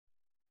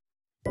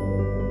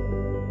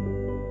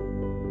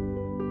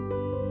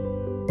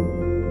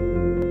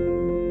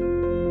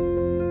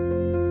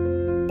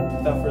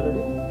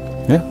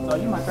Yeah. So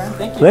you, my friend.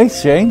 Thank you.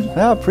 Thanks, Shane.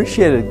 I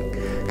appreciate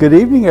it. Good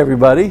evening,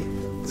 everybody.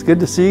 It's good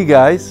to see you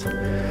guys.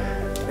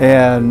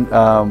 And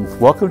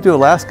welcome to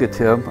Alaska,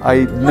 Tim.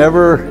 I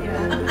never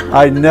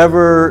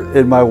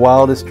in my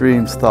wildest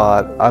dreams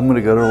thought I'm going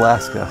to go to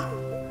Alaska.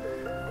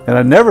 And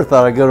I never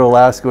thought I'd go to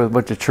Alaska with a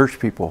bunch of church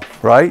people,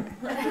 right?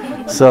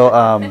 So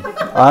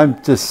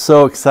I'm just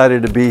so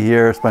excited to be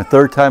here. It's my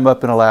third time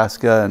up in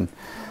Alaska, and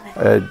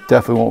it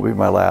definitely won't be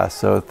my last.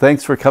 So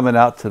thanks for coming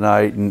out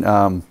tonight.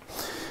 And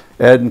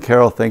Ed and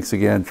Carol, thanks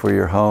again for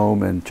your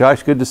home. And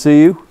Josh, good to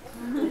see you.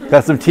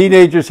 Got some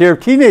teenagers here.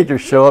 If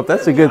teenagers show up,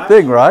 that's a good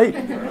thing, right?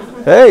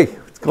 Hey,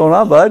 what's going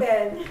on, bud?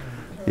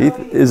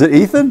 Is it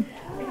Ethan?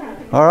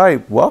 All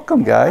right,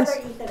 welcome, guys.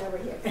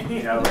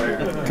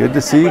 Good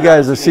to see you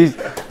guys. I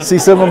see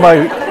some of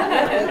my.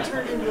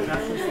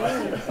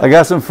 I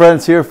got some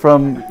friends here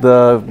from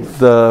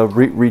the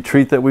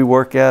retreat that we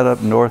work at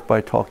up north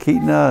by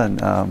Talkeetna,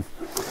 and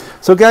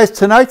so guys,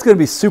 tonight's going to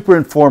be super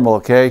informal.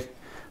 Okay,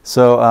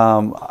 so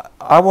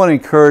I want to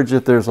encourage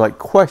if there's like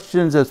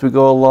questions as we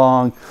go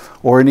along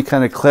or any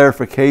kind of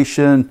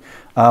clarification.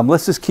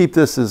 Let's just keep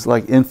this as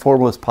like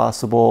informal as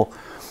possible,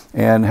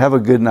 and have a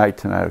good night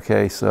tonight.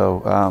 Okay,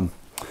 so.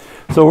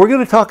 So we're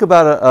going to talk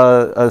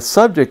about a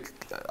subject,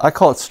 I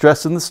call it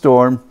stress in the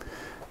storm,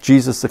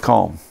 Jesus the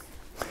calm.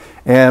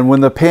 And when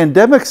the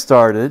pandemic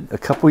started a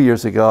couple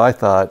years ago, I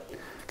thought,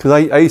 because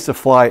I used to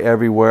fly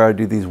everywhere, I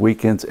do these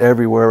weekends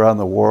everywhere around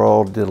the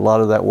world, did a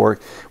lot of that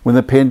work. When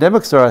the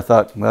pandemic started, I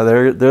thought, well,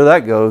 there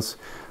that goes.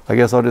 I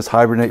guess I'll just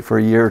hibernate for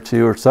a year or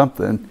two or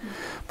something.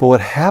 But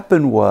what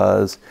happened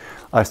was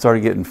I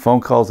started getting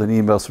phone calls and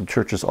emails from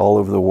churches all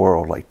over the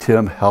world, like,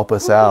 Tim, help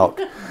us out.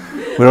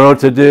 We don't know what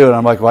to do. And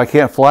I'm like, well, I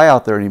can't fly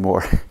out there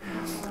anymore.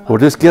 We'll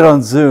just get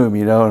on Zoom,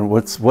 you know, and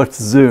what's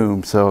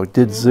Zoom? So I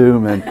did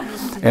Zoom,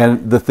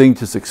 and the thing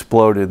just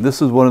exploded.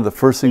 This is one of the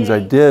first things I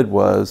did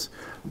was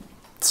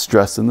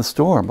stress in the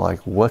storm, like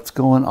what's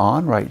going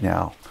on right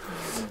now?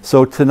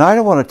 So tonight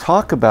I want to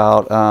talk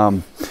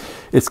about,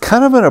 it's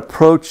kind of an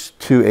approach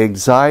to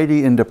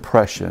anxiety and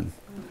depression.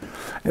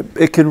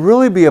 It can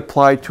really be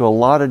applied to a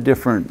lot of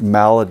different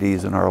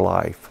maladies in our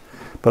life.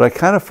 But I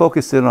kind of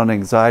focused in on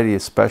anxiety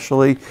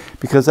especially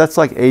because that's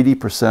like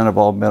 80% of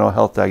all mental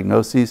health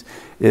diagnoses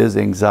is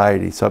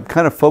anxiety. So I'm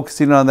kind of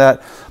focusing on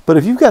that. But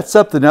if you've got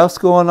something else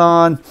going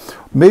on,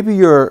 maybe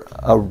you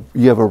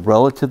have a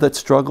relative that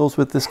struggles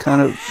with this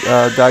kind of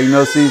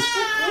diagnoses.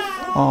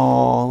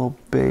 Oh, little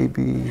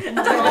baby.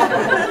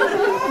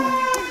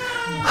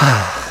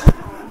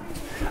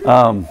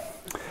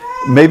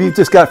 Maybe you've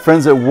just got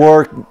friends at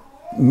work.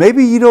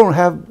 Maybe you don't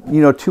have,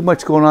 too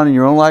much going on in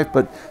your own life,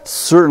 but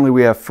certainly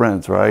we have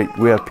friends, right?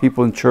 We have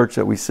people in church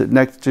that we sit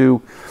next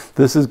to.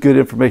 This is good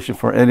information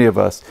for any of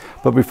us.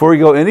 But before we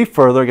go any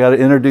further, I got to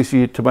introduce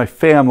you to my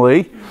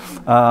family.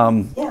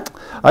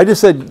 I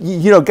just said,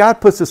 God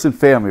puts us in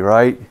family,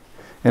 right?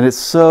 And it's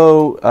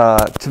so,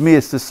 to me,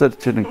 it's just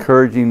such an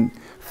encouraging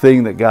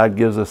thing that God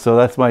gives us. So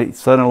that's my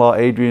son-in-law,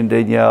 Adrian and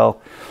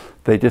Danielle.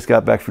 They just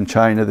got back from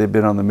China. They've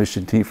been on the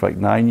mission team for like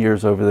 9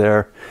 years over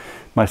there.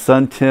 My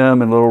son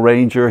Tim and little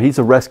Ranger, he's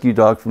a rescue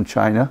dog from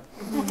China,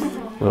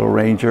 little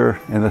Ranger,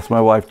 and that's my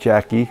wife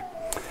Jackie.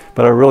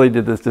 But I really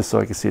did this just so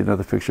I could see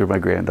another picture of my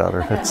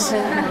granddaughter.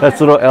 That's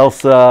little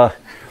Elsa.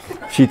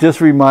 She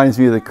just reminds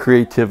me of the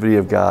creativity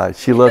of God.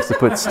 She loves to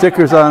put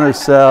stickers on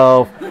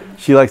herself.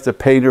 She likes to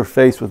paint her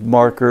face with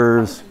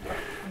markers.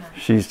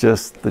 She's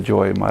just the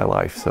joy of my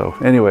life. So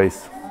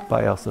anyways,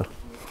 bye Elsa.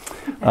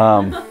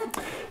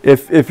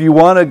 If you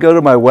want to go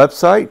to my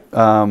website,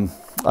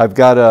 I've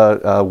got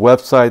a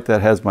website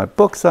that has my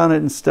books on it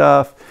and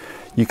stuff.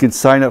 You can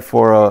sign up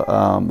for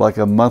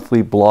a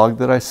monthly blog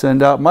that I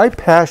send out. My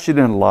passion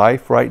in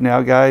life right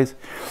now, guys,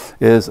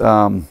 is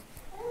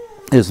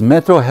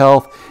mental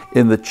health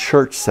in the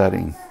church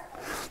setting.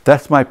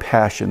 That's my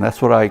passion.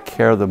 That's what I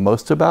care the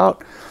most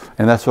about,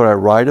 and that's what I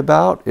write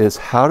about, is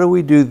how do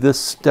we do this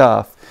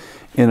stuff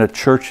in a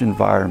church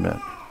environment.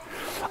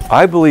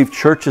 I believe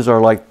churches are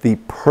like the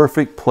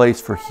perfect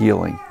place for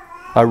healing.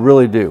 I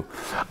really do.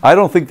 I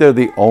don't think they're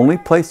the only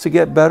place to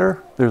get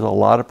better. There's a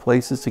lot of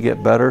places to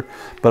get better,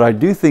 but I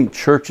do think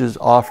churches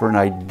offer an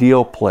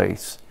ideal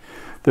place.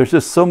 There's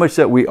just so much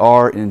that we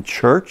are in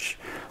church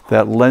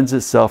that lends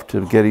itself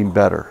to getting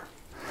better.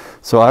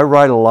 So I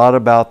write a lot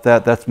about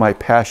that. That's my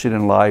passion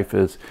in life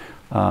is,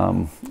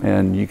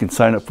 and you can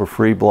sign up for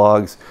free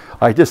blogs.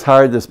 I just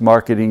hired this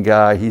marketing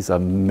guy. He's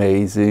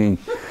amazing.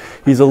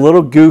 He's a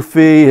little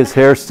goofy. His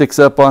hair sticks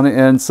up on the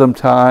end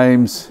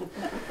sometimes.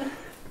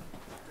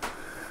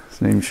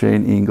 Named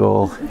Shane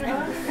Engel,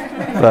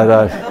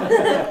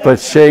 but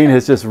Shane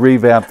has just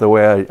revamped the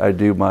way I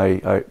do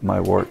my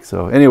work.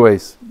 So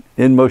anyways,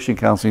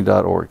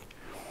 inmotioncounseling.org.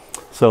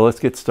 So let's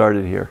get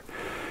started here.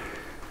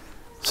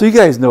 So you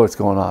guys know what's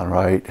going on,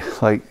 right?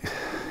 Like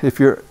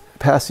if you're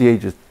past the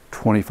age of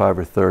 25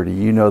 or 30,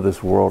 you know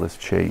this world has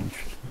changed.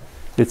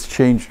 It's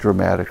changed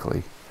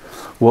dramatically.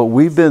 What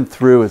we've been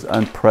through is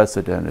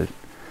unprecedented.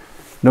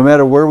 No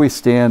matter where we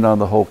stand on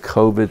the whole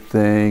COVID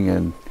thing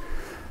and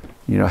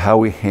you know, how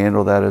we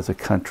handle that as a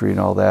country and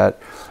all that.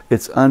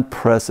 It's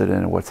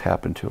unprecedented what's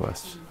happened to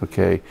us,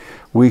 okay?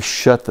 We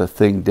shut the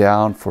thing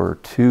down for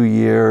 2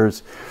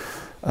 years.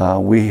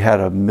 We had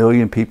 1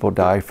 million people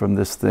die from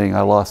this thing.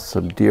 I lost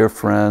some dear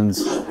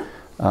friends.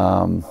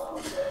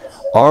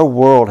 Our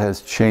world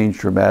has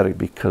changed dramatically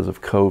because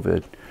of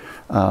COVID.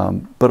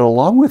 But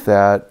along with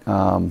that,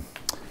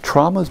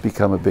 trauma's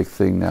become a big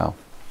thing now.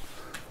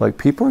 Like,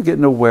 people are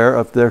getting aware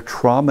of their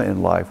trauma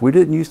in life. We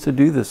didn't used to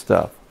do this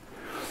stuff.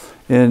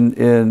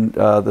 In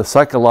the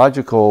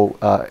psychological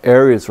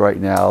areas right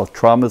now,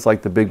 trauma is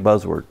like the big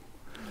buzzword.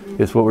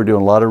 It's what we're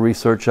doing a lot of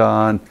research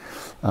on.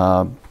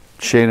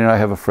 Shane and I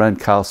have a friend,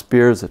 Kyle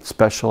Spears, that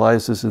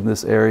specializes in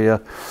this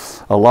area.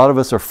 A lot of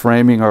us are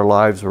framing our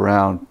lives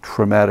around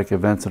traumatic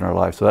events in our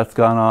life. So that's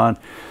gone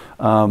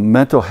on.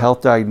 Mental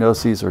health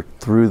diagnoses are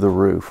through the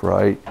roof,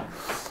 right?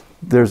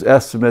 There's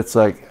estimates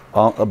like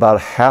about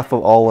half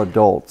of all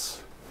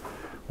adults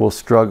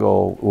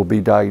will be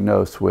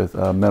diagnosed with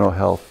mental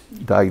health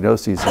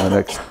diagnoses in the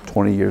next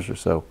 20 years or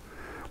so.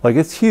 Like,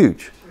 it's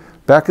huge.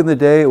 Back in the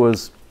day, it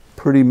was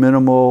pretty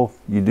minimal.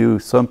 You do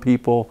some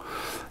people.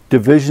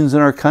 Divisions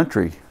in our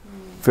country,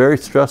 very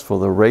stressful.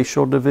 The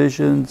racial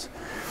divisions,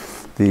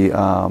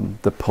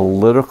 the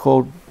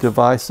political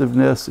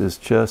divisiveness is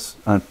just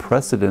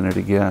unprecedented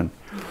again.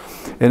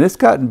 And it's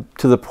gotten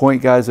to the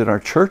point, guys, in our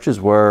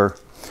churches where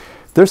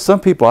there's some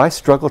people I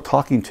struggle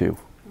talking to,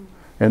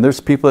 and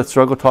there's people that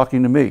struggle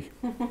talking to me.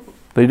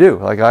 They do.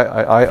 Like,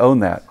 I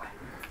own that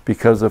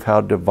because of how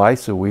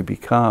divisive we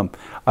become.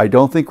 I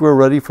don't think we're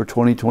ready for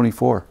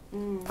 2024.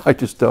 I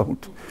just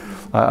don't.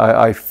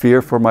 I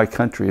fear for my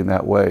country in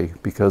that way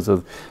because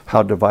of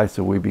how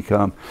divisive we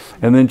become.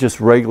 And then just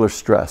regular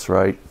stress,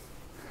 right?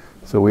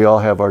 So we all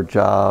have our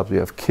jobs, we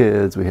have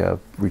kids, we have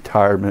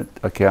retirement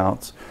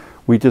accounts.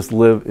 We just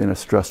live in a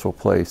stressful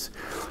place.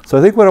 So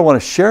I think what I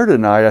want to share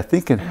tonight, I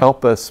think, can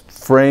help us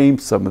frame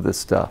some of this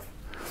stuff.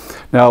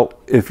 Now,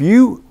 if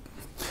you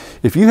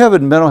have a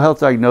mental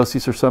health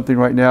diagnosis or something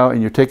right now and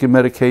you're taking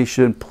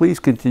medication, please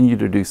continue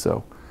to do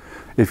so.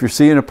 If you're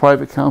seeing a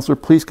private counselor,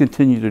 please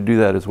continue to do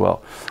that as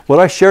well. What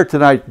I share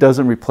tonight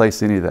doesn't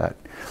replace any of that.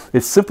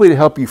 It's simply to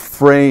help you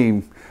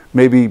frame,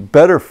 maybe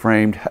better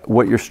framed,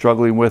 what you're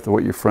struggling with or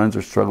what your friends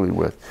are struggling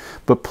with.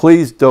 But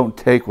please don't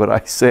take what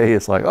I say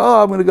as like,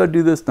 oh, I'm going to go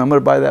do this and I'm going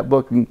to buy that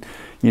book. And,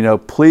 you know,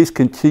 please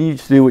continue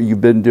to do what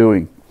you've been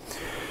doing.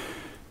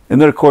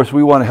 And then, of course,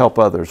 we want to help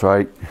others,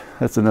 right?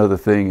 That's another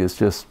thing, is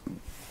just,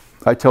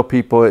 I tell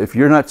people, if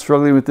you're not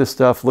struggling with this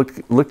stuff,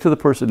 look to the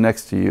person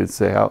next to you and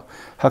say,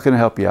 how can I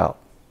help you out?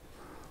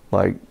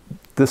 Like,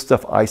 this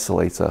stuff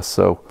isolates us.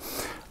 So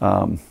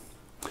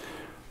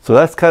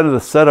that's kind of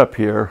the setup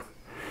here.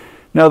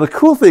 Now, the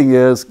cool thing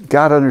is,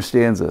 God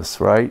understands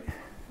us, right?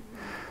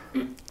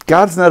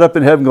 God's not up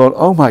in heaven going,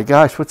 oh my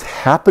gosh, what's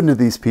happened to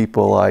these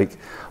people? Like,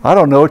 I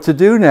don't know what to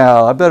do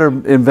now. I better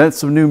invent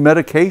some new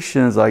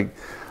medications. Like,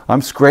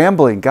 I'm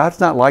scrambling. God's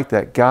not like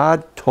that.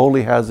 God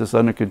totally has this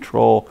under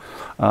control.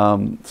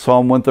 Psalm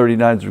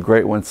 139 is a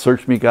great one.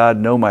 Search me, God,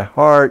 know my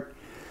heart.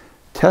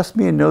 Test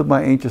me and know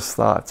my anxious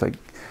thoughts. Like,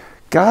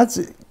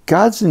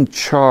 God's in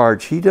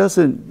charge. He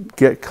doesn't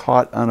get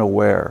caught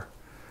unaware.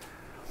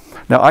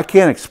 Now, I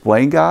can't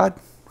explain God.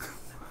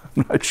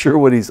 I'm not sure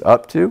what he's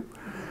up to.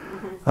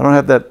 I don't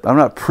have that. I'm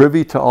not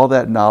privy to all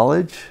that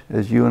knowledge,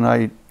 as you and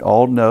I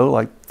all know.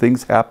 Like,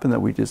 things happen that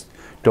we just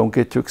don't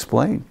get to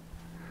explain.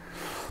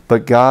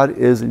 But God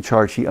is in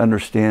charge. He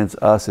understands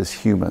us as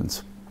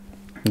humans.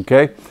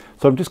 Okay?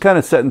 So I'm just kind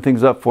of setting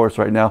things up for us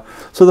right now.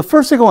 So the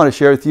first thing I want to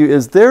share with you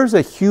is there's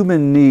a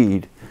human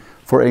need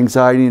for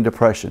anxiety and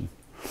depression.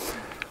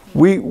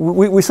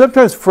 We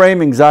sometimes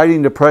frame anxiety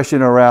and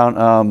depression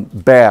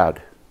around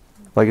bad.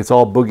 Like, it's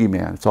all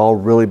boogeyman. It's all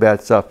really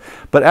bad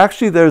stuff. But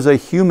actually, there's a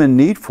human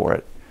need for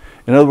it.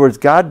 In other words,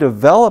 God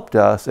developed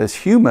us as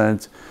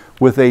humans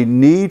with a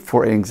need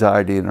for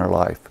anxiety in our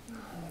life.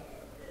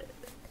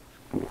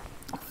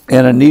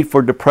 And a need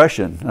for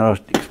depression. And I'll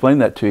explain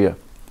that to you.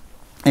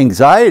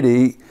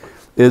 Anxiety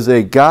is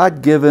a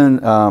God-given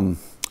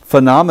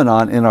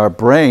phenomenon in our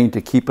brain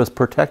to keep us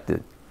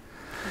protected.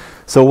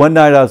 So one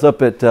night I was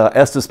up at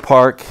Estes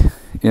Park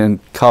in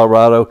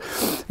Colorado,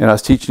 and I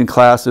was teaching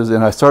classes,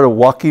 and I started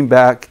walking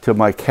back to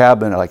my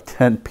cabin at like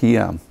 10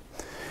 p.m.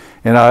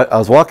 And I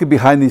was walking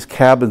behind these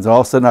cabins, and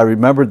all of a sudden I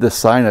remembered this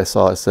sign I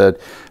saw. It said,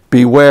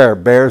 "Beware,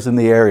 bears in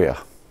the area."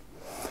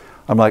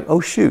 I'm like, oh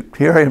shoot,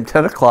 here I am,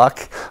 10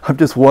 o'clock. I'm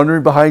just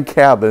wandering behind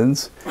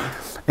cabins,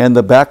 and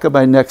the back of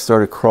my neck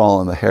started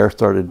crawling. The hair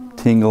started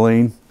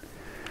tingling,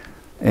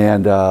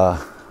 and I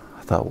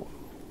thought,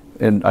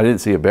 and I didn't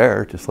see a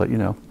bear, just let you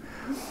know.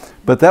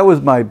 But that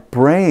was my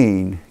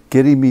brain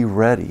getting me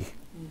ready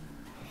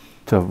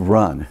to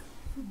run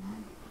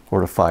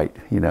or to fight,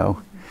 you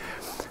know.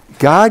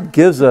 God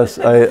gives us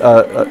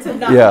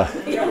yeah.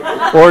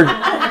 Or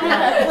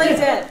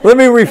let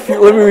me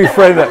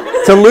reframe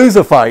that. To lose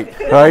a fight,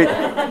 right?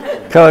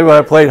 Kind of like when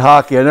I played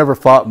hockey, I never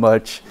fought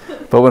much,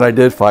 but when I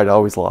did fight, I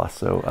always lost.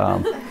 So,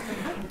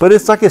 but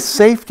it's like a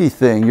safety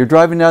thing. You're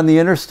driving down the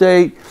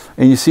interstate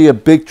and you see a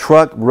big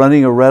truck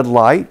running a red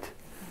light.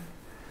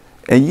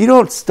 And you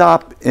don't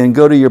stop and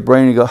go to your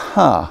brain and go,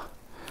 huh,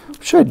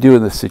 what should I do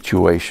in this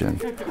situation?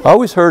 I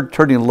always heard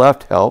turning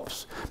left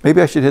helps. Maybe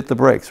I should hit the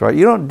brakes, right?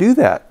 You don't do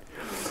that.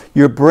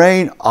 Your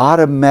brain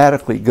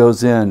automatically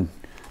goes in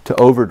to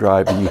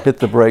overdrive, and you hit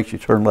the brakes, you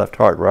turn left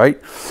hard, right?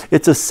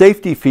 It's a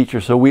safety feature,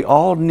 so we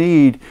all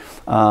need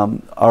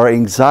our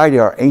anxiety,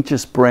 our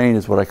anxious brain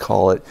is what I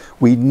call it.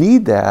 We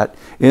need that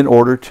in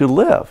order to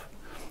live.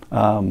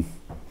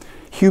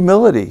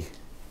 Humility.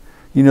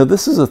 You know,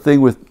 this is a thing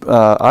with,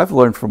 I've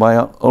learned from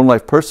my own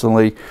life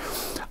personally.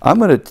 I'm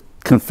going to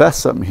confess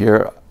something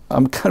here.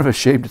 I'm kind of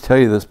ashamed to tell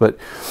you this, but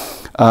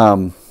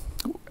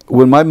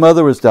when my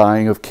mother was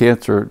dying of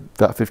cancer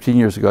about 15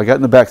 years ago, I got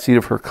in the back seat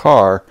of her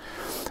car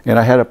and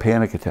I had a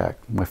panic attack.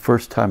 My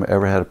first time I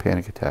ever had a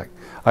panic attack.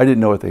 I didn't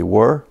know what they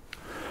were.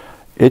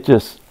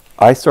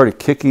 I started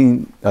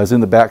kicking, I was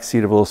in the back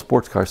seat of a little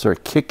sports car, I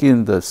started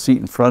kicking the seat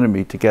in front of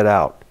me to get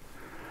out.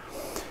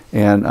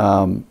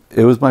 And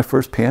it was my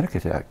first panic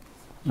attack.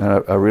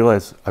 And I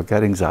realized I've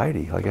got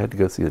anxiety. Like, I had to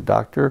go see the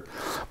doctor.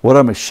 What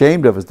I'm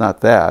ashamed of is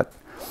not that.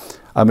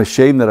 I'm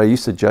ashamed that I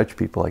used to judge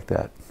people like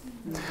that.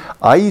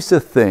 I used to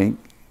think,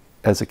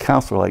 as a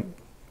counselor, like,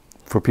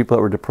 for people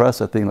that were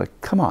depressed, I think, like,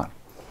 come on,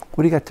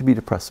 what do you got to be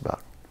depressed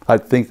about?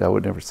 I'd think that, I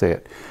would never say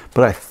it.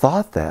 But I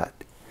thought that.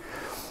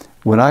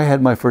 When I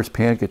had my first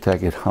panic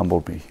attack, it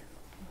humbled me.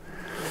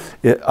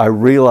 I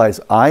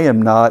realized I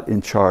am not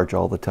in charge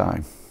all the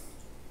time.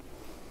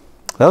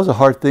 That was a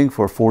hard thing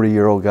for a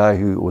 40-year-old guy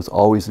who was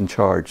always in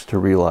charge to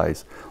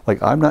realize.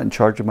 Like, I'm not in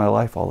charge of my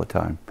life all the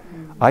time.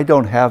 I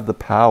don't have the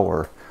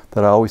power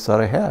that I always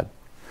thought I had.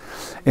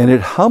 And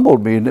it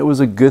humbled me, and it was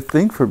a good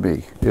thing for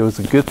me. It was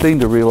a good thing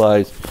to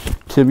realize,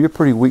 Tim, you're a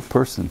pretty weak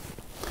person.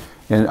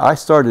 And I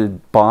started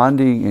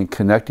bonding and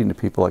connecting to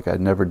people like I'd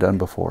never done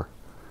before.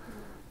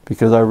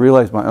 Because I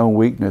realized my own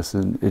weakness,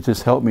 and it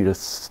just helped me to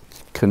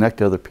connect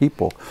to other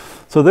people.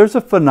 So there's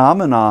a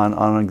phenomenon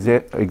on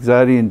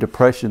anxiety and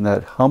depression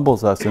that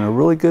humbles us in a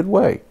really good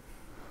way.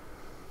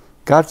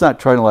 God's not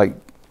trying to, like,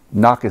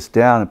 knock us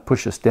down and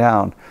push us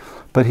down,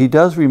 but He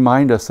does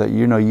remind us that,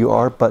 you know, you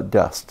are but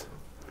dust.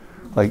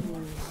 Like,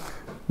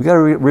 we got to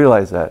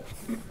realize that.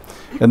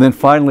 And then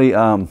finally,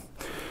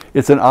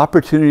 it's an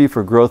opportunity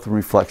for growth and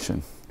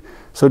reflection.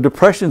 So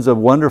depression's a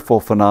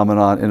wonderful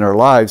phenomenon in our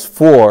lives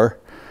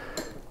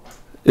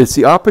it's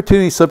the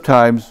opportunity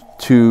sometimes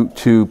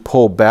to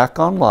pull back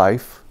on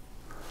life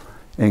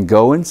and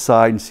go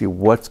inside and see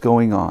what's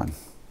going on.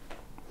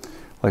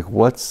 Like,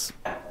 what's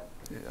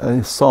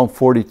Psalm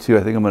 42,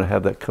 I think I'm going to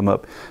have that come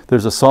up.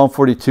 There's a Psalm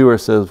 42 where it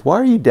says, why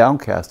are you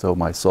downcast, O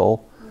my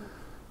soul?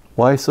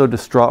 Why so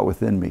distraught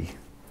within me?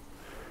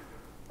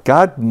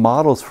 God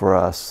models for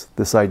us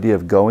this idea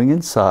of going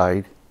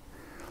inside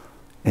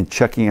and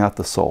checking out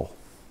the soul.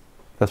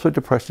 That's what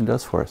depression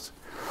does for us.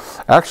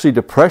 Actually,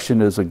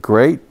 depression is a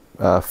great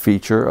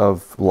feature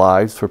of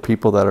lives for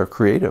people that are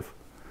creative.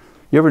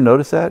 You ever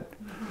notice that?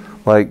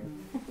 Like,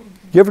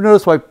 you ever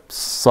notice why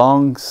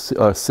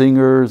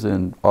singers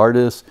and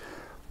artists,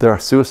 their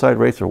suicide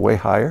rates are way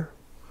higher?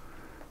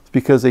 It's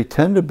because they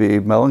tend to be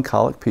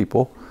melancholic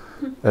people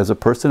as a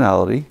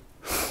personality.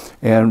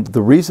 And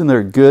the reason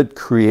they're good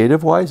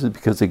creative-wise is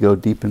because they go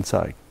deep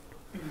inside.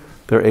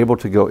 They're able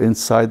to go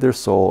inside their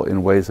soul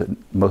in ways that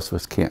most of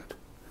us can't.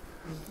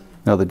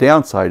 Now, the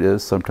downside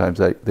is sometimes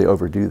they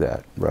overdo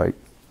that, right?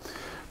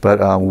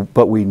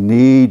 But we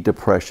need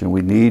depression.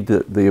 We need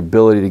the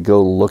ability to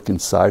go look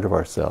inside of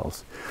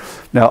ourselves.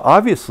 Now,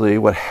 obviously,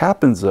 what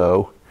happens,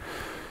 though,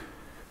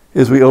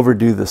 is we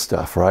overdo this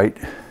stuff, right?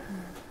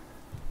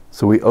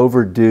 So we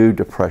overdo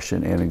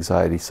depression and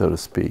anxiety, so to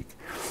speak.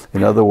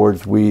 In other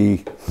words,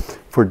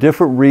 for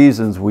different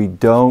reasons, we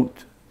don't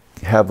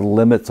have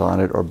limits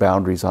on it or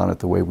boundaries on it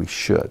the way we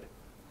should.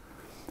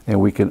 And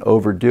we can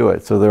overdo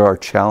it. So there are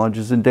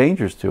challenges and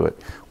dangers to it.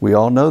 We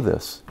all know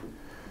this.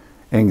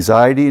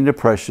 Anxiety and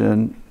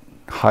depression,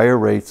 higher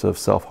rates of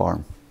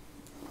self-harm.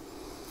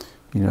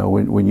 You know,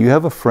 when you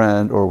have a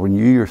friend or when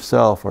you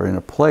yourself are in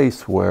a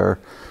place where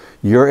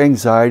your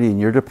anxiety and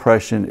your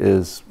depression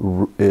is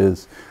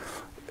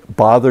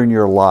bothering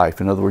your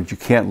life, in other words, you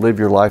can't live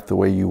your life the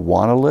way you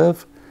want to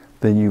live,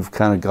 then you've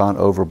kind of gone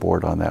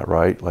overboard on that,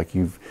 right? Like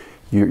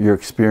you're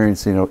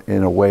experiencing it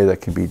in a way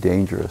that can be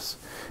dangerous.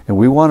 And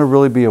we want to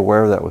really be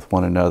aware of that with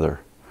one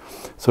another.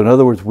 So in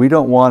other words, we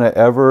don't want to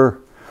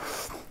ever,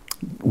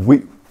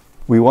 we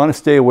want to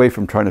stay away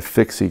from trying to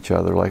fix each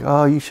other. Like,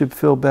 oh, you should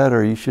feel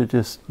better. You should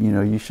just, you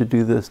know, you should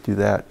do this, do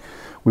that.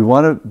 We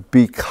want to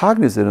be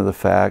cognizant of the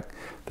fact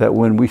that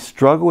when we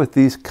struggle with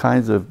these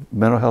kinds of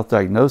mental health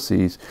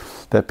diagnoses,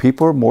 that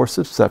people are more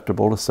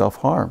susceptible to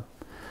self-harm,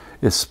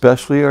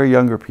 especially our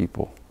younger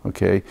people,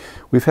 okay?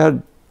 We've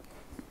had,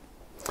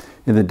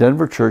 in the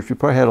Denver church, we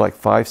probably had like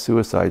 5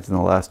 suicides in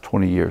the last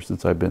 20 years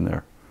since I've been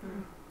there,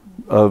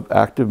 of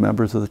active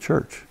members of the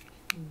church.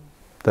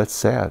 That's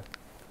sad.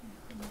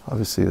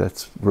 Obviously,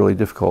 that's really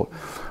difficult.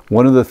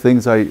 One of the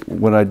things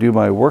when I do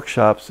my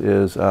workshops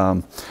is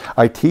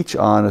I teach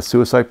on a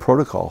suicide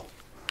protocol.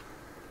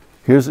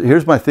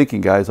 Here's my thinking,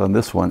 guys, on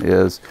this one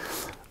is,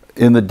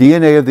 in the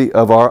DNA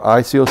of our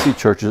ICOC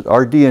churches,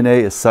 our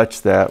DNA is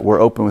such that we're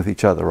open with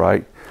each other,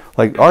 right?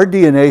 Like our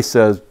DNA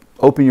says,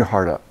 open your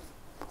heart up.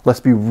 Let's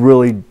be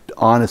really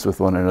honest with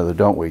one another,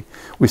 don't we?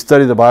 We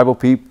study the Bible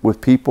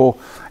with people,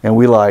 and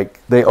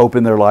they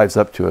open their lives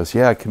up to us.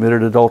 Yeah, I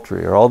committed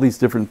adultery, or all these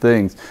different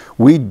things.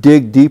 We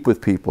dig deep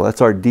with people.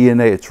 That's our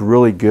DNA. It's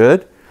really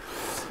good.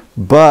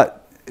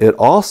 But it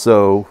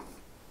also,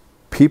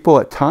 people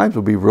at times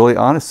will be really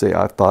honest, say,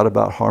 I've thought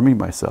about harming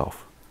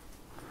myself.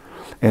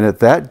 And at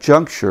that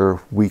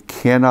juncture, we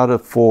cannot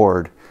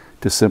afford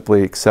to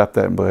simply accept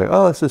that and be like,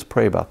 oh, let's just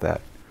pray about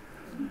that.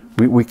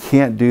 We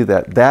can't do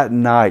that. That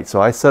night,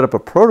 so I set up a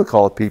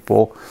protocol with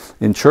people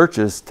in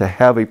churches to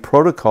have a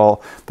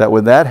protocol that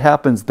when that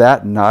happens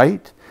that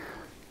night,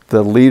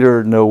 the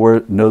leader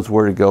knows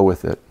where to go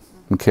with it.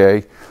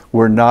 Okay?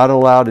 We're not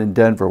allowed in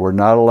Denver, we're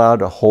not allowed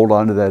to hold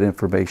on to that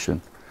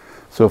information.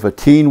 So if a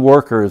teen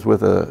worker is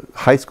with a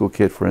high school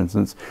kid, for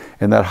instance,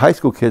 and that high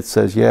school kid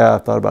says, yeah, I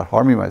thought about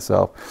harming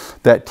myself,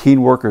 that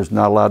teen worker is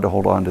not allowed to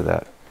hold on to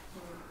that.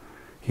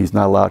 He's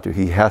not allowed to.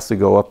 He has to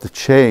go up the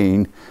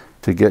chain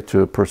to get to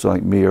a person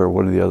like me or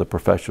one of the other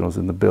professionals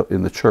in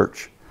the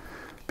church,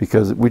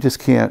 because we just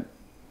can't.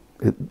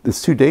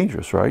 It's too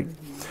dangerous, right?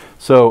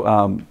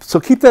 So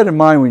keep that in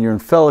mind when you're in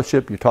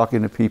fellowship, you're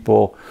talking to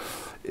people.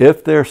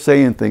 If they're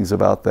saying things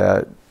about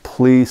that,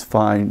 please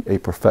find a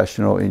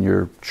professional in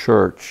your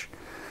church.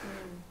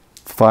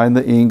 Find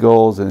the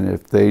Ingalls, and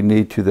if they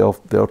need to,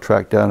 they'll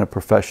track down a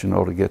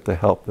professional to get the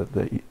help that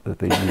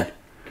they need.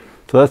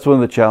 So that's one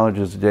of the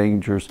challenges,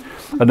 dangers.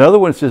 Another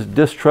one is just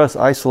distrust,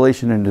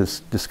 isolation, and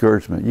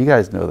discouragement. You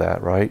guys know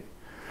that, right?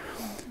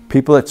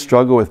 People that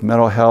struggle with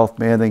mental health,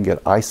 man, they can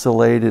get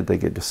isolated, they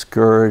get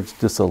discouraged,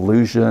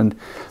 disillusioned.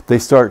 They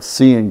start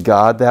seeing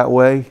God that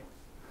way,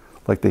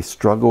 like they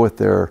struggle with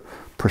their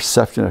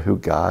perception of who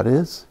God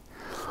is.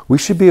 We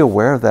should be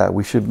aware of that.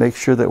 We should make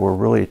sure that we're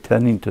really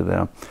attending to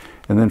them.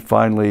 And then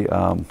finally,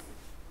 I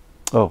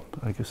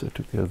guess I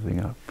took the other thing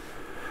out.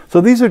 So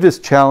these are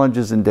just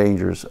challenges and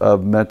dangers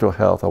of mental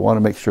health. I want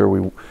to make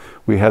sure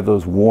we have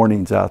those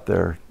warnings out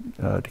there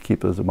to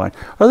keep those in mind.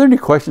 Are there any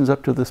questions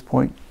up to this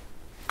point?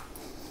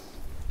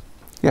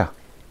 Yeah.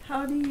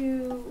 How do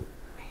you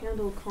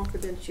handle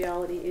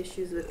confidentiality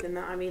issues within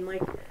that? I mean,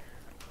 like,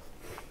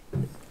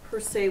 per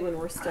se, when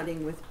we're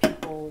studying with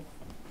people,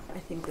 I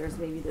think there's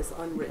maybe this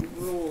unwritten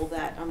rule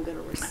that I'm going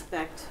to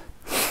respect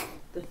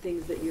the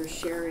things that you're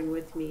sharing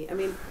with me. I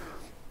mean,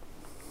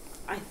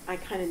 I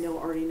kind of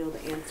already know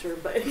the answer,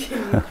 but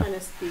can you kind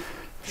of speak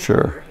to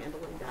how you're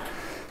handling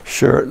that?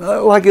 Sure.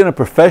 Like in a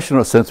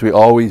professional sense, we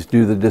always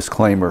do the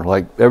disclaimer.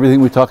 Like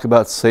everything we talk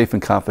about is safe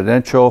and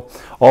confidential.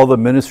 All the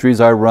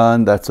ministries I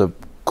run, that's a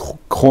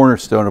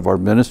cornerstone of our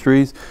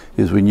ministries,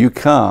 is when you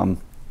come,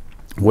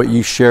 what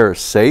you share is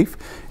safe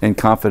and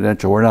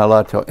confidential. We're not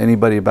allowed to tell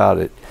anybody about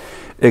it,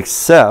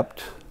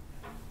 except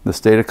the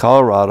state of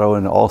Colorado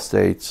and all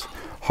states,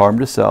 harm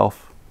to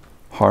self,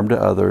 harm to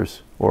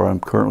others, or I'm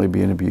currently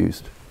being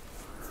abused.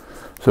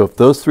 So if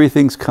those three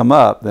things come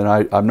up, then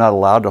I'm not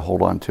allowed to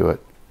hold on to it.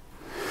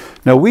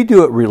 Now we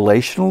do it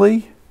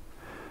relationally.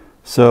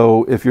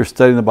 So if you're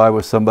studying the Bible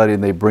with somebody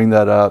and they bring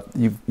that up,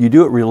 you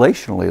do it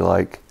relationally,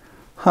 like,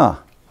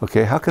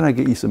 okay, how can I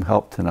get you some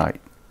help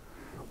tonight?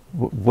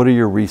 What are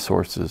your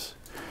resources?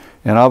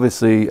 And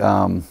obviously,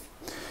 the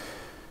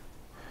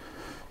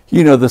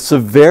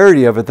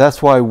severity of it,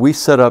 that's why we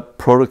set up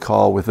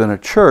protocol within a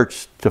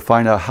church to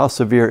find out how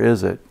severe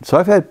is it. So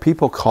I've had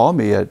people call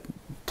me at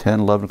 10,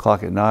 11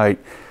 o'clock at night.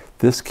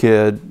 This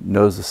kid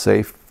knows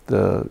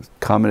the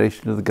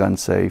combination of the gun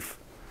safe,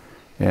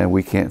 and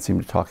we can't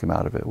seem to talk him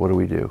out of it. What do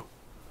we do?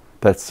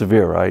 That's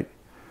severe, right?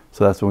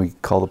 So that's when we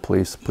call the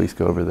police. The police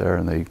go over there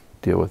and they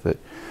deal with it.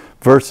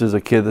 Versus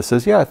a kid that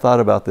says, yeah, I thought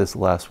about this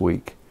last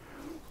week,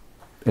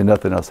 and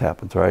nothing else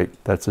happens, right?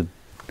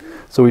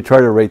 So we try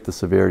to rate the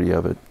severity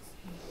of it.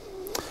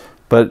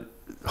 But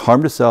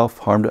harm to self,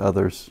 harm to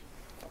others,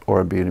 or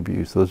I'm being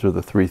abused. Those are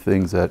the three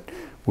things that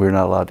we're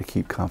not allowed to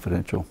keep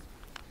confidential.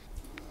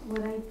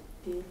 What I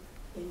did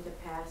in the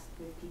past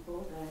with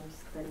people that I'm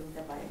studying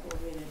the Bible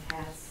with and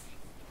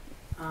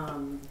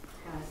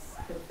has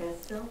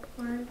confessed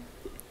self-harm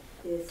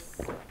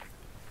is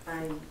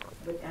I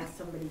would ask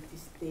somebody to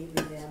stay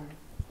with them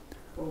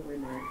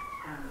overnight,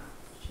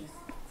 just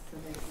so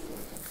they stay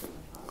with them.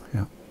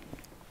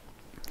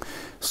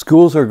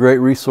 Schools are a great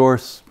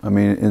resource. I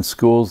mean, in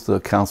schools, the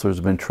counselors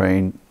have been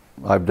trained.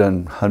 I've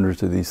done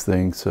hundreds of these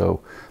things,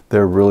 so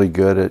they're really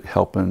good at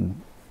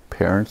helping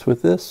parents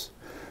with this.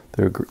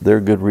 They're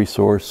a good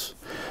resource.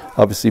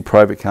 Obviously,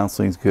 private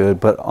counseling is good,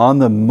 but on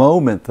the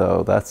moment,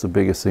 though, that's the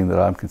biggest thing that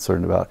I'm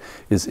concerned about,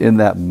 is in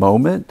that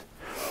moment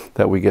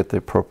that we get the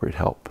appropriate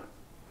help.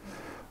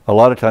 A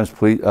lot of times,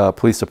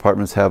 police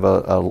departments have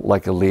a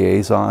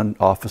liaison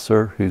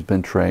officer who's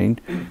been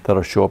trained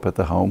that'll show up at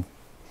the home.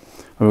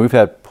 I mean, we've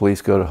had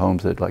police go to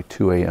homes at like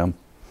 2 a.m.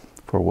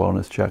 for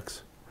wellness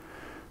checks.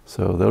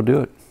 So they'll do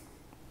it.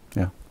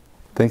 Yeah.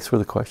 Thanks for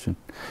the question.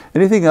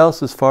 Anything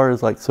else as far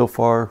as like so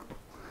far?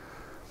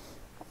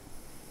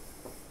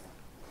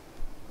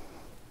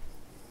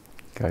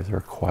 guys are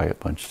a quiet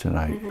bunch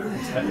tonight.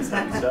 It's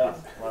heavy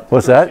stuff.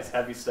 What's that? It's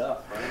heavy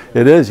stuff, right?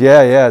 It is,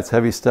 yeah, it's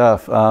heavy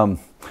stuff. Well,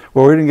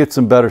 we're going to get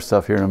some better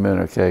stuff here in a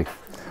minute, okay?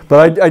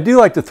 But I do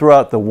like to throw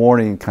out the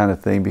warning kind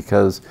of thing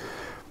because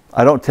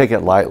I don't take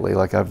it lightly.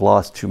 Like, I've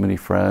lost too many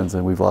friends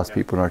and we've lost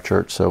people in our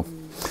church. So,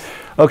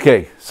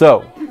 okay,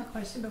 so. I have a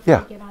question before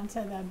Yeah. we get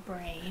onto the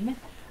brain.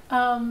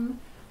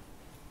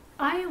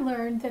 I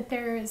learned that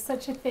there is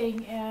such a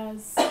thing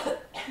as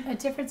a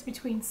difference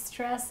between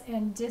stress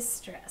and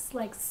distress.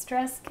 Like,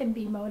 stress can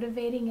be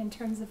motivating in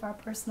terms of our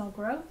personal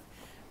growth,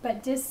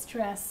 but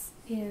distress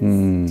is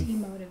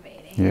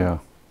demotivating. Yeah.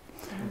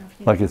 I don't know if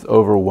you Like know. it's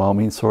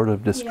overwhelming sort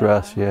of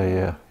distress.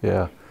 Yeah.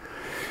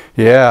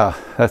 Yeah,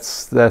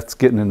 that's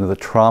getting into the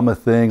trauma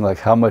thing. Like,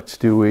 how much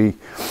do we,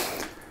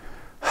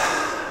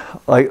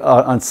 like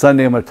on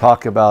Sunday I'm going to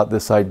talk about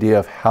this idea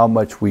of how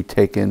much we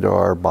take into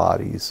our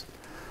bodies.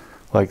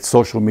 Like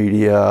social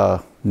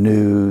media,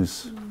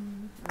 news,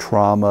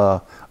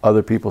 trauma,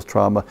 other people's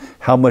trauma,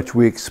 how much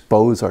we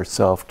expose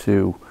ourselves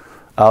to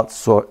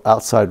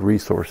outside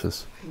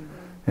resources.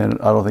 And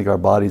I don't think our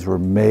bodies were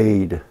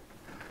made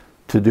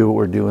to do what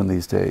we're doing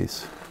these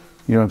days.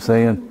 You know what I'm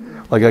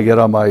saying? Like, I get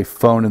on my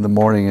phone in the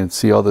morning and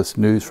see all this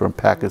news from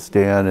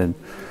Pakistan and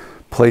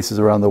places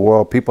around the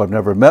world, people I've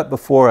never met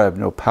before. I have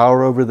no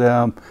power over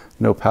them,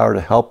 no power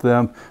to help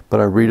them, but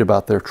I read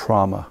about their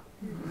trauma.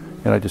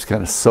 And I just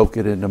kind of soak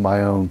it into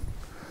my own.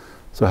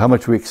 So how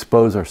much we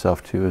expose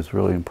ourselves to is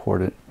really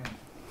important.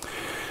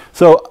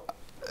 So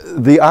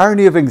the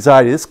irony of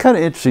anxiety, it's kind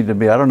of interesting to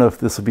me. I don't know if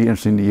this will be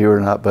interesting to you or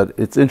not, but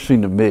it's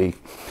interesting to me.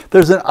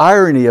 There's an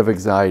irony of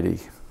anxiety.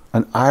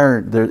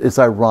 It's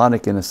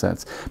ironic in a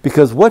sense.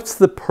 Because what's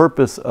the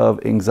purpose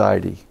of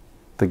anxiety?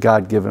 The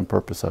God-given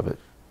purpose of it?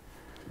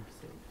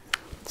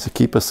 It's to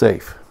keep us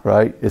safe,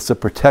 right? It's to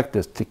protect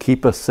us, to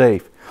keep us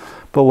safe.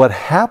 But what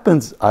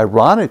happens,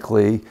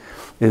 ironically,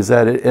 is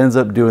that it ends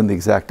up doing the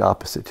exact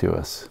opposite to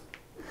us.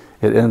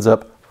 It ends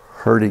up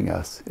hurting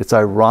us. It's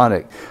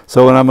ironic.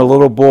 So when I'm a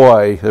little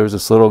boy, there was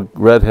this little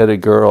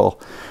redheaded girl,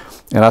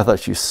 and I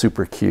thought she was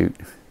super cute,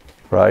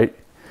 right?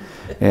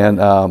 And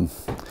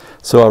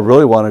so I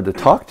really wanted to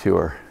talk to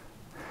her.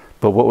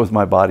 But what was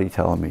my body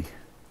telling me?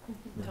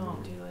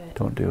 Don't do it.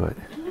 Don't do it.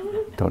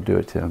 Don't do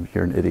it, Tim.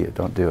 You're an idiot.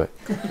 Don't do it.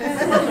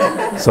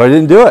 So I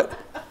didn't do it,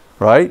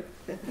 right?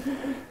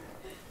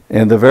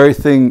 And the very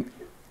thing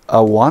I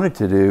wanted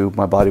to do,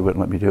 my body wouldn't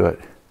let me do it.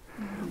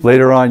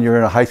 Later on, you're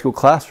in a high school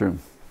classroom,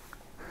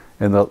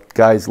 and the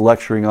guy's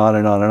lecturing on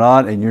and on and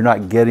on, and you're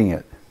not getting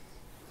it.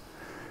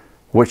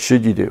 What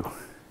should you do?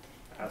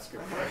 Ask a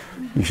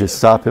question. You should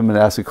stop him and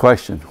ask a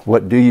question.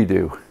 What do?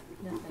 You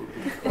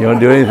don't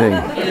do anything.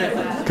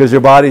 Because your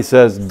body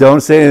says,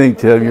 don't say anything,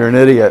 Tim, you're an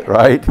idiot,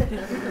 right?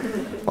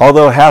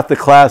 Although half the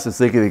class is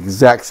thinking the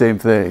exact same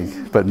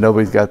thing, but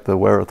nobody's got the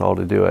wherewithal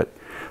to do it.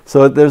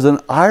 So there's an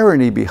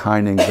irony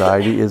behind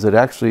anxiety, is it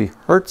actually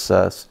hurts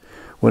us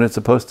when it's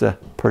supposed to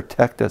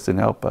protect us and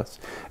help us.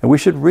 And we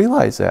should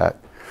realize that.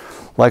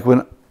 Like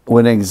when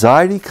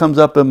anxiety comes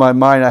up in my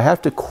mind, I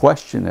have to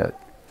question it.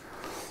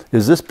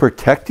 Is this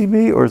protecting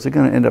me, or is it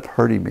going to end up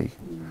hurting me?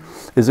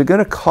 Is it going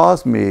to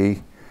cause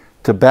me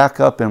to back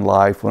up in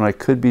life when I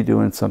could be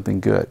doing something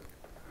good?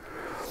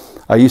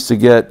 I used to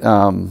get,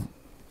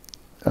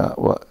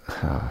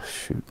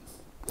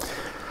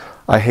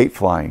 I hate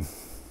flying.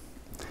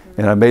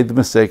 And I made the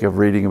mistake of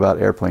reading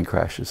about airplane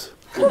crashes.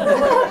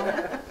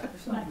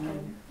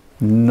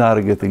 Not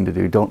a good thing to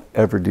do. Don't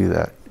ever do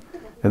that.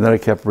 And then I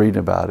kept reading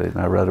about it,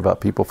 and I read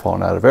about people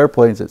falling out of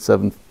airplanes at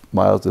 7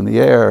 miles in the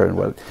air and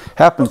what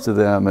happens to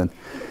them. And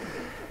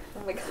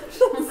Oh my gosh.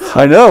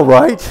 I know,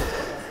 right?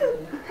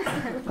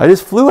 I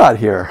just flew out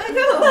here. I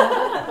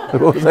know.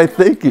 What was I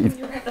thinking?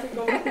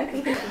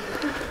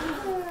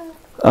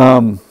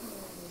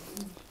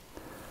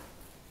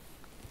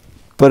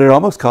 But it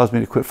almost caused me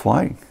to quit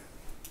flying.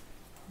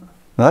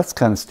 Now, that's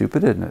kind of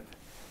stupid, isn't it?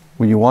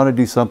 When you want to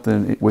do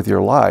something with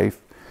your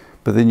life,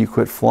 but then you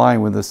quit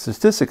flying when the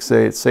statistics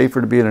say it's safer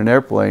to be in an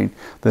airplane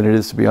than it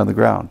is to be on the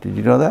ground. Did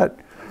you know that?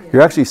 Yeah.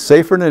 You're actually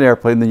safer in an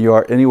airplane than you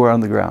are anywhere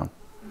on the ground.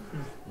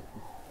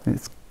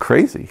 It's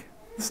crazy.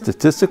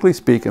 Statistically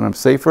speaking, I'm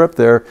safer up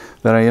there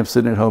than I am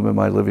sitting at home in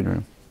my living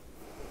room.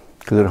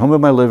 Because at home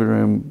in my living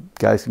room,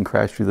 guys can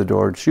crash through the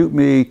door and shoot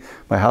me,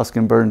 my house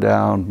can burn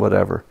down,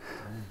 whatever.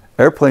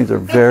 Airplanes are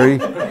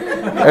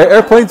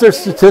airplanes are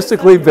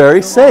statistically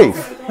very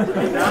safe.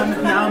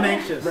 Now I'm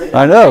anxious.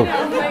 I know.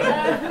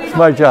 It's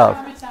my job.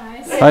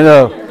 I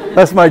know.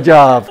 That's my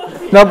job.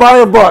 Now buy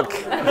a book.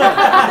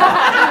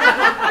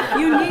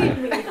 You need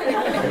me.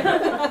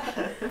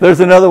 There's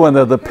another one,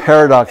 though, the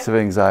paradox of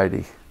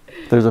anxiety.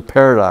 There's a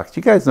paradox.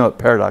 You guys know what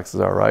paradoxes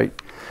are, right?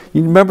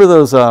 You remember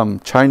those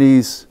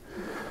Chinese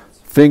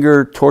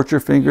torture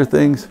finger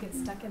things? Get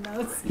stuck in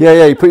those.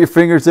 Yeah, you put your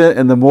fingers in,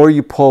 and the more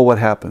you pull, what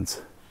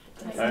happens?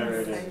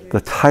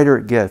 The tighter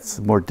it gets,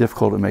 the more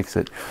difficult it makes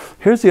it.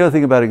 Here's the other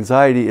thing about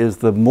anxiety is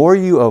the more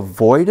you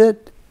avoid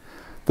it,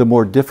 the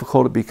more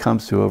difficult it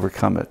becomes to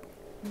overcome it.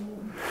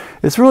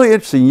 It's really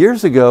interesting.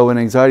 Years ago, when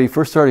anxiety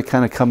first started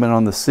kind of coming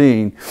on the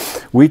scene,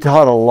 we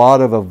taught a lot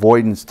of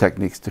avoidance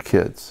techniques to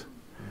kids.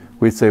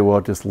 We'd say,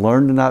 well, just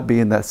learn to not be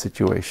in that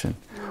situation.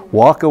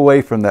 Walk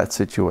away from that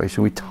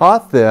situation. We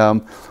taught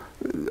them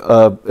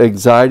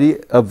anxiety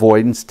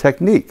avoidance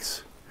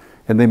techniques.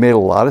 And they made a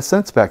lot of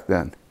sense back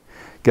then.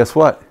 Guess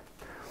what?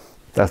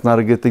 That's not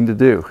a good thing to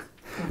do.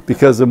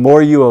 Because the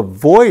more you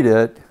avoid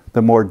it,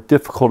 the more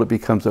difficult it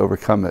becomes to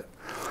overcome it.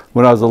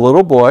 When I was a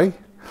little boy,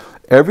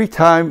 every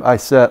time I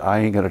said, I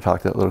ain't going to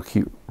talk to that little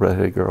cute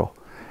redheaded girl.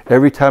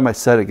 Every time I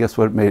said it, guess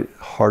what it made it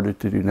harder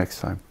to do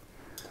next time?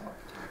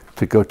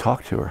 To go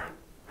talk to her.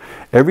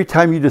 Every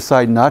time you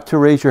decide not to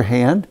raise your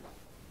hand,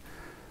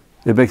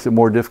 it makes it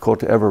more difficult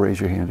to ever raise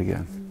your hand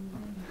again.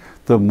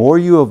 The more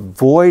you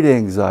avoid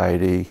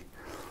anxiety,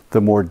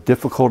 the more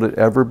difficult it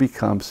ever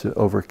becomes to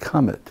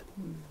overcome it.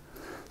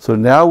 So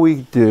now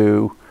we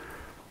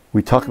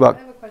talk about... I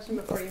have a question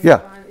before you Yeah.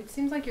 move on. It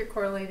seems like you're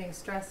correlating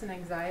stress and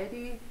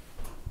anxiety.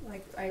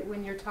 Like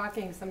when you're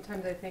talking,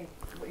 sometimes I think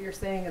what you're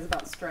saying is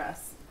about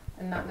stress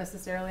and not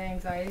necessarily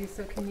anxiety.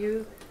 So can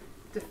you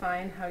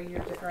define how you're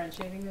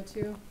differentiating the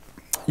two?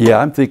 Yeah,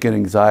 I'm thinking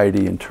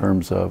anxiety in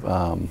terms of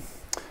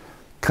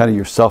kind of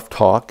your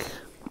self-talk.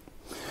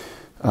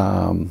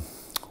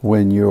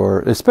 When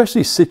you're,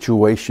 especially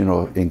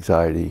situational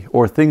anxiety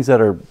or things that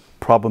are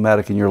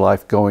problematic in your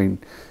life going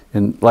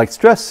in, like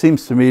stress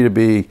seems to me to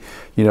be,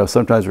 you know,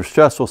 sometimes we're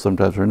stressful,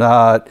 sometimes we're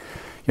not. You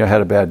know, I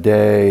had a bad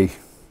day,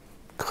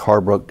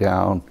 car broke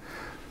down.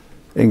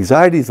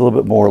 Anxiety is a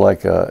little bit more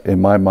like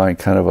in my mind,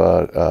 kind of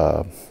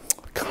a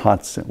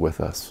constant with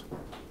us.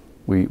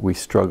 We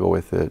struggle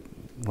with it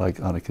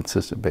like on a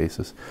consistent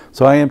basis.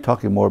 So I am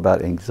talking more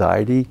about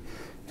anxiety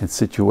in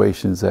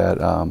situations that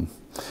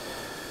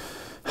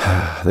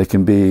they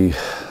can be,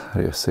 how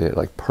do you say it,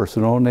 like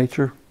personal in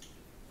nature.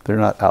 They're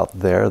not out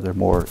there, they're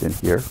more in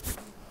here,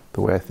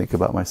 the way I think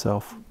about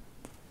myself.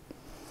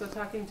 So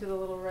talking to the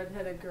little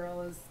redheaded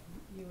girl is,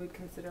 you would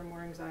consider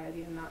more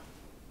anxiety and not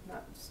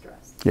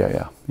stress.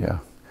 Yeah.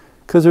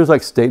 Because there's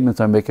like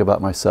statements I make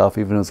about myself,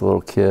 even as a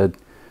little kid.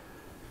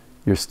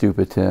 You're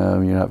stupid,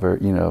 Tim, you're not very,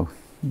 you know,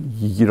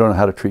 you don't know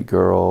how to treat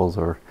girls,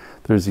 or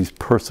there's these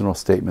personal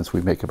statements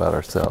we make about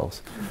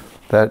ourselves.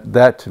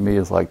 That to me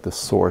is like the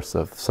source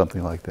of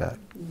something like that.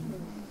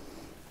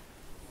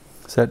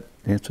 Does that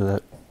answer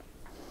that?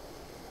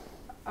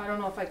 I don't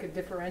know if I could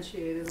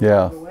differentiate it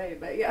Yeah. along the way,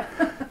 but yeah.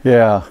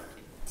 Yeah.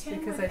 Tim,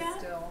 Because with I that,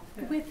 still...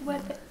 yeah. with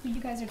what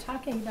you guys are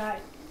talking about,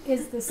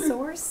 is the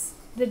source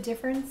the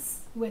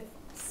difference with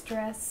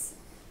stress?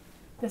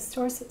 The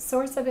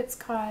source of its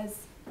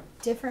cause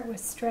different with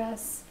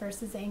stress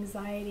versus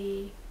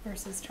anxiety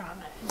versus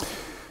trauma?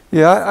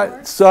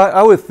 Yeah, so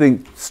I would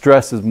think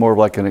stress is more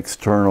like an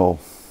external,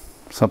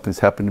 something's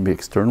happened to me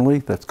externally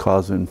that's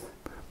causing,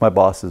 my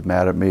boss is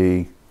mad at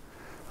me,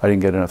 I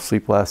didn't get enough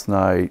sleep last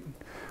night.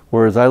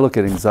 Whereas I look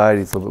at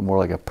anxiety, it's a little bit more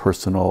like a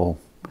personal,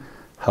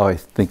 how I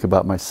think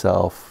about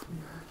myself,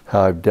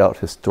 how I've dealt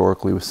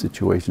historically with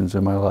situations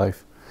in my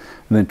life.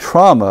 And then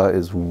trauma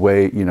is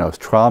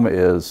trauma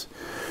is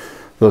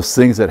those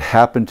things that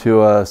happened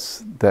to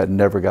us that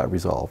never got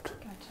resolved.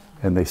 Gotcha.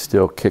 And they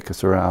still kick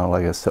us around,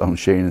 like I said on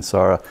Shane and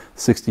Sarah,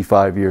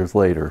 65 years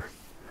later.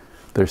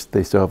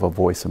 They still have a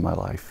voice in my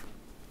life.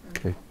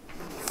 Okay.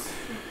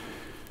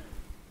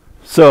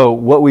 So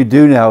what we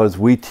do now is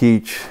we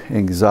teach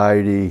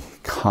anxiety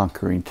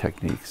conquering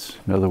techniques.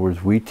 In other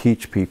words, we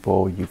teach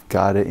people you've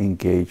got to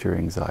engage your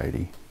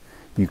anxiety.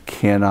 You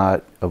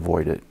cannot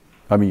avoid it.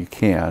 I mean, you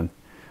can,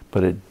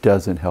 but it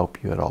doesn't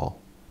help you at all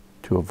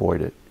to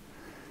avoid it.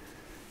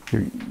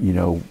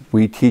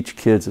 We teach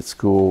kids at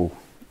school,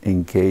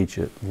 engage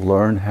it,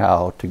 learn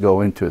how to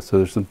go into it. So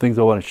there's some things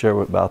I want to share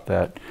about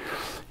that.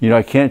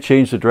 I can't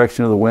change the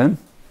direction of the wind,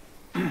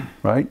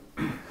 right?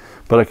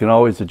 But I can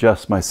always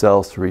adjust my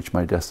sails to reach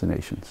my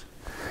destinations.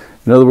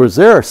 In other words,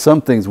 there are some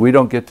things we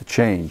don't get to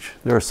change.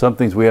 There are some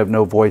things we have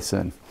no voice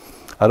in.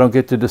 I don't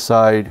get to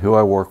decide who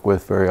I work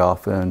with very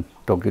often.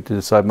 Don't get to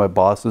decide my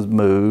boss's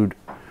mood.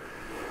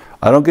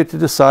 I don't get to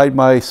decide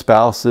my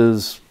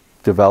spouse's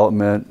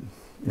development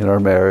in our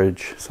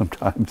marriage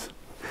sometimes.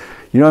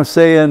 You know what I'm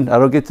saying? I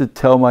don't get to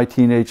tell my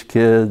teenage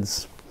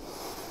kids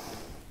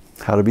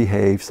how to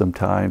behave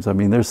sometimes. I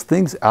mean, there's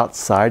things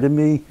outside of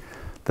me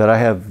that I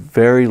have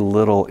very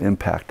little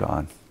impact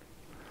on.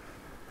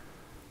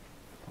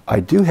 I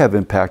do have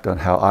impact on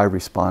how I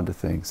respond to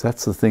things.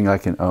 That's the thing I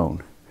can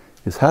own,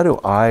 is how do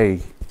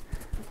I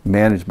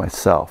manage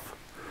myself?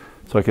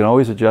 So I can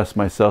always adjust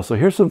myself. So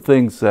here's some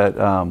things that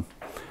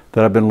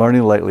I've been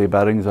learning lately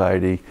about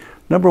anxiety.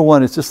 Number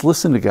one is just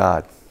listen to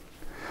God.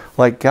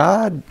 Like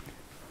God,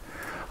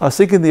 I was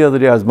thinking the other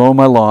day, I was mowing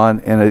my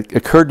lawn, and it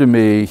occurred to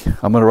me,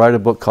 I'm going to write a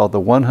book called The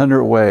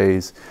 100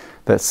 Ways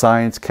That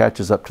Science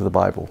Catches Up to the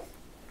Bible.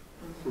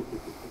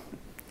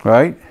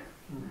 Right?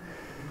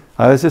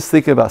 I was just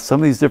thinking about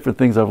some of these different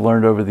things I've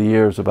learned over the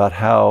years about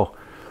how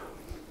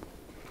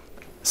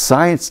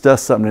science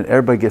does something and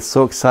everybody gets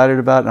so excited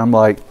about it. And I'm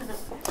like,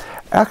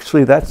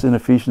 actually, that's in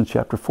Ephesians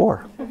chapter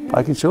 4.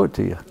 I can show it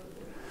to you.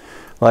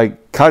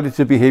 Like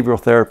cognitive behavioral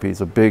therapy is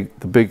the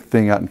big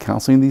thing out in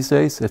counseling these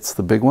days. It's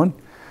the big one.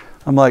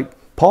 I'm like,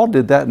 Paul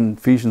did that in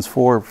Ephesians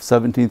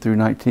 4:17 through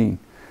 19.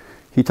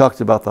 He talks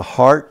about the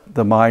heart,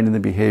 the mind, and the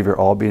behavior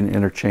all being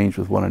interchanged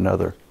with one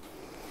another.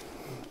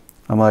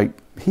 I'm like,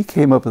 he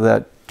came up with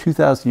that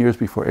 2,000 years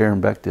before Aaron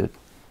Beck did.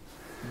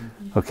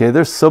 Okay,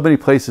 there's so many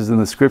places in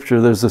the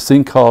scripture. There's this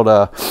thing called,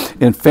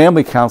 in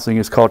family counseling,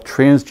 it's called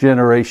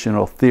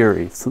transgenerational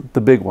theory. It's the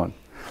big one.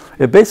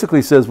 It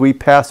basically says we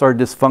pass our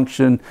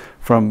dysfunction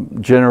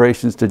from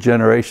generations to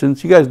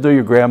generations. You guys know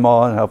your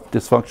grandma and how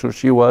dysfunctional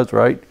she was,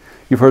 right?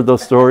 You've heard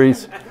those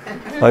stories?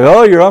 Like,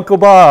 oh, your Uncle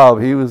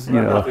Bob, he was, you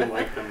know. I'm nothing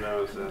like them,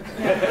 though. So.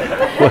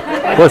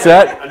 What's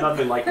that? I'm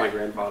nothing like my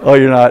grandfather. Oh,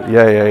 you're not?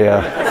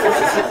 Yeah.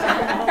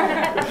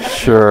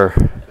 Sure.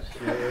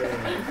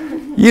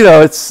 You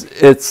know,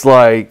 it's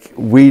like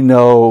we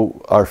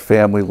know our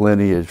family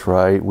lineage,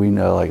 right? We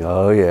know, like,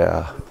 oh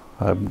yeah,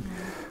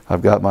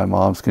 I've got my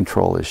mom's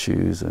control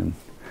issues. And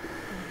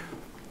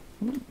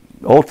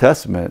Old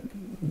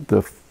Testament,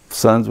 the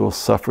sons will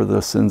suffer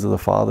the sins of the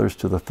fathers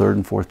to the third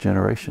and fourth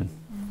generation.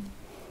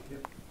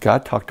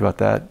 God talked about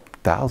that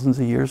thousands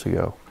of years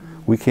ago.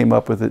 We came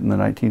up with it in the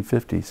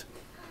 1950s.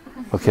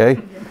 Okay?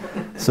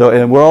 So,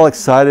 and we're all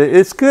excited.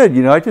 It's good,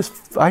 you know. I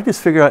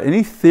just figure out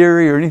any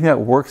theory or anything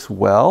that works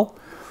well,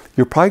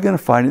 you're probably going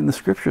to find it in the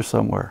scripture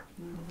somewhere.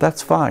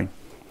 That's fine.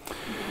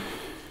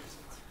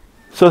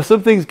 So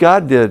some things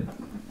God did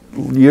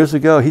years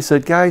ago, he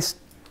said, guys,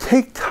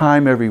 take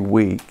time every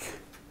week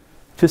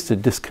just to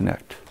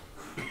disconnect.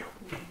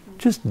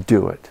 Just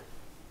do it.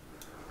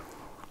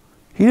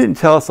 He didn't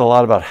tell us a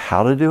lot about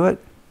how to do it.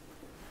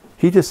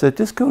 He just said,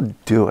 just go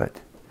do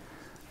it.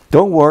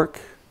 Don't work.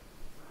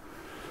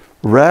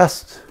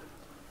 Rest.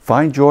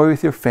 Find joy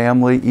with your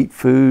family. Eat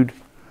food.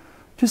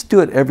 Just do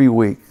it every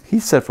week. He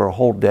said for a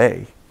whole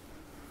day.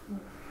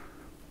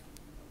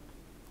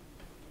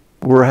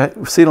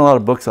 We're seeing a lot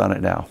of books on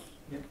it now.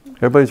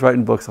 Everybody's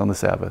writing books on the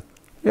Sabbath.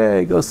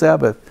 Yay, go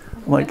Sabbath.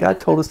 I'm like, God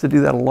told us to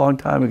do that a long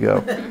time ago.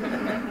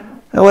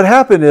 And what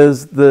happened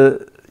is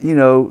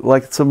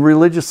like some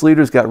religious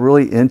leaders got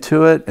really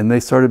into it and they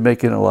started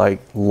making it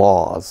like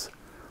laws.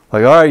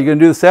 Like, all right, you're going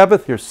to do the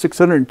Sabbath? Here's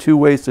 602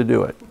 ways to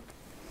do it.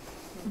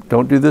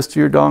 Don't do this to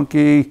your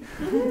donkey.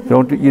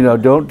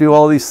 Don't do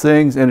all these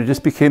things. And it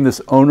just became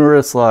this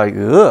onerous, like,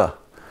 ugh.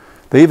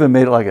 They even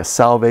made it like a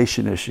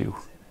salvation issue.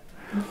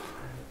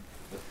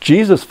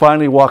 Jesus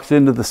finally walks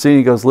into the scene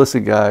and goes,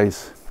 listen,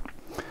 guys,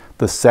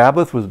 the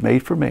Sabbath was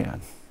made for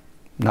man,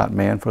 not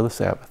man for the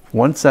Sabbath.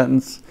 One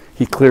sentence,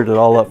 he cleared it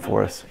all up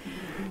for us.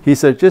 He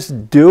said,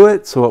 just do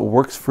it so it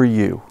works for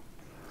you.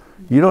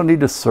 You don't need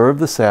to serve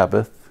the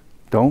Sabbath.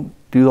 Don't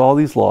do all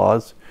these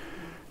laws.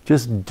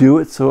 Just do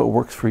it so it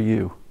works for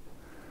you.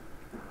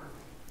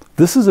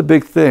 This is a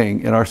big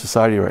thing in our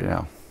society right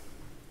now,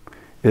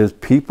 is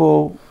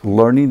people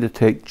learning to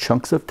take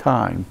chunks of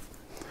time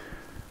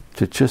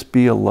to just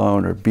be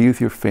alone or be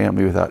with your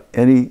family without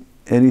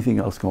anything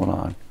else going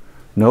on.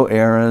 No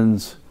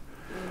errands.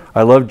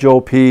 I love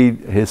Joel P.,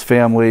 his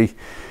family.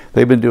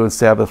 They've been doing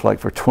Sabbath like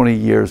for 20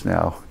 years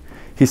now.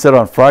 He said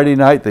on Friday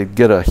night they'd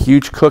get a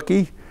huge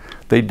cookie,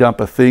 they'd dump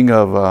a thing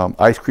of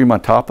ice cream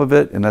on top of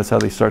it, and that's how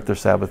they start their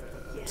Sabbath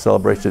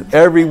celebration.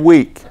 Every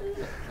week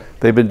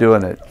they've been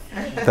doing it.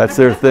 That's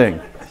their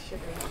thing.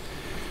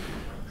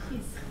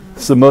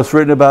 It's the most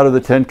written about of the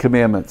 10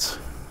 Commandments.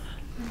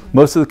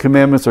 Most of the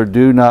commandments are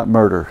do not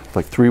murder,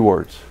 like 3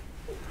 words.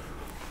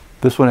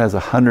 This one has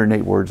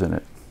 108 words in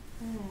it.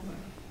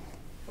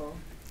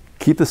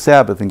 Keep the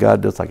Sabbath, and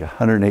God does like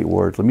 108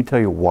 words. Let me tell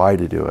you why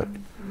to do it.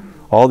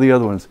 All the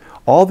other ones,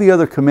 all the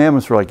other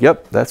commandments were like,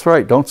 yep, that's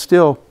right, don't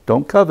steal,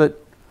 don't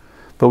covet.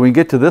 But when you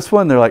get to this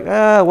one, they're like,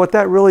 what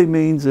that really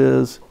means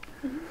is,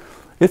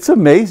 it's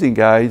amazing,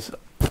 guys.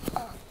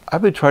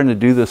 I've been trying to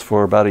do this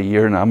for about a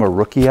year, and I'm a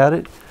rookie at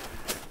it.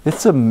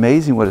 It's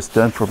amazing what it's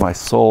done for my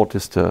soul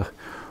just to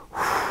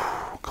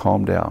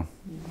calm down.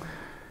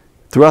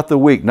 Throughout the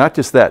week, not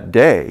just that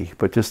day,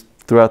 but just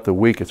throughout the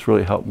week, it's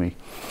really helped me.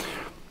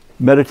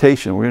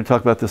 Meditation, we're going to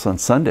talk about this on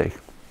Sunday.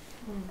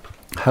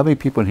 How many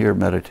people in here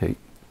meditate?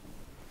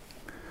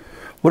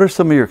 What are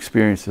some of your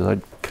experiences?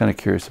 I'm kind of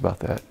curious about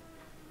that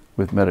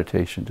with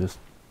meditation. Just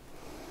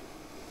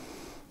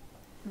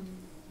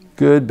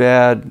good,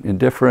 bad,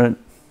 indifferent?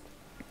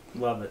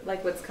 Love it.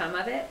 Like what's come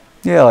of it?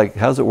 Yeah, like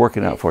how's it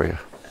working out for you?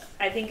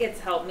 I think it's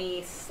helped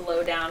me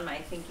slow down my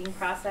thinking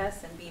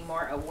process and be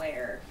more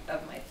aware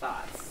of my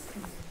thoughts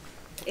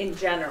in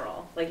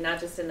general. Like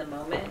not just in the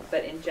moment,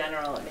 but in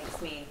general it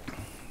makes me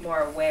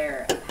more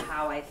aware of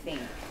how I think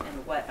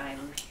and what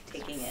I'm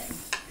taking in.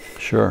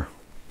 Sure.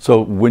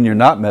 So when you're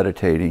not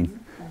meditating,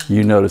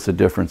 you notice a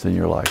difference in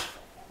your life.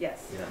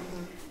 Yes. Yeah.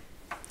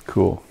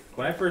 Cool.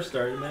 When I first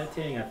started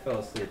meditating, I fell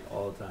asleep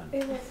all the time.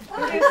 It's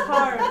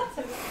hard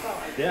to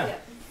follow. Yeah.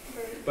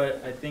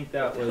 But I think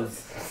that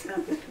was,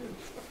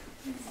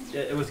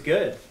 it was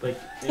good. Like,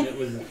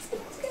 and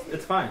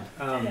it's fine.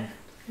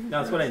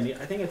 No, it's what I need.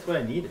 I think it's what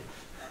I needed,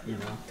 you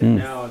know. And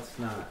now it's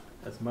not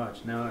as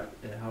much. Now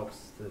it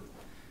helps to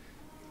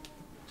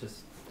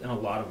just in a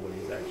lot of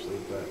ways actually,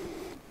 but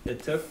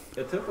it took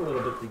a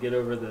little bit to get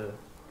over the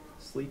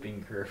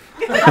sleeping curve.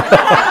 Just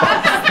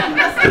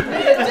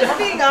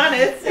being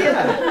honest.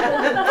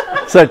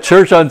 Yeah. It's at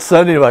church on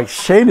Sunday, like,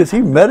 Shane, is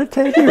he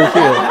meditating or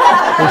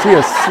is he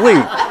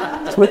asleep?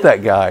 It's with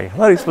that guy. I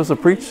thought he was supposed to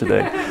preach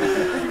today.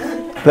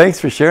 Thanks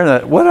for sharing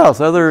that. What else?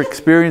 Other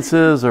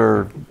experiences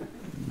or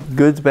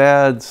goods,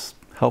 bads,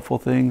 helpful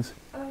things?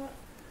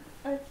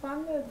 I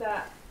found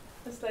that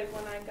it's like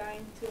when I got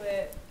into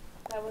it,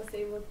 I was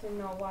able to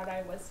know what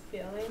I was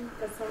feeling.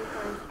 Because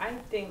sometimes I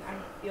think I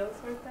feel a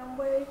certain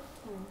way,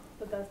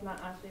 but that's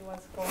not actually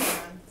what's going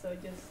on. So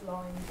just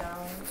slowing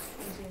down and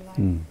being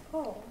like,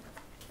 oh,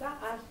 that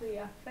actually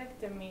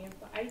affected me,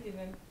 but I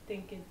didn't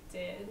think it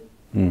did.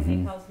 And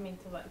it helps me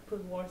to like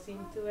put words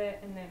into it,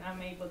 and then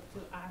I'm able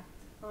to act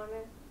on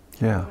it.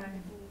 Yeah. And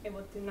I'm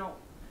able to know.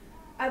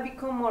 I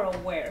become more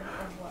aware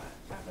of what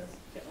I was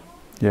feeling.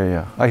 Yeah,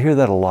 yeah. I hear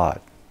that a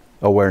lot.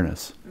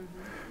 Awareness.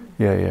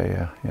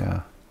 Yeah.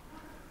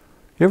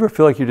 You ever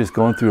feel like you're just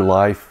going through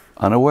life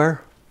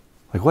unaware?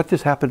 Like, what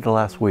just happened the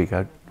last week?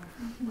 I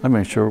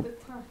mean, sure.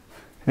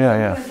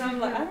 Yeah. Because I'm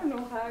like, I don't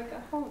know how I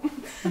got home.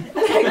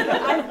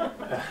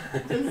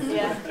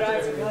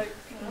 Driving like.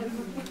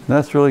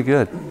 That's really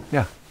good.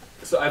 Yeah.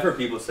 So I've heard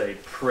people say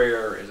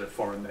prayer is a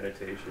form of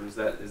meditation. Is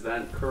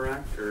that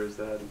correct, or is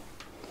that?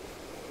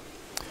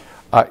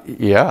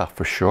 Yeah,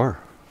 for sure.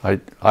 I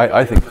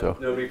think so.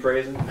 Nobody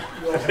prays? We only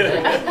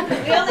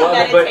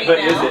But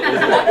meditate is now. it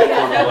a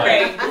form of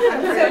Okay.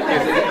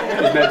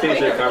 is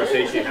meditation a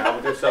conversation you have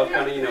with yourself,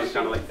 kind of,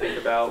 kind of like think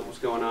about what's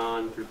going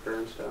on through prayer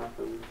and stuff?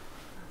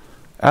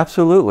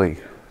 Absolutely.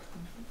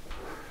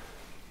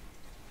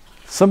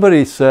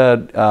 Somebody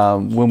said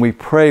when we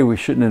pray, we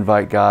shouldn't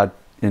invite God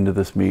into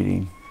this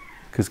meeting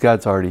because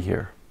God's already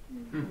here.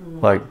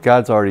 Like,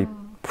 God's already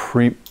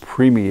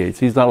permeates.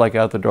 He's not like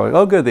out the door, like,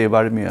 oh good, they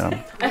invited me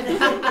in.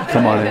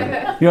 Come on in.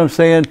 You know what I'm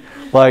saying?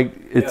 Like,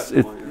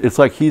 it's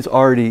like He's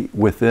already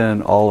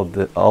within all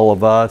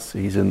of us.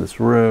 He's in this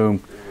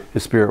room.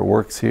 His Spirit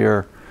works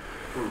here.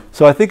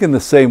 So I think in the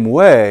same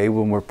way,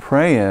 when we're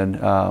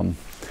praying, I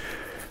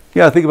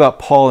think about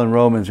Paul in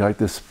Romans, like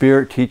the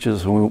Spirit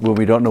teaches when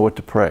we don't know what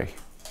to pray.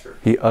 Sure.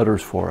 He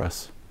utters for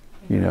us,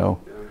 So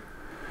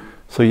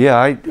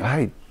I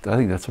think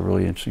that's a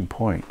really interesting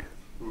point.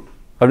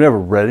 I've never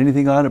read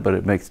anything on it, but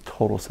it makes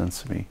total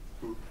sense to me.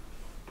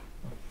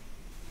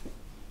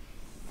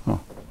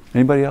 Oh.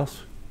 Anybody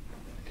else?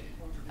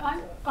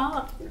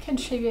 I'll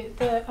contribute.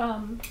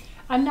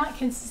 I'm not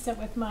consistent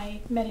with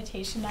my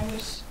meditation. I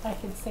wish I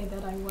could say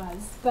that I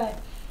was, but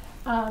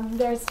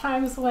there's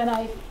times when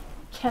I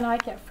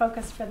cannot get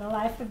focused for the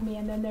life of me,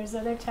 and then there's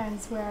other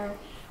times where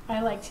I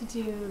like to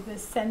do the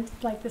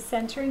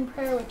centering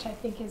prayer, which I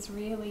think is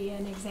really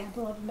an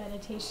example of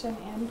meditation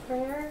and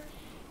prayer,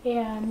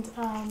 and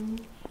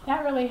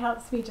that really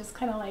helps me just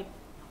kind of like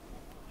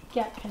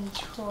get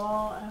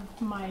control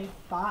of my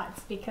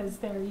thoughts, because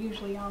they're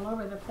usually all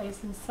over the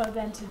place, and so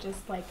then to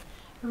just like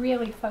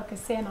really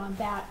focus in on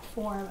that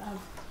form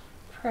of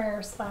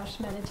prayer /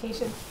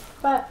 meditation.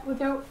 But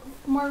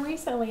more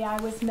recently I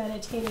was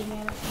meditating,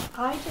 and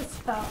I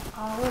just felt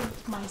all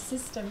of my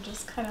system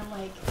just kind of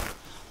like,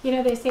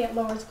 they say it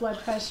lowers blood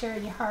pressure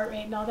and your heart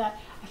rate and all that.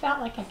 I felt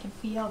like I could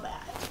feel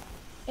that,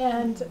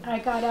 and I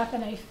got up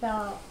and I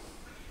felt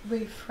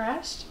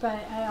refreshed,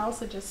 but I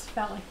also just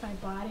felt like my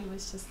body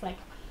was just like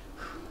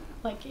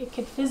it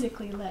could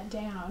physically let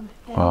down,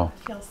 and Wow. I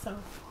feel so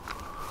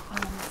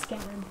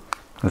scared.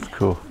 That's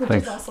cool. Which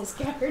Thanks. is also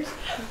scared.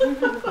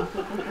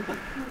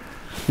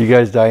 You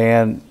guys,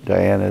 Diane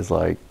is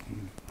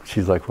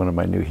she's like one of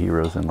my new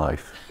heroes in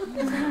life.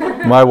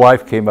 My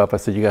wife came up, I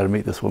said, you got to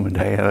meet this woman,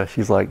 Diana.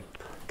 She's like,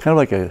 kind of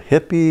like a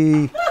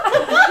hippie,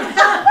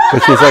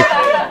 but she's like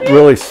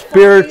really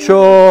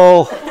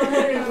spiritual.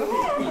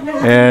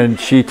 And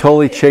she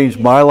totally changed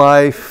my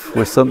life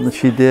with something that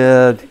she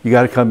did. You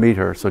got to come meet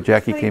her. So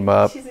Jackie came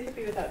up. She's a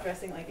hippie without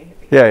dressing like a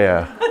hippie.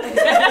 Yeah.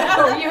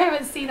 Oh, you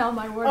haven't seen all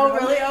my wardrobe. Oh,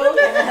 really? Oh,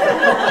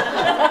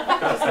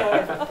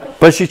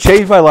 But she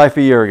changed my life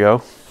a year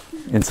ago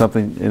in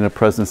a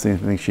presidency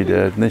thing she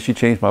did. And then she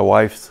changed my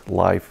wife's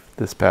life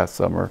this past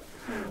summer.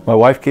 My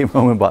wife came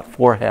home and bought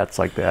 4 hats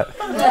like that.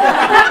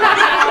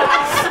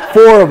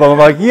 4 of them. I'm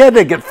like, you had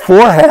to get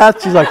 4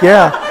 hats? She's like,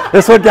 yeah,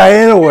 that's what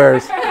Diana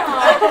wears.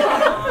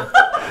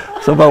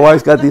 So my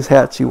wife's got these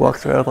hats she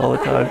walks around with all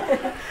the time.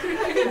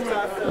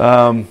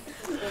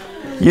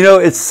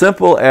 It's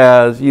simple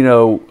as,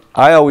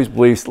 I always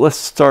believe, let's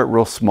start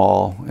real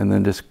small and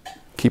then just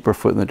keep our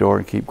foot in the door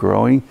and keep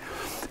growing.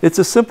 It's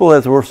as simple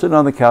as we're sitting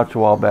on the couch a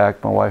while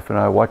back, my wife and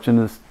I, watching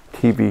this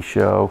TV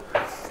show,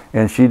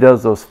 and she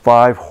does those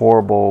 5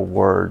 horrible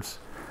words.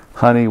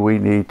 Honey, we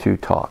need to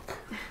talk.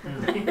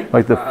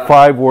 Like the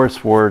 5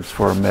 worst words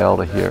for a male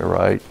to hear,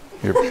 right?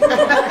 Your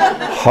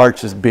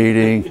heart's just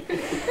beating.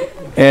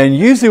 And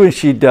usually when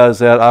she does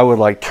that, I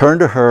would turn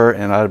to her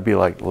and I'd be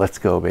like, let's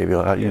go, baby.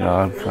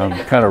 I'm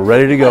kind of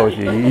ready to go with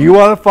you. You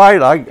want to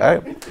fight?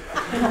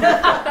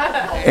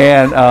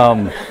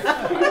 And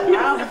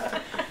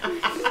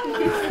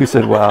who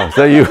said, wow, is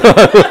that you?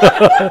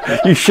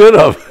 You should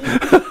have.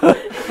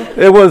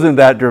 It wasn't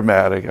that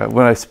dramatic.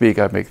 When I speak,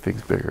 I make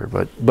things bigger.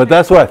 But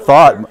that's what I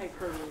thought,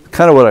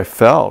 kind of what I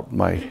felt in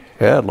my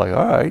head, like,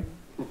 all right.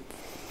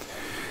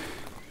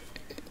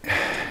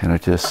 And I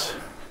just...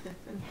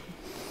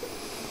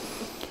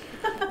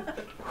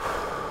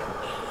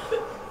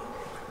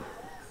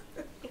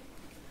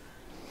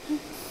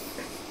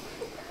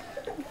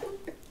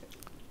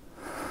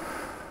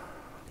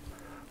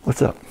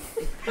 What's up?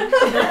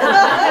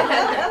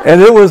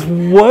 And it was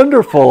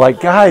wonderful.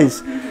 Like,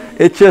 guys,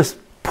 it just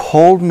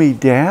pulled me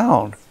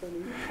down.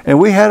 And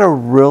we had a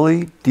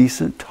really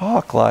decent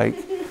talk. Like,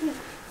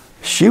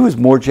 she was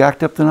more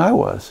jacked up than I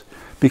was.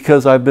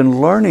 Because I've been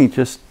learning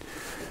just...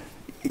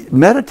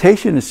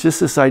 Meditation is just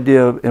this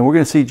idea of, and we're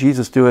going to see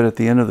Jesus do it at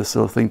the end of this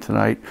little thing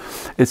tonight.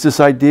 It's this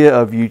idea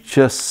of you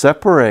just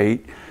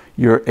separate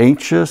your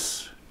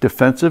anxious,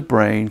 defensive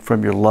brain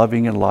from your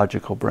loving and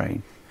logical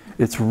brain.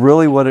 It's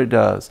really what it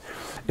does.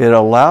 It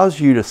allows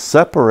you to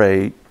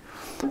separate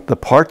the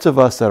parts of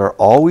us that are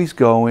always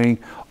going,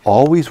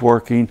 always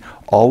working,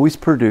 always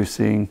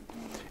producing,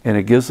 and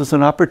it gives us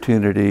an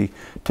opportunity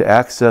to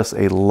access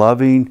a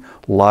loving,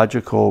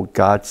 logical,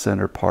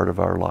 God-centered part of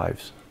our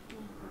lives.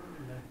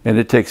 And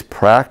it takes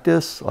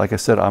practice. Like I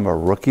said, I'm a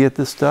rookie at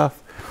this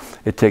stuff.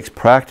 It takes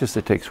practice,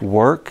 it takes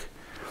work.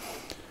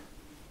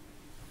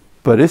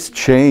 But it's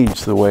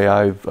changed the way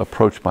I've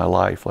approached my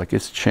life. Like,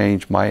 it's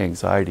changed my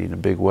anxiety in a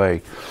big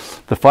way.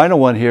 The final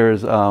one here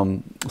is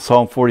Psalm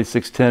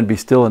 46:10, be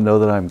still and know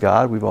that I'm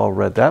God. We've all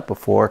read that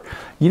before.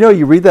 You know,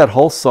 you read that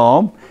whole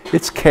psalm,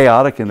 it's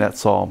chaotic in that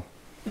psalm.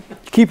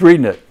 Keep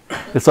reading it.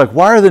 It's like,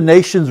 why are the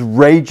nations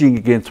raging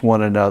against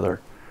one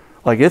another?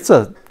 Like, it's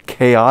a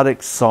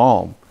chaotic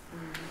psalm.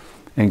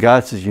 And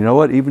God says, you know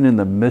what? Even in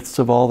the midst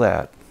of all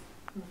that,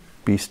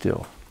 be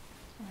still.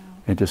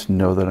 And just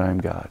know that I'm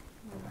God.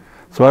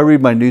 So I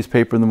read my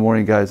newspaper in the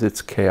morning, guys,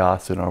 it's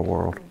chaos in our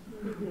world.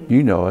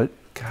 You know it.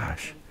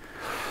 Gosh.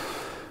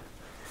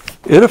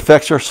 It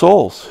affects our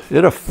souls.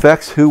 It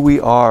affects who we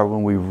are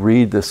when we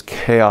read this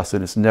chaos,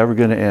 and it's never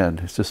going to end.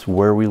 It's just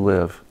where we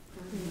live.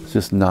 It's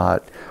just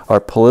not. Our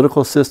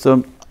political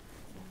system,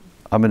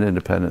 I'm an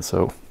independent,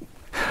 so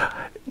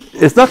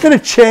it's not going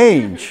to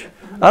change.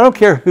 I don't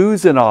care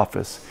who's in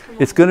office.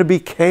 It's going to be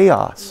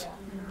chaos.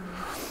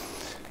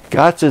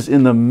 God says,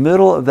 in the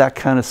middle of that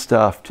kind of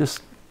stuff,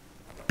 just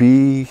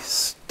be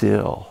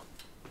still.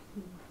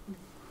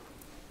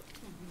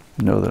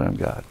 Know that I'm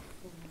God.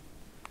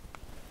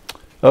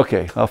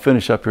 Okay, I'll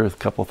finish up here with a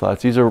couple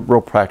thoughts. These are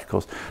real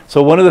practicals.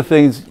 So one of the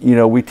things, you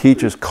know, we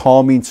teach is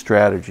calming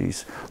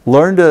strategies.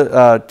 Learn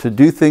to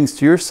do things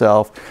to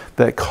yourself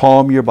that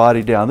calm your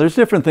body down. There's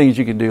different things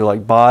you can do,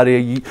 like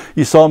body.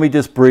 You saw me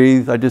just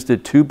breathe. I just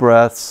did 2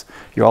 breaths.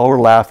 You all were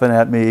laughing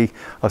at me. I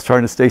was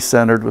trying to stay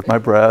centered with my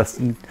breath,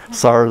 and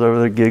Sarah's over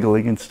there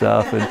giggling and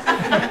stuff.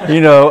 And,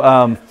 you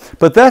know,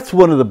 but that's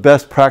one of the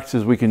best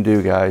practices we can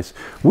do, guys.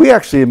 We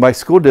actually, in my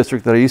school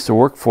district that I used to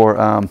work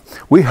for,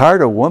 we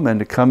hired a woman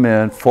to come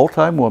in,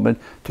 full-time woman,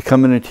 to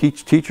come in and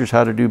teach teachers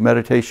how to do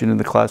meditation in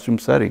the classroom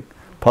setting.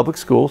 Public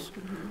schools,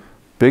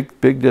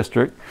 big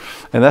district.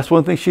 And that's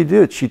one thing she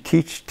did. She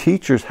teach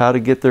teachers how to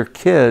get their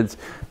kids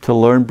to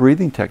learn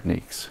breathing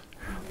techniques.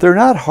 They're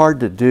not hard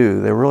to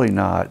do. They're really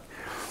not.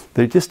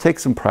 They just take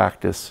some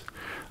practice.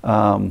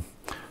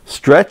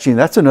 Stretching,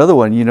 that's another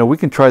one. You know, we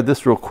can try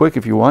this real quick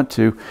if you want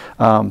to.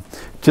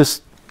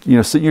 Just, you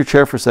know, sit in your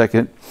chair for a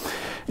second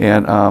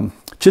and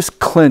just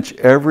clench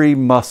every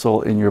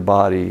muscle in your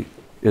body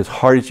as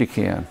hard as you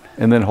can.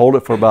 And then hold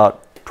it for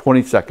about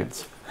 20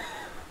 seconds.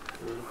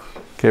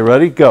 Okay,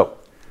 ready? Go.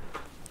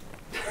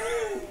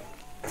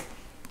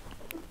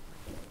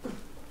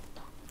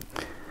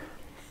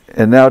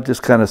 And now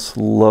just kind of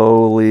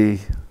slowly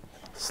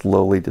just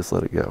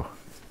let it go.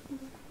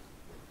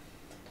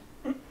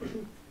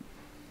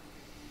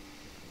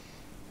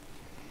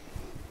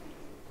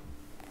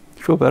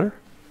 You feel better?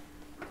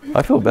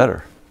 I feel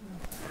better.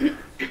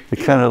 It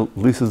kind of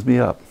loosens me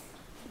up.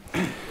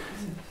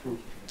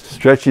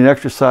 Stretching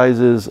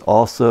exercises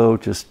also,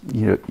 just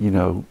you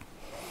know,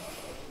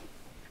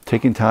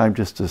 taking time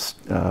just to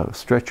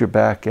stretch your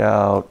back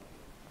out.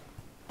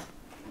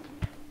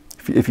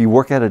 If you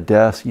work at a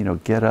desk, you know,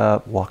 get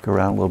up, walk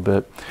around a little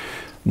bit.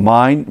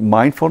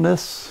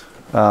 Mindfulness.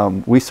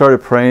 We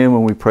started praying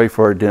when we pray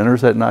for our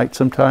dinners at night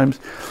sometimes.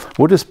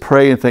 We'll just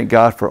pray and thank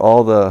God for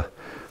all the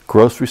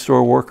grocery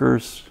store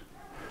workers,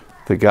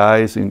 the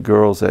guys and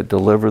girls that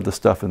deliver the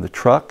stuff in the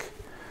truck.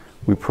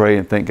 We pray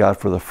and thank God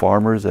for the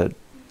farmers that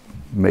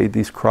made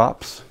these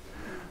crops,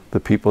 the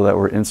people that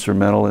were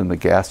instrumental in the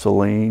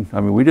gasoline.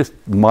 I mean, we just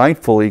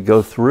mindfully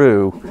go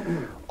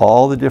through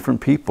all the different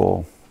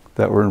people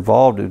that were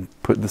involved in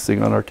putting this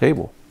thing on our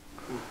table.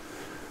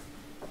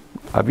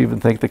 I've even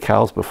thanked the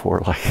cows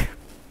before, like,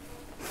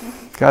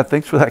 God,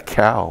 thanks for that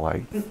cow.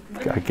 Like,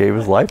 God gave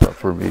his life up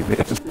for me,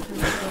 man.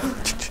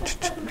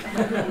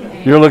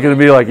 You're looking at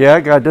me like, yeah,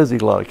 God does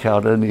eat a lot of cow,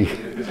 doesn't he?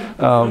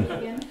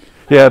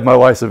 Yeah, my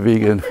wife's a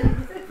vegan.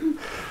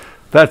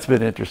 That's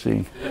been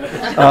interesting.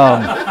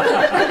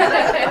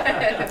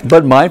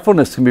 But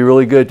mindfulness can be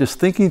really good. Just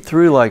thinking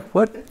through, like,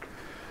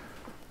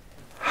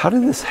 how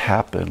did this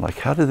happen? Like,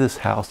 how did this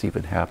house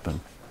even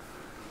happen?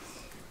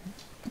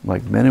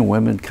 Like, men and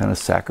women kind of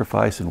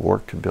sacrifice and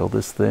work to build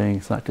this thing.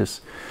 It's not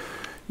just,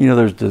 you know,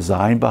 there's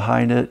design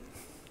behind it.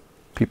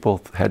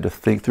 People had to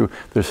think through.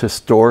 There's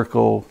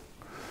historical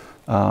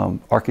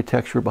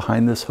architecture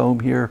behind this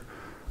home here.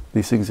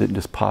 These things didn't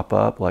just pop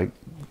up. Like,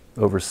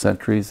 over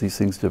centuries, these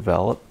things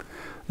develop.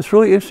 It's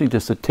really interesting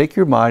just to take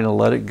your mind and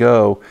let it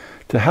go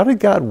to how did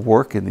God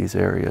work in these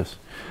areas.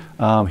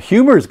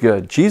 Humor is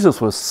good.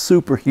 Jesus was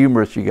super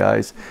humorous, you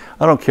guys.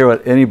 I don't care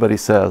what anybody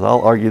says.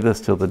 I'll argue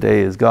this till the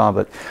day is gone.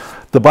 But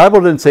the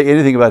Bible didn't say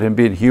anything about him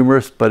being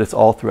humorous, but it's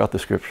all throughout the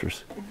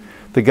scriptures.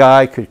 The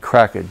guy could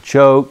crack a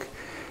joke.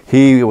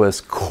 He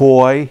was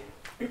coy.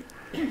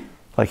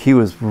 Like, he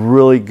was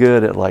really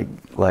good at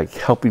like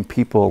helping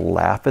people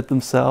laugh at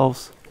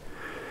themselves.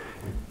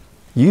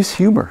 Use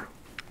humor.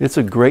 It's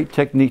a great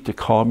technique to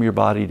calm your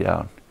body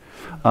down.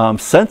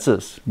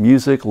 Senses,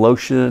 music,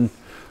 lotion,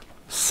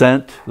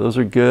 scent, those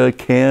are good.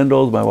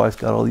 Candles, my wife's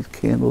got all these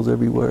candles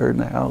everywhere in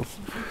the house.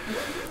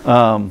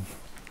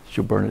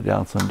 She'll burn it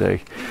down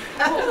someday.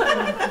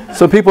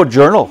 Some people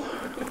journal.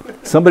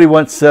 Somebody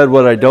once said,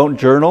 what I don't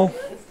journal,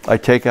 I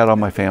take out on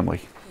my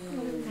family.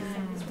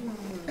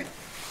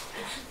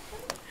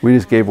 We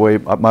just gave away,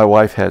 my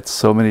wife had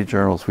so many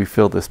journals. We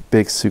filled this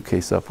big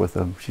suitcase up with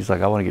them. She's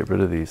like, I want to get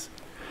rid of these.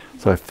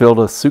 So I filled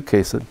a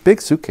suitcase, a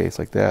big suitcase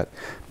like that,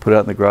 put it out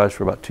in the garage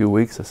for about 2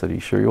 weeks. I said, are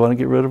you sure you want to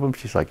get rid of them?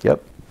 She's like,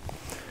 yep.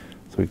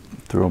 So we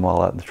threw them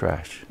all out in the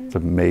trash. It's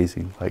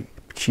amazing. Like,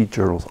 she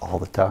journals all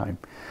the time.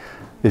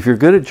 If you're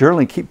good at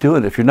journaling, keep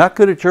doing it. If you're not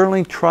good at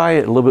journaling, try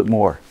it a little bit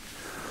more.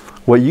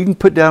 What you can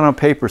put down on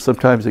paper,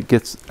 sometimes it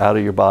gets out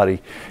of your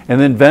body. And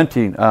then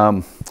venting.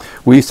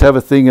 We used to have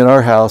a thing in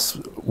our house.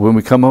 When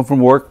we come home from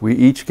work, we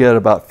each get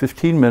about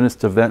 15 minutes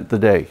to vent the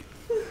day.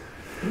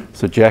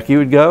 So Jackie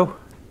would go.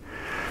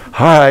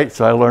 All right,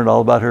 so I learned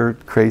all about her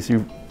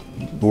crazy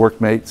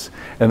workmates.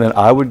 And then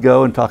I would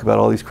go and talk about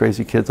all these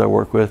crazy kids I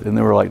work with. And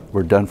then we're like,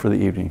 we're done for the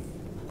evening.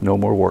 No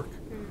more work.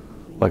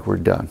 Like, we're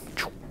done.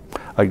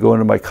 I'd go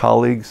into my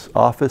colleague's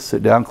office,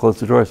 sit down, close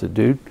the door. I said,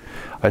 dude,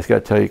 I just got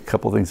to tell you a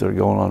couple things that are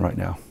going on right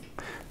now.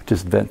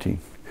 Just venting.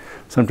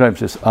 Sometimes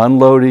just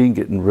unloading,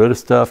 getting rid of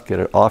stuff, get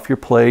it off your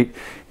plate,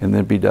 and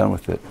then be done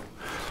with it.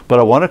 But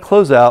I want to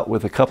close out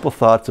with a couple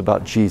thoughts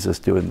about Jesus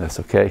doing this,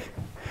 okay?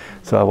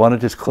 So I want to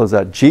just close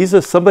out.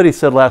 Jesus, somebody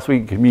said last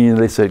week in communion,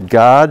 they said,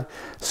 God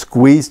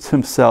squeezed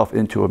himself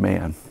into a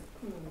man.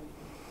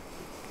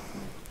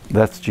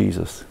 That's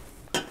Jesus.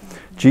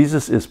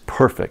 Jesus is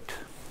perfect.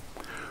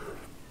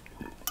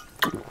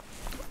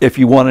 If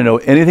you want to know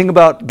anything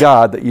about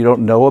God that you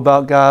don't know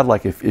about God,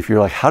 like if you're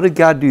like, how did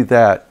God do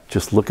that?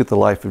 Just look at the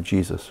life of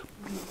Jesus.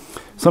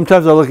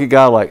 Sometimes I look at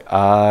God like,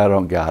 I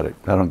don't got it.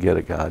 I don't get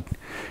it, God.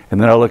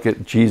 And then I look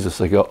at Jesus,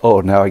 I go,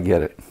 oh, now I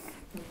get it.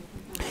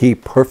 He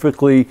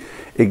perfectly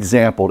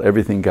exampled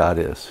everything God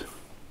is.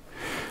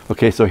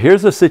 Okay, so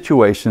here's a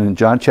situation in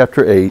John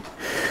chapter 8.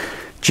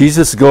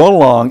 Jesus is going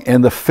along,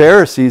 and the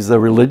Pharisees, the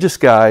religious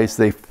guys,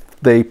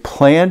 they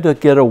planned to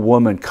get a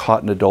woman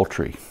caught in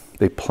adultery.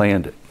 They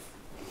planned it.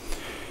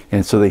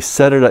 And so they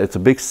set it up. It's a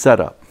big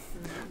setup.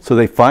 So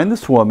they find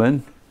this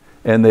woman,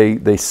 and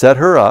they set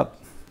her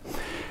up,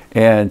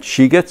 and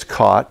she gets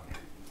caught,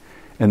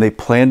 and they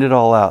planned it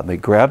all out. And they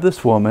grab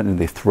this woman, and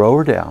they throw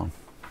her down.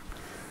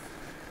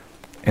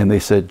 And they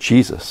said,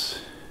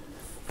 Jesus,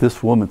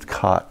 this woman's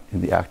caught in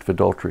the act of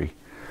adultery.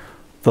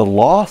 The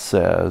law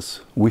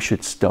says we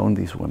should stone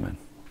these women.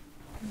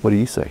 What do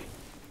you say?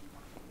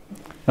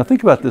 Now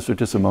think about this for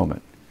just a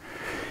moment.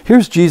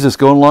 Here's Jesus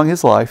going along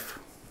his life,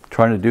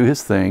 trying to do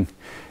his thing,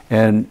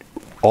 and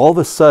all of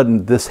a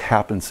sudden this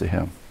happens to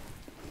him.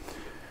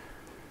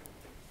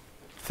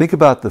 Think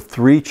about the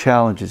 3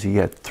 challenges. He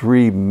had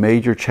 3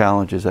 major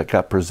challenges that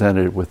got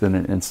presented within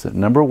an instant.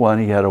 Number 1,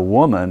 he had a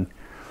woman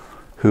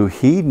who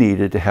he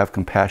needed to have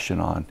compassion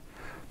on.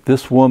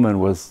 This woman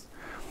was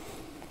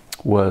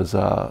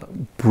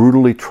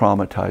brutally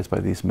traumatized by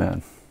these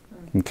men.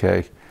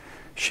 Okay,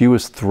 she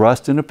was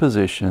thrust in a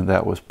position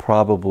that was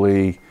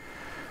probably,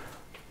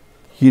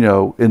 you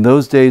know, in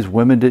those days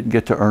women didn't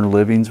get to earn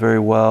livings very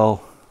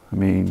well. I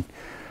mean,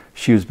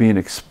 she was being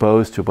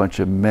exposed to a bunch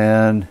of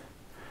men.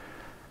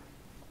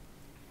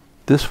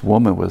 This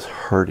woman was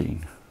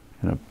hurting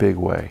in a big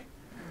way.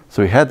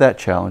 So he had that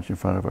challenge in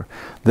front of her.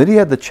 Then he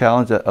had the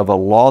challenge of a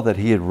law that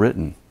he had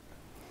written.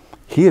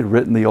 He had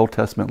written the Old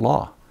Testament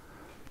law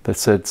that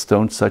said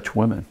stone such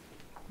women.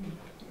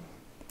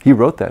 He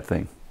wrote that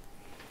thing.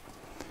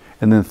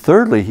 And then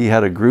thirdly, he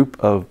had a group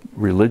of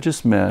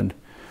religious men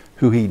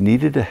who he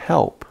needed to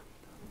help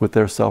with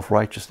their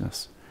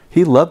self-righteousness.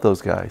 He loved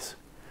those guys.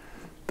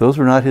 Those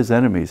were not his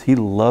enemies. He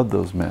loved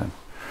those men.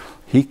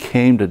 He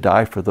came to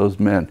die for those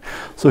men.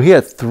 So he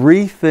had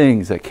 3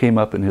 things that came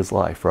up in his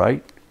life,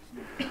 right?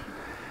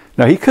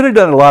 Now, he could have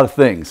done a lot of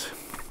things.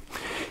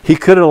 He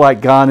could have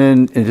like gone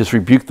in and just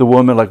rebuked the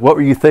woman, like, what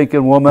were you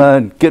thinking,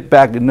 woman? Get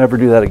back and never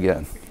do that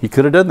again. He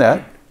could have done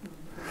that.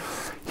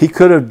 He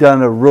could have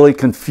done a really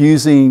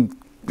confusing,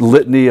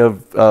 litany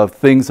of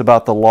things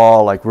about the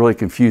law, like really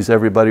confused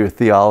everybody with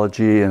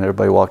theology, and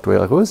everybody walked away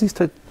like, what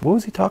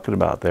was he talking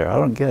about there? I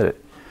don't get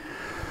it.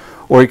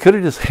 Or he could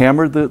have just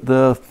hammered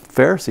the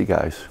Pharisee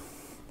guys.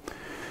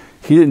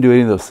 He didn't do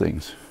any of those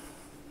things.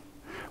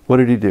 What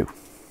did he do?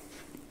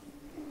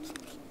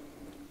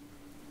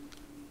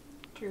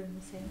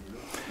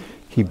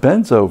 He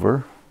bends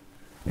over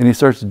and he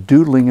starts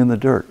doodling in the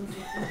dirt.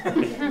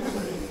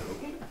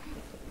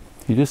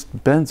 He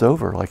just bends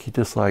over, like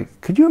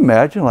could you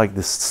imagine like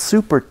this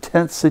super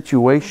tense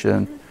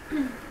situation?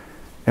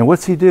 And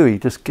what's he do? He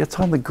just gets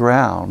on the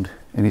ground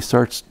and he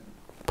starts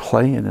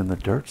playing in the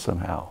dirt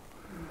somehow.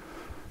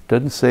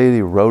 Doesn't say that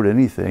he wrote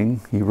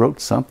anything. He wrote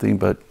something,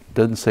 but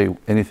doesn't say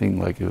anything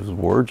like it was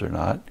words or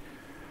not.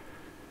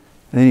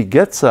 And then he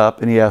gets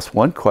up and he asks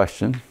one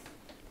question,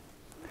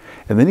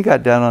 and then he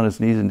got down on his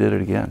knees and did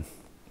it again.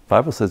 The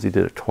Bible says he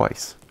did it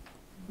twice.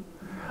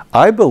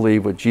 I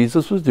believe what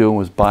Jesus was doing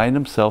was buying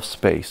himself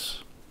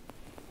space.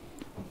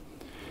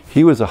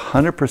 He was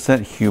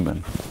 100%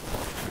 human.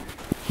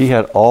 He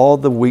had all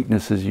the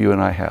weaknesses you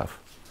and I have.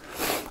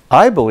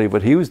 I believe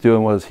what he was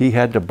doing was he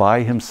had to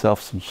buy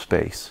himself some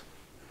space.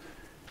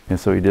 And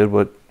so he did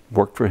what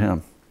worked for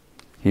him.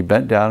 He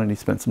bent down and he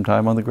spent some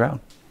time on the ground.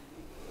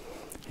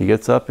 He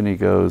gets up and he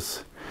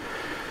goes,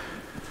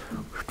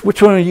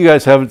 which one of you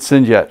guys haven't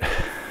sinned yet?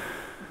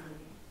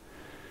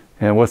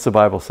 And what's the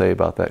Bible say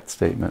about that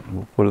statement?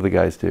 What do the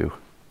guys do?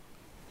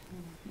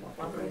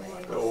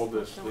 The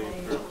oldest.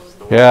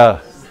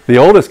 Yeah, the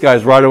oldest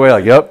guy's right away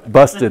like, yep,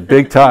 busted,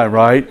 big time,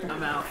 right?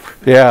 I'm out.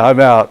 Yeah, I'm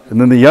out. And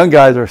then the young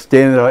guys are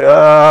standing there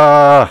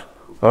like,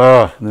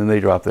 and then they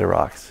drop their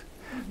rocks.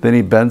 Then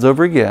he bends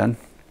over again,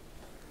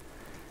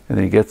 and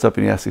then he gets up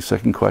and he asks the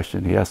second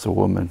question. He asks the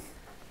woman,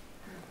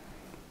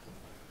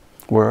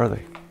 where are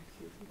they?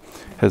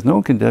 Has no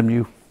one condemned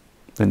you?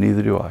 Then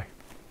neither do I.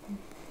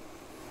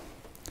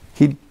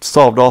 He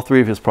solved all three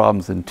of his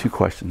problems in 2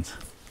 questions.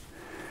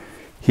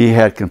 He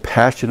had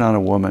compassion on a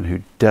woman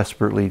who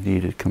desperately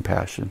needed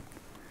compassion.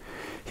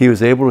 He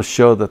was able to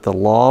show that the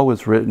law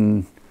was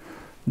written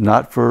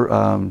not for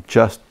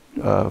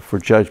for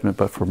judgment,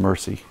 but for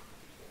mercy.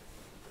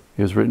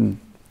 It was written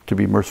to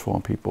be merciful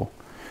on people.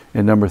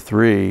 And number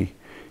 3,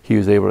 he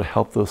was able to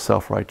help those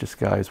self-righteous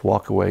guys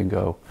walk away and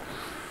go.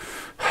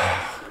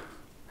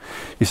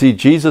 You see,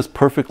 Jesus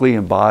perfectly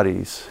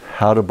embodies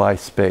how to buy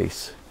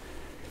space.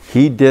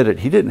 He did it.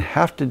 He didn't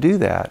have to do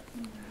that,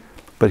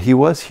 but he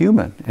was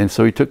human, and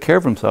so he took care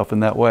of himself in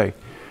that way.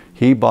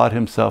 He bought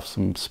himself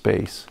some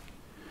space.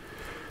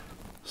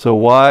 So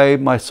why,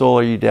 my soul,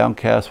 are you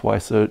downcast? Why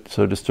so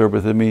disturbed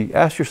within me?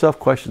 Ask yourself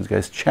questions,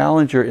 guys.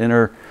 Challenge your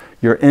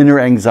inner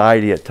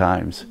anxiety at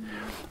times.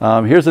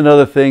 Here's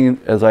another thing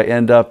as I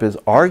end up is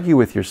argue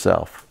with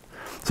yourself.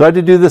 So I had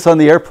to do this on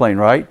the airplane,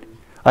 right?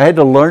 I had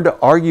to learn to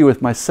argue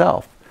with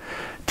myself.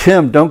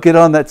 Tim, don't get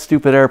on that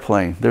stupid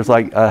airplane. There's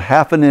like a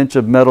 ½ an inch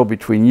of metal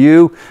between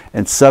you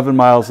and 7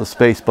 miles of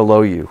space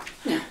below you.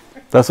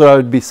 That's what I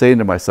would be saying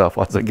to myself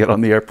as I get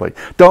on the airplane.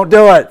 Don't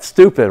do it,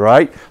 stupid,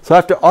 right? So I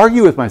have to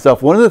argue with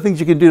myself. One of the things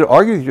you can do to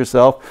argue with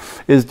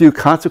yourself is do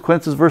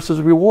consequences versus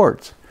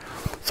rewards.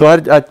 So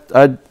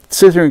I'd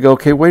sit here and go,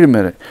 okay, wait a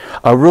minute.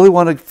 I really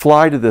want to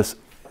fly to this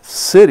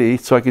city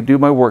so I can do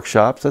my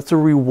workshops. That's a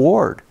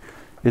reward.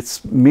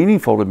 It's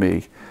meaningful to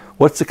me.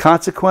 What's the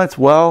consequence?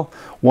 Well,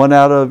 1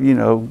 out of,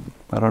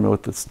 I don't know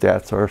what the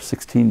stats are,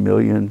 16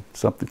 million,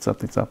 something,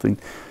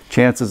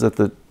 chances that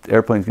the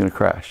airplane's going to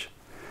crash.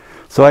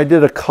 So I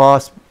did a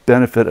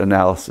cost-benefit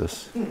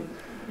analysis,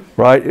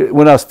 right?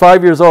 When I was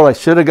 5 years old, I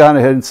should have gone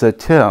ahead and said,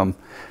 Tim,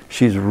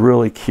 she's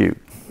really cute.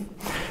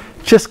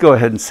 Just go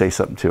ahead and say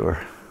something to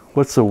her.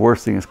 What's the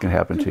worst thing that's going to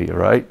happen to you,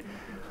 right?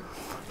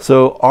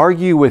 So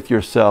argue with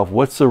yourself.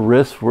 What's the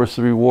risk versus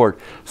the reward?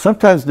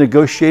 Sometimes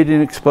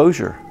negotiating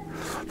exposure.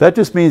 That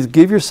just means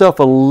give yourself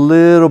a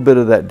little bit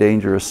of that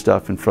dangerous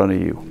stuff in front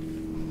of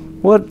you.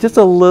 Well, just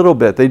a little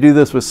bit. They do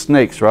this with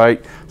snakes,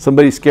 right?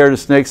 Somebody's scared of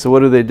snakes, so what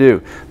do?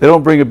 They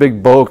don't bring a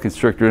big boa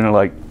constrictor in and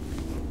like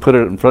put it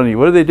in front of you.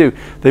 What do?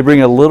 They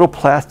bring a little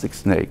plastic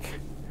snake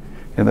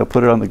and they'll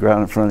put it on the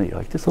ground in front of you,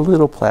 like just a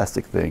little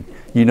plastic thing.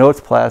 You know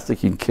it's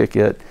plastic, you can kick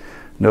it,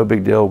 no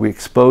big deal. We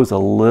expose a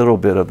little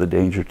bit of the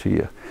danger to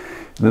you.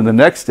 And then the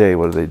next day,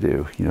 what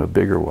do? A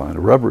bigger one,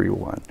 a rubbery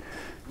one.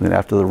 Then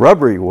after the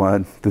rubbery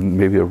one, then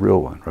maybe a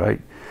real one,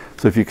 right?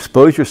 So if you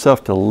expose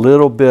yourself to a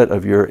little bit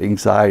of your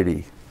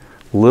anxiety,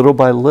 little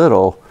by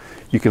little,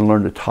 you can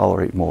learn to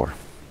tolerate more.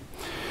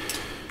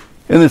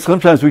 And then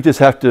sometimes we just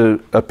have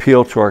to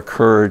appeal to our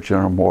courage and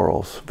our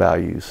morals,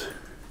 values.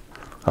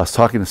 I was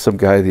talking to some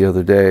guy the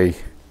other day.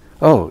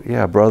 Oh,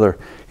 yeah, brother.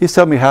 He's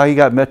telling me how he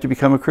got met to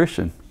become a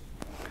Christian.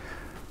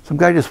 Some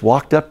guy just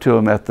walked up to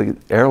him at the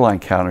airline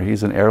counter.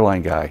 He's an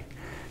airline guy.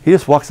 He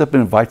just walks up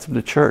and invites him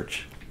to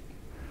church.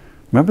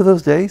 Remember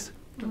those days?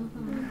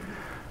 Mm-hmm.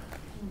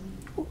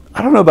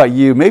 I don't know about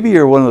you. Maybe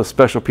you're one of those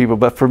special people,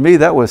 but for me,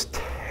 that was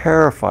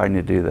terrifying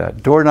to do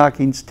that. Door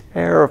knocking's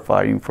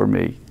terrifying for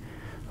me.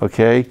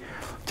 Okay?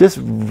 Just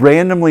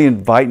randomly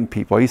inviting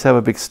people. I used to have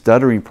a big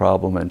stuttering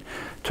problem, and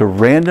to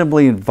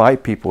randomly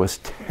invite people was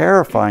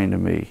terrifying to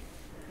me.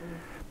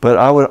 But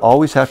I would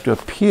always have to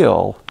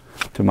appeal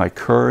to my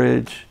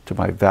courage, to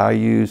my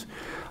values.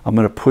 I'm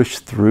going to push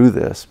through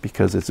this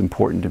because it's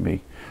important to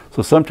me.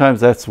 So sometimes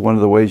that's one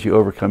of the ways you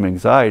overcome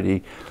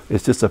anxiety,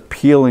 is just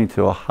appealing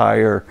to a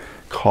higher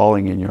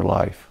calling in your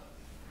life.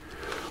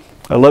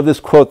 I love this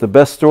quote: the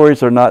best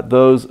stories are not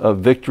those of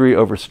victory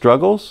over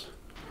struggles,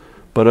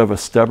 but of a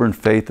stubborn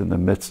faith in the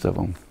midst of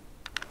them.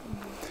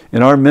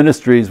 In our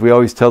ministries, we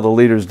always tell the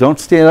leaders, don't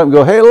stand up and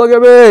go, hey, look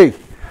at me.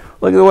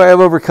 Look at the way I've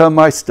overcome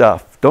my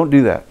stuff. Don't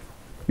do that.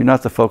 You're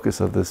not the focus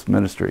of this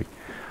ministry.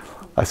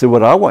 I said,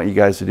 what I want you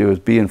guys to do is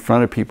be in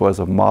front of people as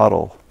a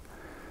model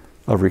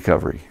of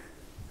recovery.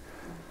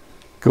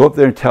 Go up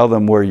there and tell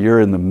them where you're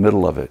in the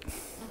middle of it.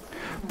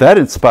 That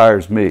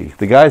inspires me.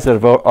 The guys that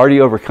have already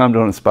overcome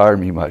don't inspire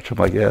me much. I'm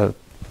like, yeah,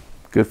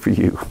 good for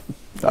you.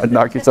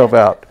 Knock yourself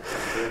out.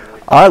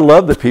 I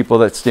love the people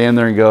that stand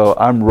there and go,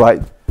 I'm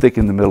right thick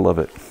in the middle of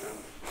it.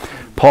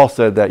 Paul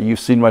said that you've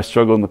seen my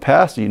struggle in the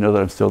past and you know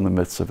that I'm still in the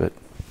midst of it.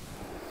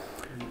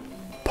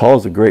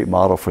 Paul's a great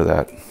model for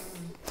that.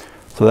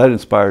 So that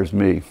inspires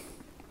me.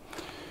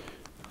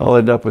 I'll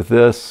end up with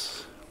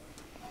this.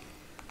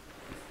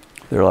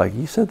 They're like,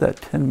 you said that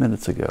 10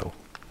 minutes ago.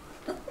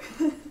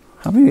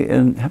 How many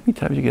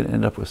times are you going to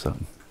end up with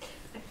something?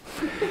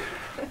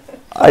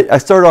 I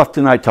started off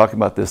tonight talking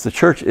about this. The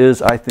church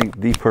is, I think,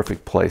 the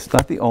perfect place.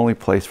 Not the only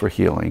place for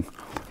healing,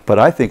 but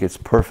I think it's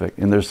perfect.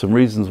 And there's some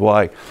reasons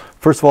why.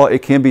 First of all,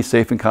 it can be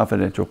safe and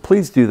confidential.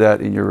 Please do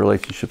that in your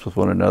relationships with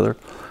one another.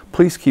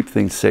 Please keep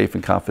things safe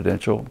and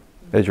confidential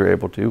as you're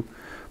able to.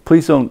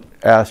 Please don't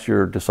ask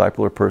your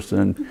discipler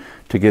person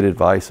to get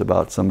advice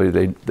about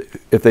somebody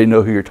if they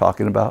know who you're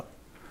talking about.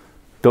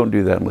 Don't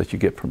do that unless you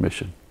get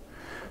permission.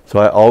 So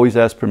I always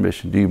ask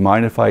permission. Do you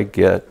mind if I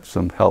get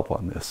some help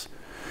on this?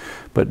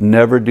 But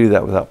never do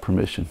that without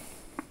permission,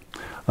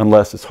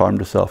 unless it's harm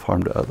to self,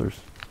 harm to others,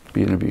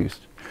 being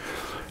abused.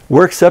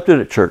 We're accepted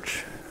at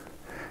church.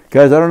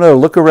 Guys, I don't know,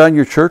 look around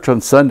your church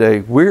on Sunday.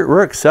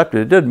 We're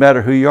accepted. It doesn't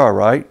matter who you are,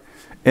 right?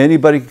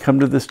 Anybody can come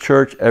to this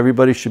church.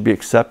 Everybody should be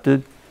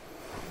accepted.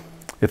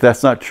 If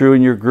that's not true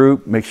in your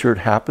group, make sure it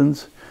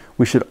happens.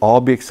 We should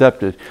all be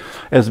accepted.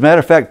 As a matter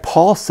of fact,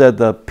 Paul said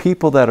the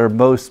people that are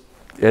most,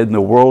 in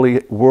the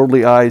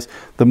worldly eyes,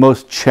 the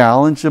most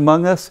challenged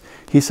among us,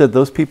 he said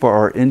those people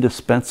are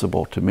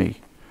indispensable to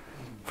me.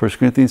 1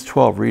 Corinthians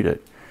 12, read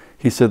it.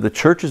 He said the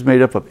church is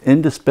made up of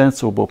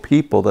indispensable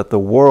people that the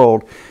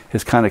world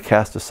has kind of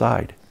cast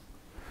aside.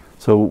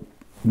 So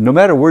no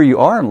matter where you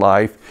are in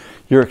life,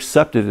 you're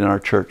accepted in our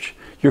church.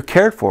 You're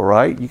cared for,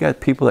 right? You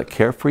got people that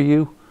care for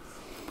you.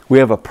 We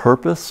have a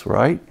purpose,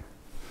 right?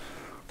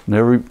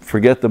 Never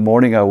forget the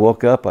morning I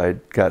woke up. I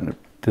did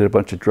a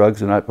bunch of drugs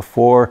the night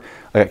before.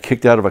 I got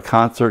kicked out of a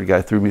concert. A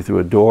guy threw me through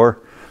a door,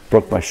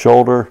 broke my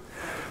shoulder.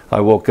 I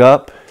woke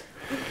up.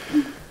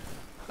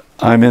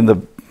 I'm in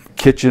the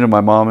kitchen of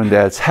my mom and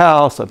dad's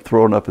house. I'm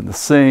throwing up in the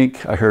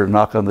sink. I heard a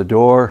knock on the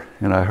door,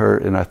 and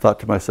I thought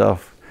to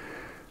myself,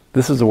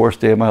 this is the worst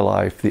day of my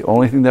life. The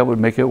only thing that would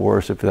make it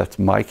worse if that's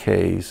Mike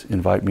Hayes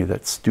invite me to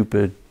that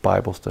stupid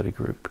Bible study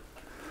group.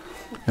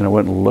 And I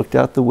went and looked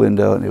out the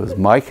window, and it was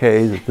Mike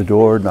Hayes at the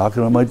door,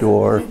 knocking on my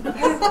door. Oh my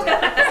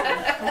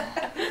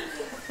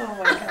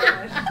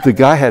gosh. The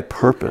guy had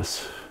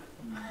purpose.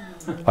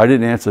 I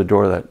didn't answer the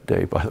door that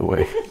day, by the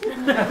way.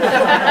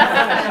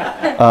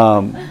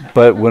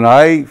 But when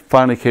I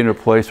finally came to a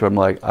place where I'm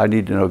like, I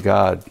need to know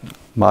God.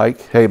 Mike,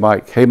 hey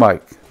Mike, hey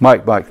Mike,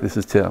 Mike, this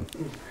is Tim.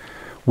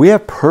 We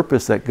have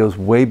purpose that goes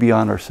way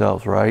beyond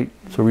ourselves, right?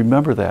 So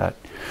remember that.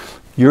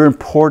 You're an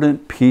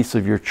important piece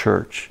of your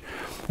church.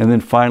 And then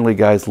finally,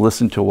 guys,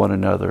 listen to one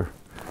another.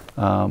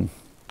 You're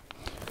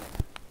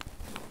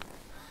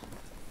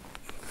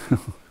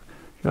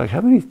like,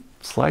 how many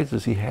slides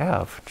does he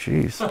have?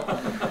 Jeez.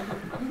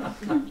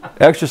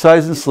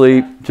 Exercise and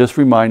sleep, just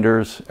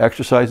reminders.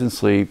 Exercise and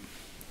sleep.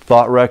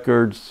 Thought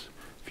records.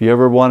 If you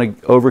ever want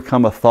to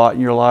overcome a thought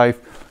in your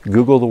life,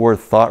 Google the word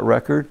thought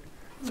record.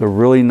 It's a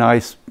really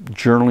nice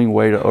journaling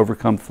way to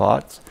overcome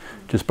thoughts,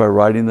 just by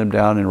writing them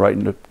down and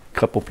writing a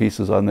couple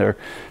pieces on there.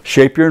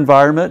 Shape your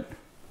environment.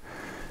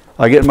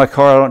 I get in my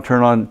car, I don't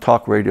turn on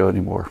talk radio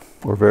anymore,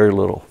 or very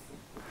little.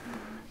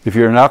 If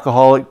you're an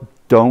alcoholic,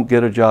 don't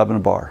get a job in a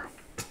bar.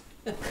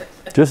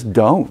 Just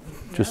don't.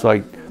 Just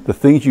like the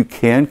things you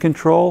can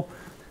control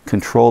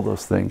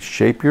those things.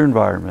 Shape your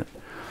environment.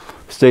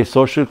 Stay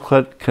socially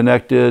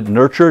connected.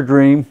 Nurture a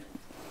dream.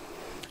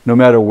 No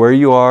matter where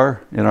you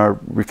are in our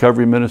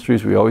recovery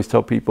ministries, we always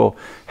tell people,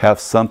 have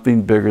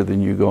something bigger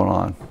than you going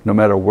on, no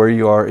matter where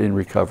you are in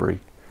recovery.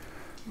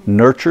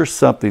 Nurture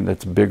something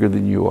that's bigger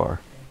than you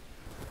are.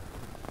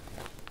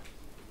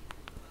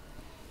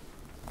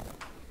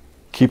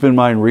 Keep in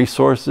mind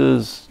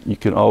resources. You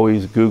can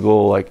always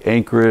Google like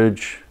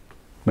Anchorage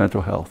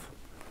mental health.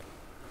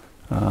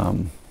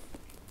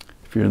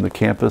 If you're in the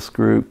campus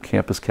group,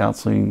 campus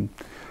counseling,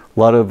 a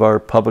lot of our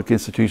public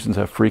institutions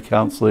have free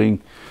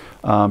counseling.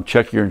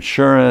 Check your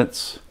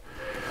insurance.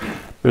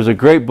 There's a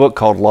great book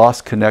called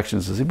Lost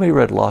Connections. Has anybody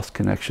read Lost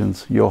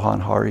Connections?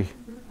 Johann Hari.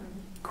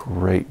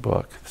 Great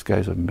book. This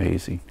guy's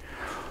amazing.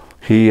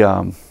 He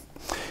it's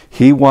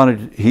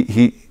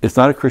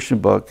not a Christian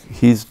book.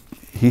 He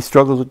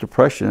struggles with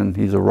depression.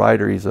 He's a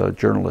writer. He's a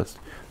journalist.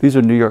 These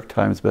are New York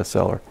Times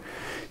bestseller.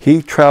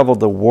 He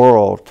traveled the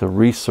world to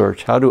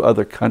research how do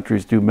other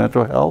countries do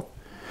mental health,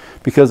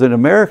 because in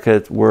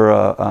America we're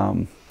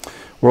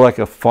like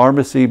a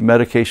pharmacy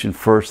medication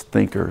first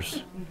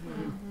thinkers.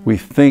 We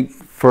think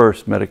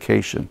first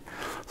medication.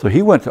 So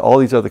he went to all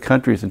these other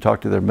countries and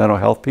talked to their mental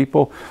health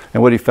people,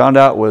 and what he found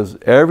out was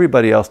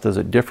everybody else does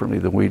it differently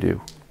than we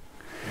do.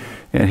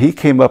 And he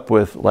came up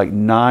with like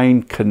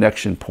 9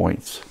 connection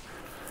points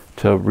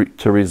to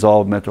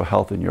resolve mental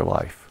health in your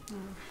life.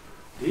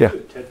 Did he do a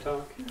TED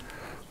Talk?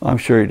 I'm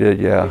sure he did,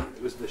 yeah.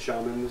 It was the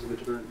shamans and the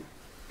different...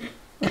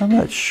 I'm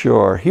not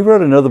sure. He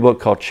wrote another book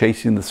called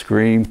Chasing the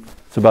Scream.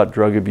 It's about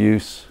drug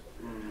abuse.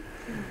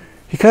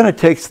 He kind of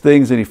takes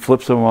things and he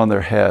flips them on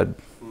their head.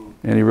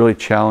 And he really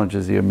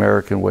challenges the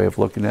American way of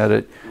looking at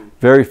it.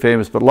 Very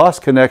famous. But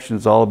Lost Connection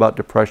is all about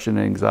depression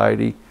and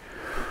anxiety.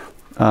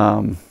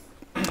 And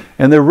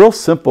they're real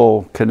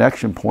simple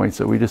connection points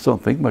that we just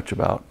don't think much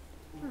about.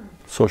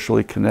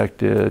 Socially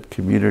connected,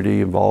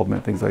 community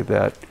involvement, things like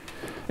that.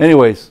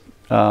 Anyways,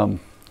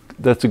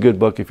 that's a good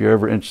book if you're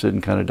ever interested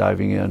in kind of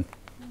diving in.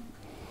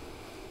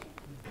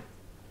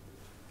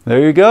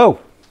 There you go.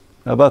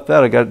 How about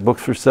that? I got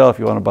books for sale if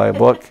you want to buy a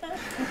book.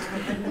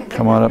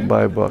 Come on up and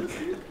buy a book.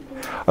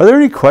 Are there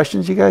any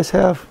questions you guys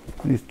have?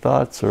 Any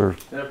thoughts or?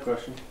 I have a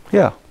question.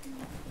 Yeah.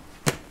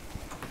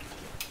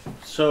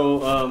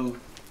 So,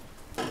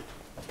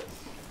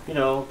 you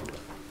know,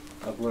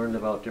 I've learned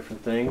about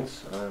different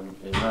things. I'm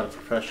not a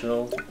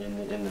professional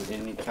in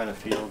any kind of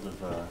field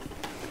of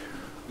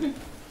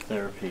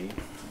therapy.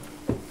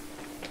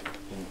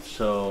 And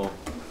so,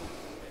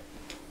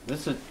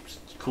 this is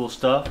cool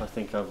stuff. I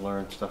think I've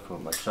learned stuff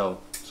about myself.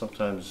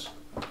 Sometimes,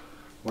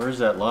 where's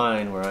that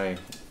line where I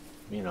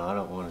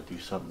don't want to do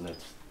something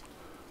that's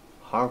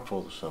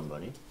harmful to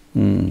somebody.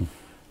 It's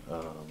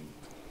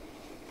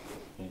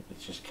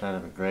just kind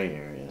of a gray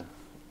area.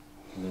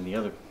 And then the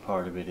other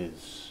part of it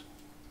is,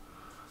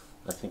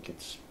 I think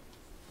it's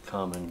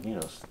common,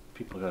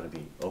 people got to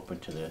be open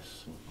to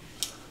this. And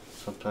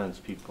sometimes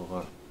people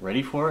aren't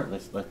ready for it.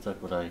 That's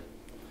like what I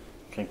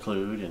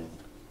conclude, and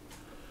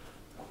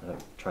I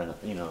try to,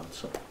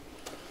 so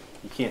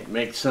you can't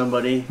make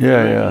somebody,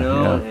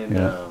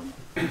 and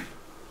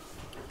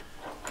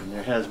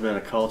there has been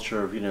a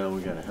culture of, we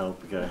gotta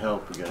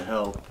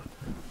help,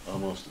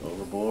 almost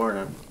overboard.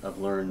 I've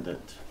learned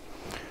that,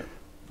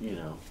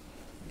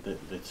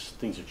 that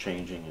things are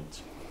changing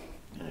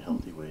in a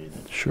healthy way.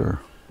 Sure.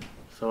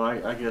 So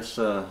I guess,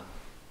 I'm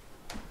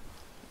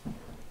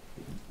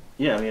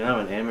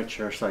an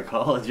amateur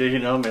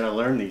psychologist, I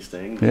learn these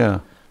things.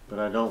 Yeah. But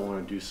I don't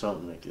want to do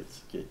something that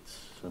gets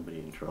somebody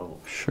in trouble.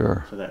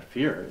 Sure. So that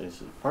fear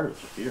is part of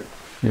it's a fear.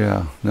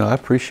 Yeah. No, I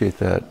appreciate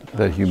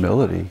that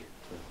humility.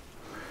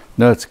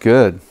 No, it's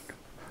good.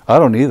 I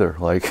don't either.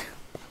 Like,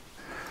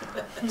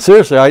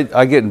 seriously,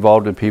 I get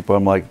involved in people.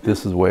 I'm like,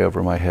 this is way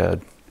over my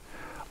head.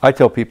 I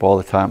tell people all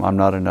the time, I'm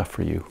not enough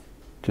for you.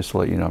 Just to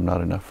let you know, I'm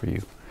not enough for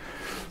you.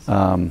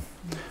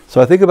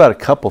 So I think about a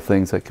couple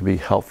things that can be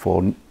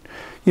helpful.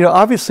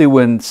 Obviously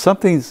when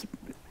something's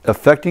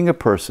affecting a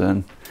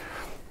person,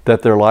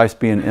 that their life's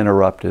being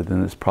interrupted,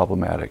 then it's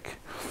problematic.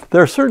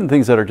 There are certain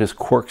things that are just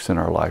quirks in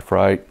our life,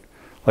 right?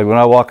 Like when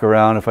I walk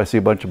around, if I see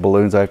a bunch of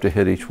balloons, I have to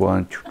hit each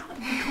one.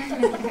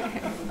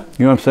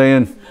 You know what I'm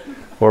saying?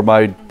 Or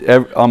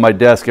on my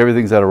desk,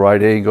 everything's at a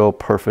right angle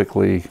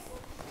perfectly.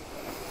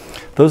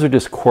 Those are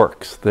just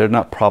quirks. They're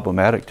not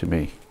problematic to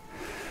me.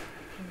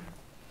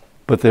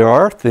 But there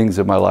are things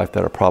in my life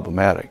that are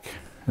problematic.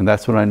 And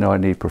that's when I know I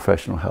need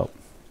professional help.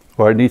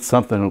 Or I need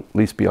something at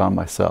least beyond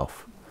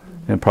myself.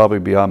 And probably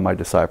beyond my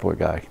discipler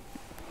guy.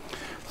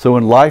 So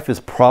when life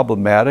is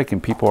problematic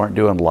and people aren't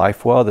doing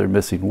life well, they're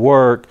missing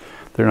work,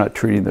 they're not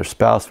treating their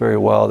spouse very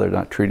well, they're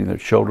not treating their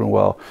children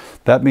well,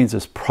 that means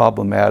it's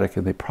problematic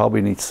and they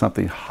probably need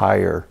something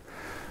higher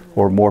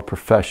or more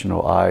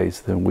professional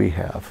eyes than we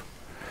have.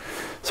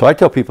 So I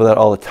tell people that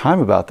all the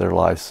time about their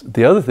lives.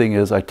 The other thing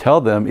is I tell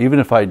them, even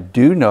if I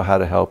do know how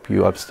to help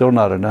you, I'm still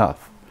not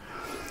enough.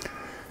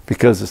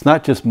 Because it's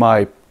not just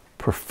my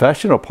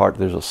professional part,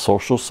 there's a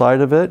social side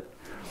of it.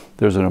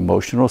 There's an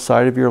emotional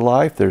side of your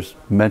life. There's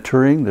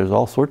mentoring. There's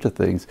all sorts of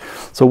things.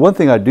 So one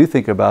thing I do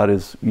think about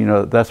is,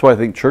 that's why I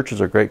think churches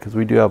are great, because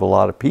we do have a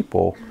lot of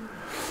people.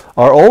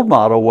 Our old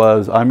model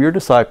was, I'm your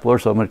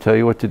discipler, so I'm going to tell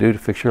you what to do to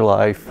fix your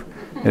life.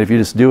 And if you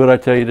just do what I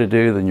tell you to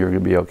do, then you're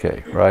going to be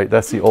okay, right?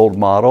 That's the old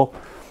model.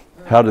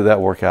 How did that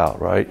work out,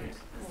 right?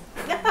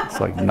 It's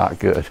like not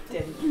good.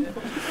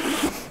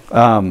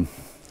 One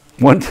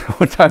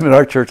time in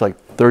our church, like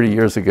 30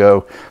 years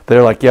ago,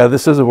 they're like, yeah,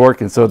 this isn't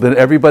working. So then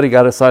everybody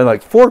got assigned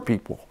like 4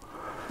 people.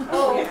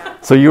 Oh.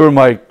 So you were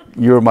my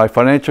you're my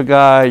financial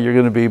guy, you're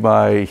going to be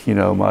my, you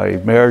know, my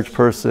marriage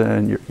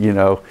person, you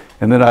know,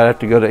 and then I'd have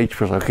to go to each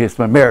person, okay, it's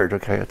my marriage,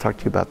 okay, I'll talk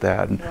to you about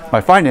that, and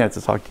my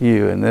finances, talk to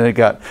you, and then it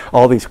got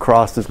all these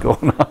crosses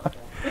going on.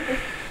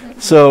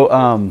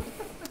 So,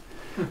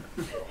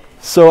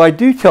 so I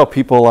do tell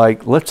people,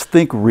 like, let's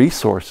think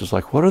resources,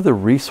 like what are the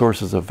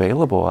resources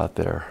available out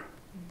there?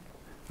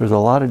 There's a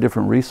lot of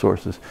different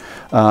resources.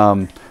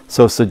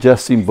 So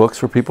suggesting books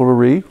for people to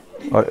read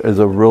is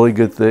a really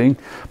good thing.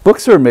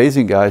 Books are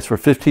amazing, guys. For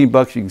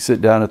 $15 you can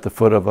sit down at the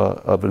foot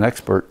of an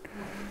expert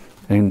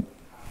and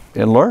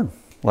learn.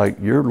 Like,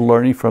 you're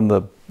learning from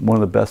one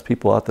of the best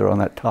people out there on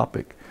that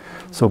topic.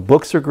 So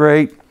books are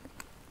great.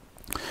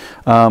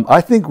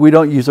 I think we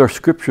don't use our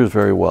scriptures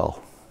very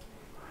well.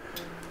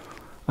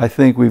 I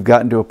think we've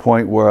gotten to a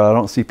point where I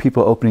don't see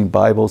people opening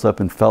Bibles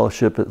up in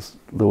fellowship as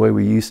the way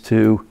we used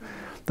to.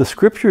 The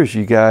scriptures,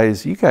 you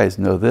guys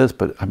know this,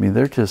 but I mean,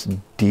 they're just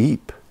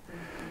deep.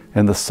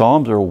 And the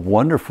Psalms are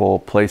wonderful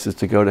places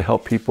to go to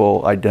help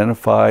people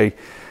identify,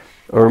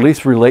 or at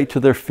least relate to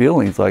their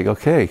feelings. Like,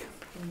 okay,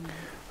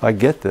 I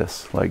get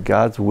this. Like,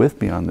 God's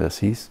with me on this.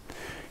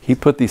 He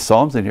put these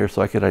Psalms in here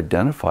so I could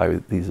identify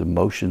with these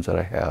emotions that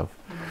I have.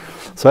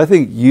 So I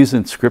think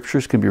using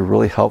scriptures can be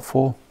really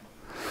helpful.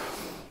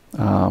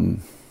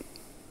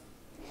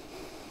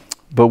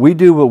 But we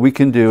do what we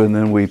can do, and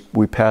then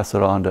we pass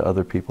it on to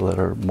other people that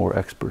are more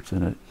experts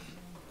in it.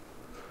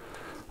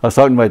 I was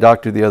talking to my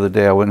doctor the other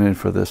day. I went in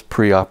for this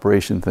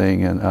pre-operation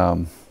thing, and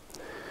I'm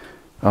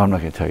not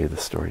going to tell you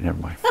this story. Never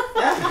mind.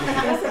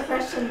 There's a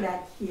question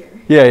back here.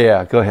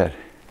 Yeah, go ahead.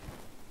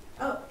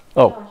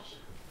 Oh. Josh.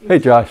 Hey,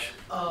 Josh.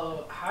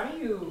 How do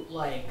you,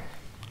 like,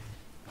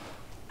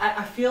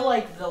 I feel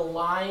like the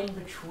line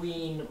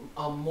between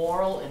a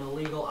moral and a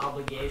legal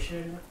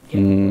obligation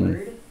get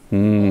blurred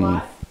a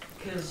lot,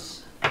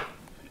 because,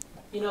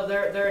 you know,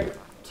 there are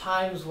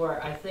times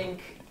where I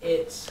think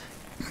it's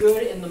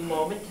good in the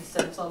moment to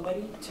send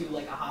somebody to,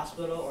 like, a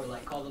hospital or,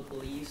 like, call the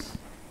police.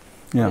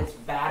 Yeah. It's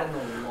bad in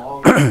the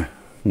long run.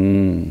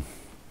 Mm.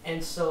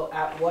 And so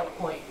at what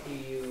point do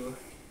you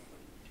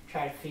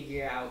try to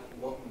figure out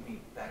what would be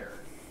better?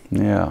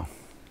 Yeah.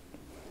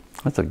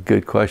 That's a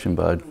good question,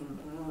 bud.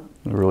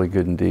 Really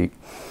good and deep.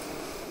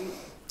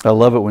 I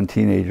love it when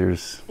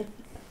teenagers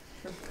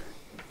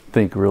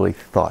think really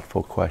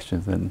thoughtful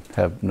questions and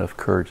have enough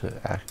courage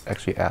to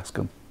actually ask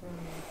them.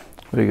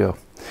 There you go.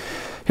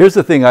 Here's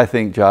the thing I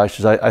think, Josh,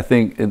 is I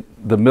think in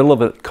the middle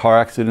of a car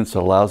accident is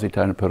a lousy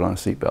time to put on a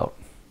seatbelt.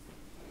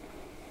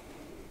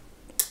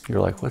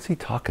 You're like, what's he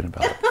talking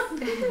about?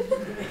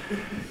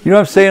 You know what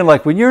I'm saying?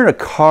 Like, when you're in a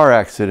car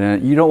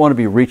accident, you don't want to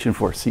be reaching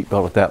for a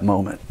seatbelt at that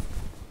moment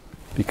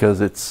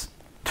because it's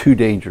too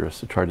dangerous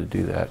to try to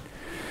do that.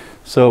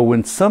 So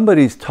when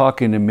somebody's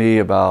talking to me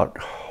about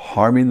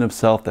harming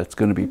themselves that's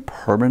going to be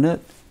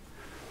permanent,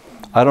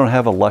 I don't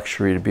have a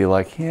luxury to be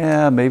like,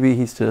 yeah, maybe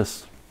he's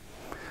just...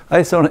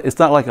 it's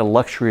not like a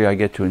luxury I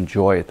get to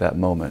enjoy at that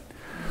moment.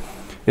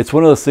 It's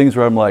one of those things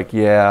where I'm like,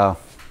 yeah,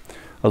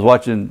 I was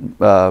watching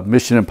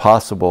Mission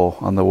Impossible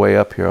on the way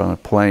up here on a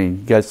plane.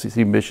 You guys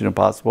see Mission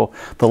Impossible?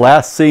 The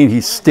last scene,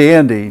 he's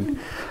standing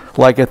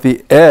like at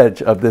the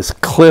edge of this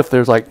cliff.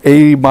 There's like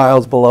 80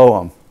 miles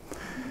below him.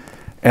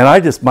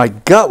 And my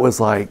gut was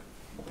like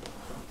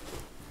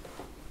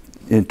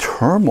in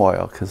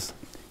turmoil because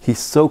he's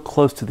so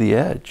close to the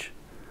edge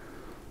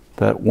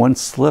that one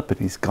slip and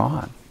he's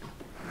gone.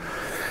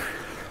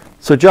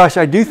 So Josh,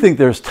 I do think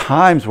there's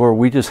times where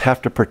we just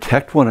have to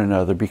protect one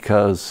another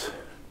because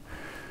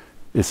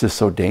it's just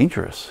so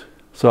dangerous.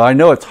 So I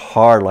know it's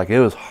hard. Like, it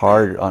was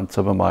hard on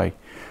some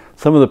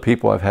of the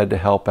people I've had to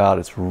help out.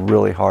 It's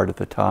really hard at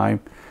the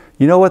time.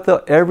 You know what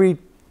though?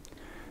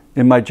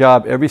 In my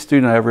job, every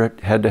student I ever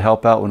had to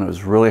help out when it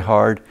was really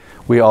hard,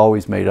 we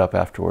always made up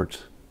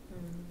afterwards.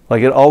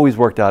 Like, it always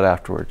worked out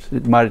afterwards.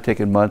 It might have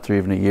taken months or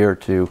even a year or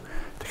two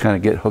to kind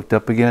of get hooked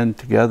up again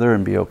together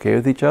and be okay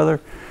with each other.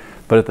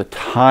 But at the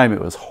time, it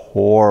was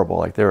horrible.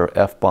 Like, they were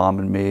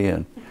F-bombing me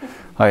and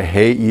I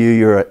hate you,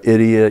 you're an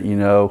idiot, you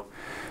know.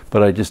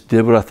 But I just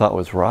did what I thought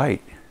was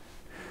right.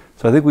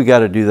 So I think we got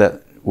to do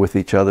that with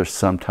each other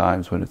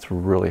sometimes when it's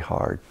really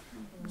hard.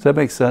 Does that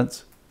make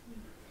sense?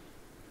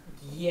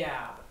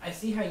 Yeah, I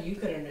see how you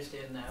could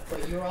understand that.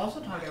 But you were also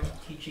talking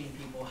about teaching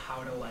people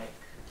how to, like,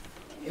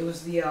 it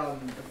was the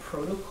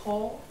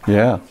protocol.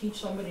 Yeah. To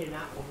teach somebody to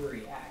not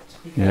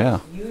overreact. Because Yeah.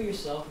 you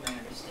yourself may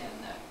understand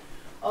that.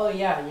 Oh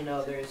yeah, you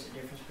know, there's a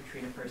difference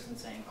between a person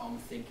saying, oh, I'm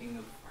thinking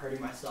of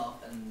hurting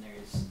myself, and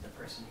there's the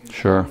person who's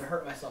Sure. I'm going to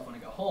hurt myself when I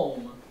go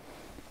home.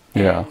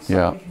 Yeah, And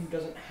somebody who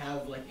doesn't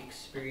have, like,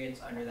 experience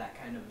under that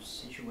kind of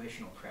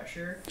situational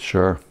pressure.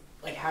 Sure.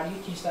 Like, how do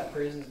you teach that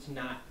person to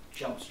not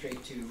jump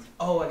straight to,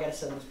 oh, I gotta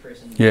send this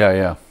person?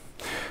 Yeah.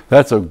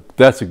 That's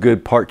a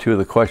good part two of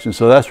the question.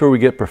 So that's where we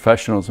get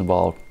professionals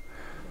involved.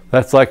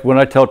 That's like when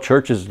I tell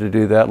churches to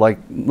do that. Like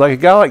a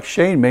guy like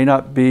Shane may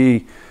not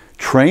be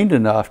trained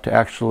enough to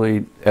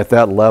actually at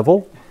that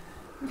level,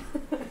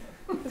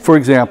 for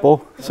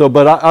example. So,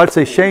 but I would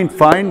say, Shane,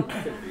 find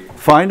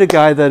find a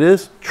guy that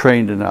is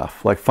trained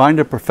enough. Like find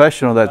a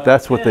professional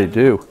that's what they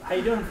do. How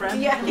you doing, friend?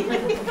 Yeah.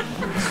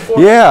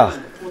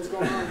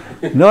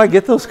 No, I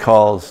get those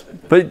calls.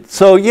 But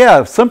so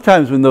yeah,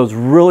 sometimes when those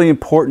really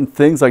important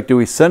things, like do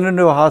we send them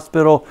to a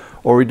hospital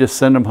or we just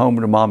send them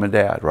home to mom and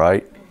dad,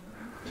 right?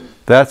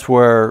 That's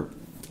where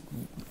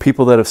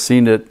people that have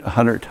seen it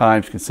 100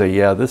 times can say,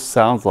 yeah, this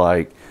sounds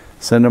like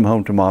send him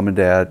home to mom and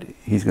dad.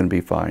 He's going to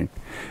be fine.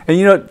 And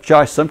you know,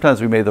 Josh,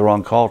 sometimes we made the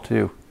wrong call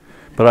too.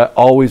 But I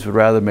always would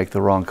rather make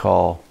the wrong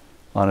call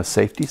on a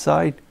safety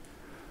side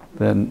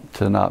than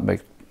to not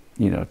make,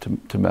 you know,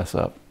 to mess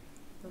up.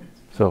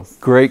 So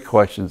great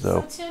questions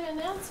though. So Tim, in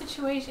that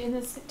situation,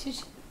 in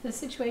the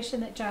situation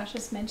that Josh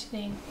is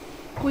mentioning,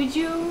 would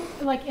you,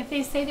 like if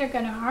they say they're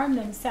going to harm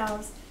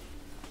themselves,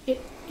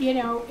 you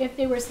know, if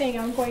they were saying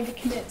I'm going to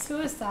commit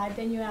suicide,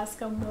 then you ask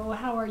them, well,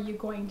 how are you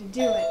going to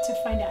do it, to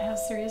find out how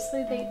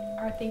seriously they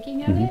are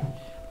thinking of it.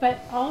 But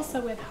also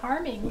with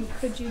harming,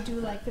 could you do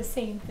like the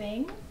same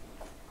thing?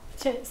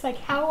 It's like,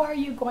 how are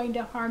you going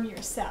to harm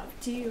yourself?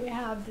 Do you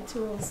have the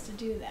tools to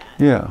do that?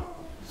 Yeah.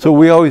 So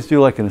we always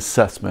do like an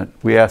assessment.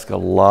 We ask a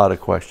lot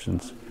of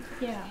questions.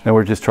 Yeah. And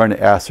we're just trying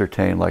to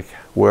ascertain like,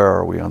 where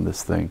are we on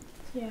this thing?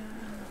 Yeah.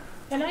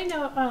 And I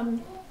know,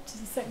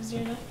 just a second,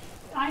 Zena.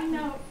 I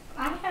know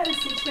I had a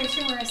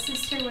situation where a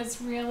sister was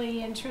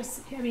really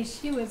interested. I mean,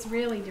 she was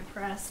really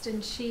depressed,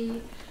 and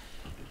she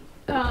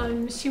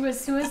was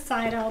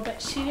suicidal,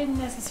 but she didn't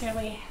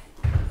necessarily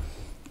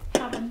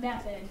have a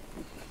method.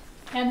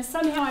 And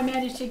somehow I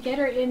managed to get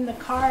her in the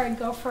car and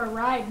go for a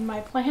ride. And my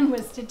plan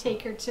was to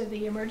take her to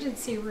the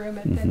emergency room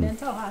at the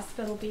mental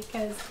hospital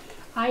because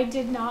I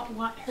did not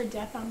want her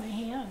death on my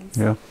hands.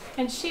 Yeah.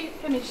 And she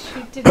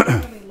didn't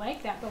really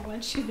like that, but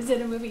once she was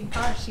in a moving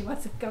car, she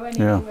wasn't going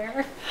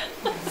anywhere.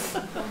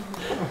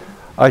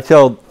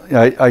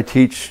 I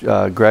teach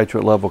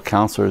graduate level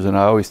counselors, and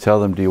I always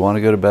tell them, do you want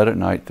to go to bed at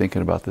night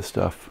thinking about this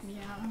stuff?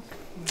 Yeah.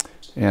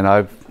 And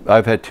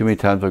I've had too many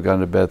times I've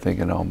gone to bed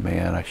thinking, oh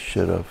man, I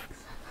should have,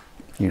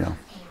 you know.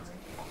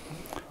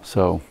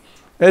 So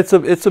it's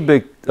a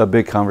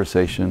big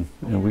conversation,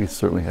 and we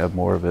certainly have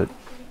more of it.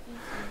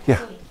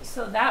 Yeah.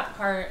 So that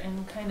part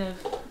and kind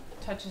of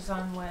touches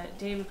on what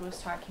David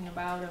was talking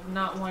about of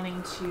not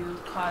wanting to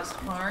cause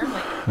harm.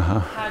 Like,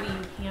 how do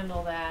you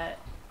handle that?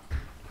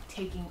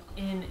 Taking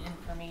in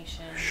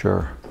information.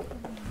 Sure.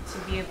 To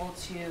be able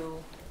to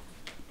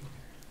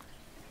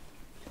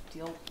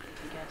deal,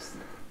 I guess.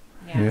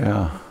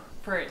 Yeah.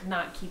 For it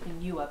not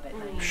keeping you up at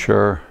night.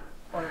 Sure.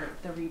 Or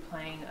the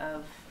replaying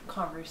of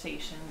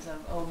conversations of,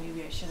 oh,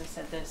 maybe I should have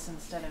said this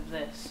instead of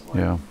this. Or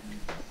yeah.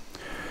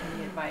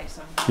 Any advice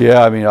on?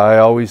 Yeah, I mean, I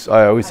always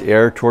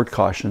err toward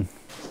caution.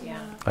 Yeah.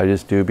 I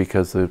just do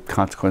because the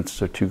consequences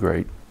are too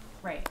great.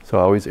 Right. So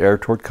I always err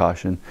toward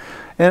caution.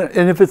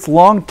 And if it's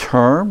long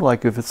term,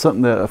 like if it's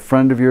something that a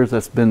friend of yours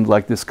that's been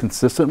like this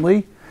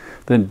consistently,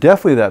 then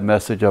definitely that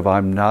message of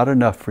I'm not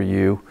enough for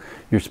you.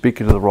 You're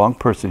speaking to the wrong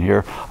person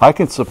here. I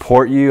can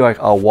support you.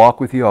 I'll walk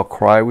with you. I'll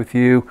cry with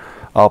you.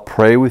 I'll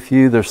pray with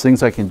you. There's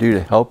things I can do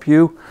to help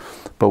you.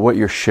 But what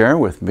you're sharing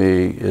with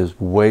me is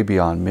way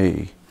beyond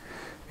me.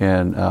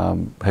 And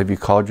have you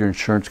called your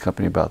insurance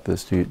company about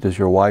this? Does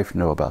your wife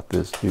know about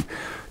this?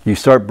 You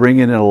start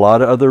bringing in a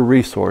lot of other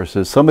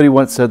resources. Somebody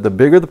once said the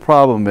bigger the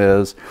problem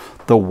is,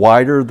 the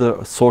wider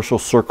the social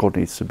circle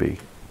needs to be.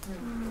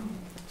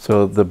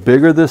 So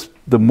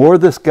the more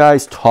this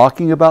guy's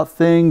talking about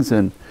things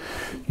and,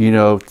 you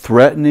know,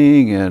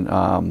 threatening and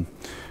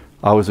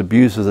I was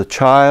abused as a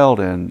child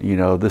and, you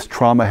know, this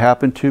trauma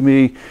happened to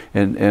me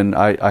and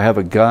I have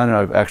a gun and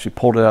I've actually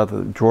pulled it out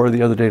of the drawer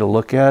the other day to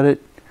look at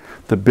it.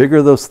 The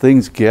bigger those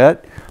things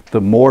get,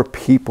 the more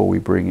people we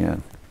bring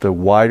in, the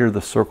wider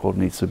the circle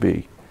needs to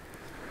be.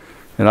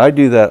 And I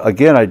do that,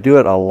 again, I do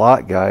it a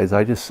lot, guys.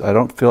 I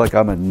don't feel like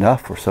I'm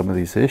enough for some of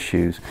these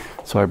issues,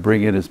 so I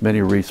bring in as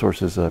many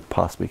resources as I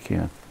possibly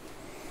can.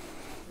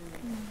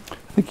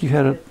 I think you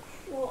had a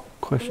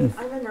question.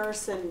 I'm a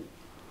nurse and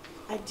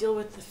I deal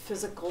with the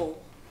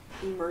physical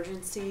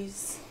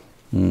emergencies.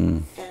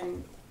 Mm.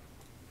 And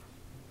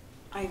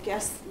I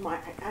guess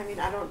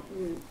I don't,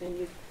 and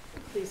you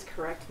please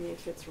correct me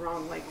if it's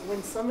wrong, like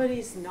when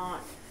somebody's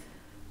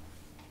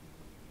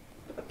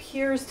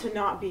appears to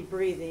not be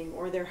breathing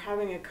or they're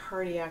having a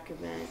cardiac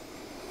event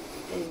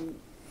and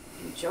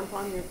you jump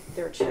on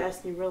their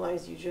chest and you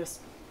realize you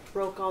just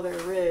broke all their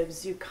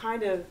ribs, you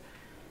kind of,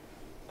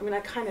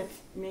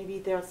 maybe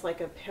that's like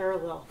a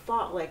parallel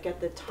thought, like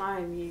at the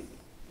time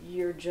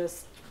you're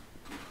just,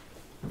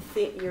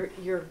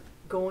 you're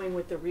going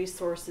with the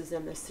resources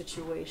and the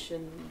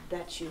situation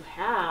that you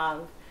have,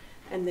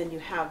 and then you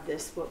have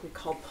this, what we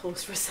call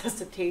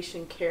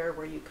post-resuscitation care,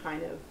 where you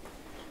kind of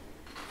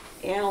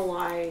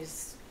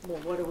analyze, well,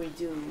 what do we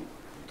do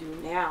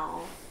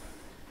now?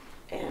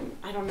 And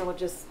I don't know, it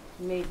just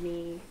made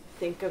me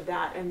think of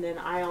that. And then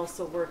I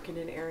also work in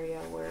an area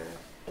where,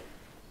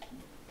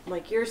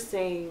 like you're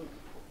saying,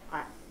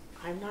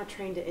 I'm not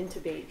trained to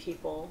intubate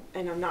people,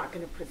 and I'm not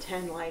going to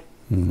pretend like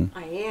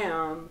I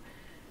am,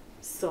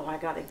 so I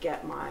got to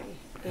get my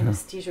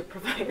anesthesia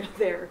provider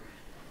there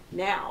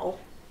now.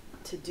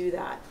 to do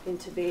that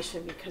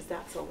intubation because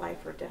that's a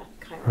life or death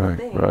kind of Right,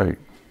 thing. right.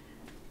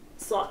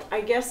 So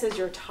I guess as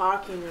you're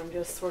talking, I'm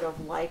just sort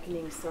of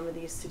likening some of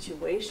these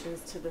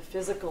situations to the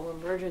physical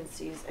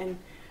emergencies. And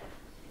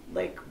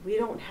like, we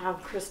don't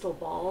have crystal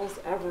balls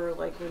ever,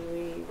 like when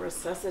we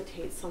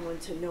resuscitate someone,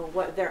 to know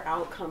what their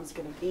outcome's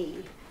going to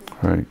be.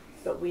 Right.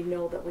 But we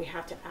know that we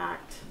have to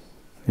act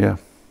Yeah.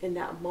 in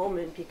that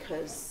moment,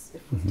 because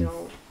if we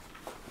don't,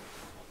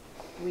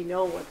 we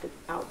know what the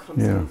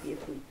outcome's going to be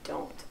if we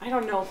don't. I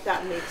don't know if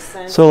that makes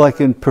sense. So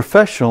like in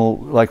professional,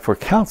 like for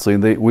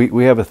counseling,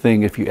 we have a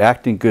thing, if you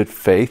act in good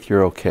faith,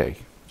 you're okay.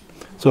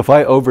 So if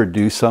I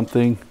overdo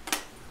something,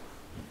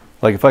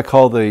 like if I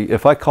call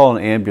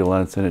an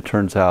ambulance and it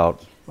turns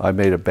out I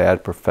made a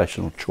bad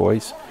professional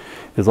choice,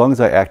 as long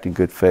as I act in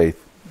good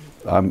faith,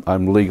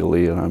 I'm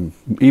legally and I'm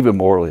even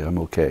morally, I'm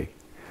okay.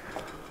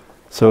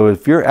 So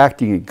if you're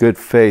acting in good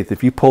faith,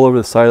 if you pull over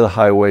the side of the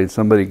highway and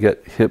somebody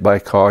get hit by a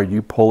car,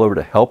 you pull over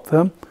to help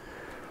them,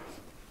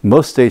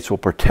 most states will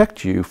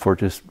protect you for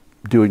just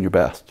doing your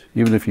best,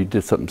 even if you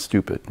did something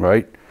stupid,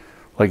 right?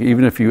 Like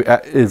even if you,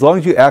 as long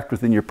as you act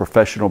within your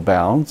professional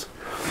bounds.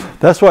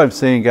 That's why I'm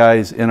saying,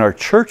 guys, in our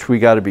church, we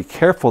got to be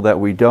careful that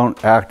we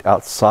don't act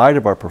outside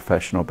of our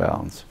professional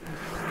bounds.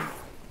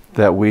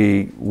 That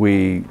we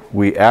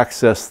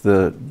access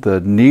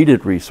the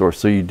needed resource.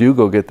 So you do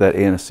go get that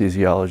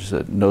anesthesiologist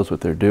that knows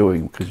what they're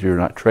doing, because you're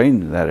not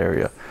trained in that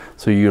area.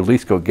 So you at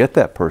least go get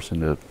that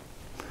person to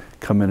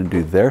come in and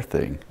do their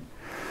thing.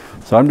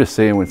 So I'm just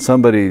saying, when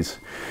somebody's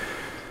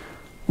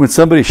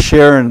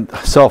sharing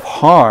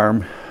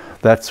self-harm,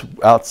 that's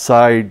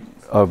outside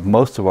of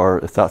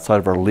it's outside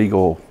of our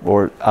legal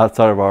or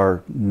outside of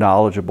our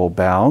knowledgeable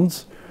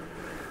bounds.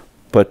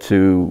 But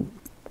to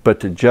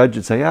judge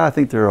and say, yeah, I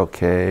think they're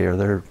okay,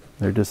 or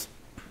they're just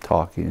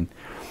talking,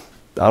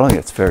 I don't think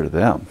it's fair to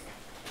them.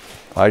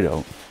 I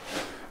don't.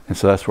 And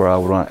so that's where I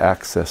would want to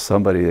access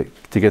somebody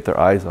to get their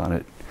eyes on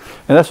it.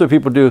 And that's what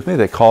people do with me.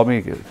 They call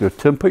me, go,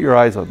 Tim, put your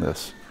eyes on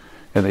this.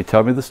 And they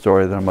tell me the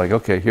story. Then I'm like,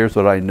 okay, here's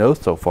what I know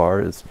so far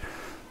is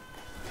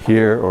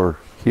here or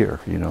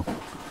here, you know.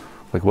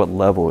 Like, what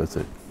level is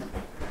it?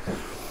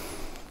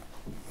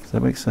 Does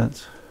that make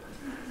sense?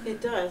 It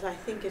does. I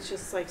think it's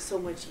just like so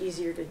much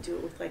easier to do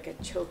it with like a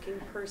choking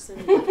person.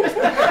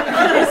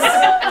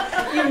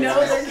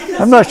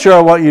 I'm not sure I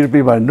want you to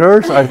be my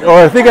nurse.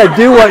 I think I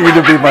do want you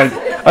to be my.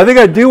 I think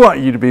I do want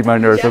you to be my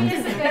nurse.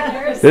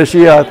 Is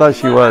she? Yeah, I thought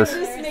she was. I'm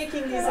just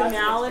making these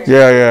analogies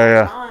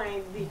Yeah. in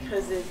mind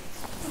because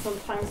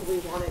sometimes we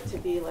want it to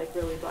be like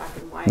really black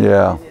and white.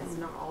 Yeah. And it's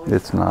not always.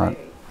 It's not.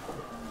 Way.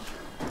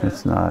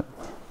 It's not.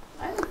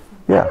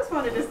 I just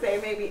wanted to say,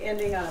 maybe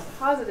ending on a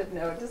positive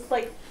note, just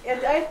like,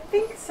 and I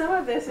think some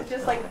of this is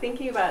just like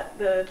thinking about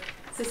the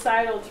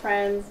societal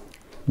trends,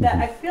 that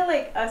I feel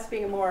like us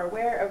being more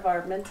aware of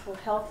our mental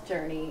health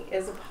journey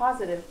is a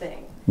positive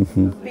thing,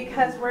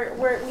 because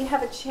we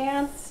have a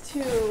chance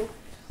to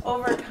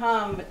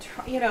overcome,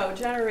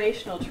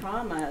 generational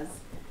traumas.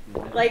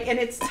 Like, and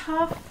it's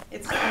tough,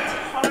 it's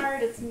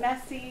hard, it's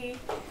messy,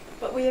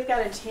 but we have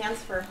got a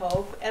chance for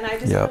hope. And I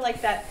just feel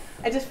like that.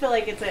 I just feel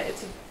like it's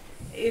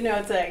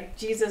a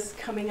Jesus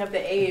coming of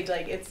the age.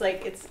 Like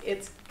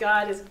it's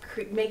God is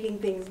making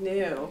things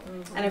new,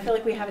 and I feel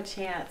like we have a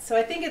chance. So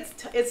I think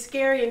it's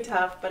scary and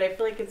tough, but I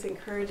feel like it's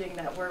encouraging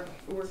that we're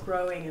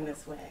growing in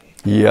this way.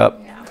 Yep.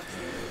 Yeah.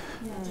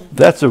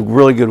 That's a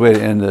really good way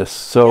to end this.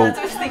 So that's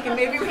what I was thinking.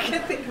 Maybe we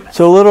could think about.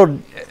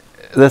 So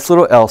that's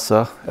little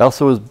Elsa.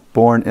 Elsa was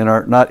born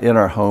not in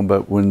our home,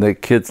 but when the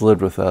kids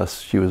lived with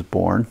us, she was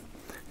born,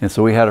 and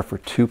so we had her for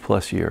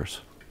 2+ years.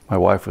 My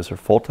wife was her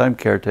full-time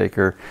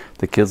caretaker.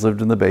 The kids lived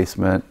in the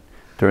basement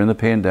during the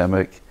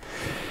pandemic.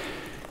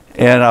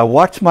 And I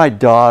watched my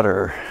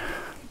daughter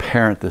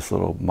parent this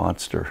little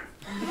monster.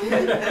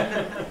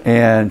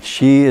 And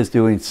she is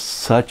doing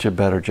such a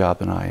better job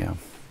than I am.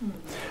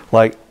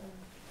 Like,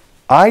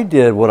 I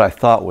did what I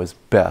thought was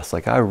best.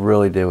 Like, I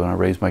really did when I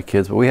raised my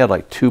kids. But we had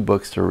like 2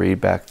 books to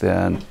read back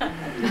then.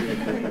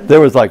 There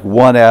was like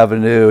one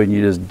avenue, and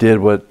you just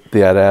did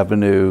that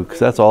avenue, because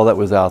that's all that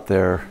was out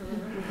there.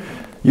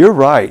 You're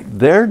right.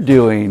 They're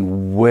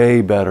doing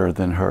way better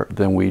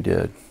than we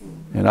did.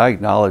 And I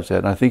acknowledge that.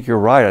 And I think you're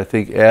right. I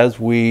think as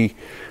we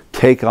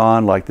take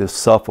on like this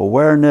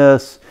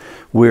self-awareness,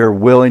 we're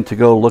willing to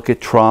go look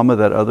at trauma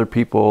that other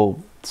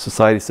people,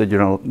 society said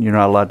you're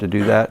not allowed to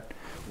do that.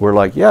 We're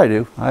like, yeah, I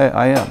do.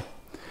 I am.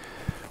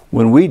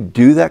 When we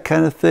do that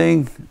kind of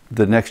thing,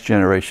 the next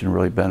generation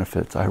really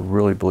benefits. I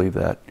really believe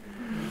that.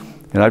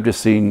 And I've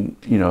just seen,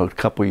 a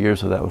couple of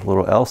years of that with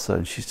little Elsa,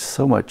 and she's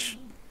so much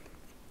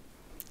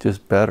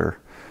just better.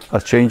 I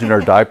was changing her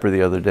diaper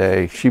the other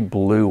day. She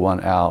blew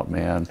one out,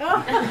 man.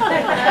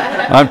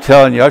 I'm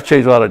telling you, I've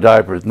changed a lot of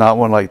diapers, not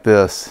one like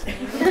this.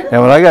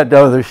 And when I got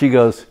done with her, she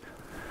goes,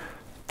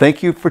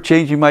 "Thank you for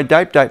changing my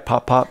diaper,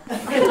 Pop."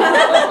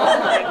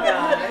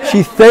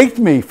 She thanked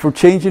me for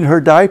changing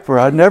her diaper.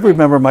 I never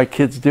remember my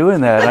kids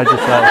doing that. I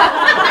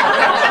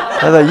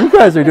thought, you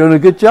guys are doing a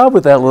good job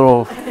with that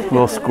little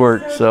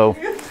squirt. So,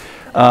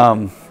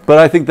 but But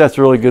I think that's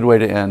a really good way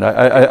to end.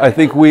 I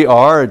think we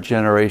are a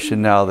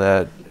generation now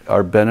that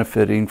are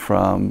benefiting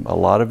from a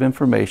lot of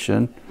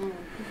information.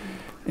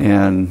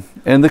 And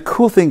the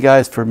cool thing,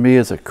 guys, for me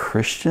as a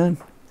Christian,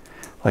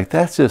 like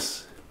that's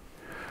just,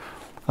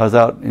 I was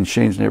out in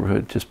Shane's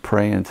neighborhood just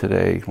praying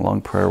today,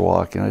 long prayer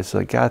walk, and I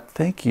said, God,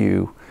 thank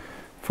you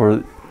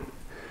for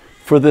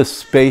this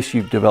space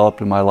you've developed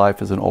in my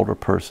life as an older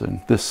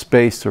person, this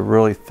space to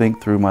really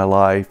think through my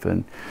life,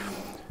 and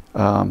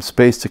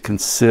space to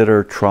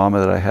consider trauma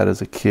that I had as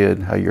a kid,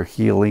 how you're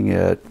healing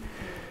it,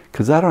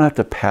 because I don't have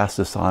to pass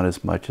this on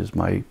as much as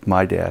my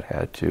dad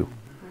had to,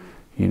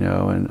 you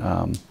know.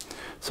 And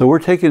so we're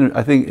taking,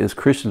 I think as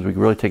Christians, we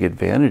really take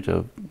advantage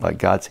of like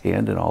God's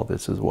hand in all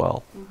this as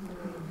well.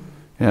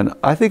 And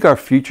I think our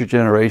future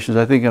generations,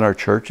 I think in our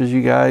churches,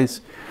 you guys,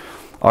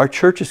 our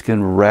churches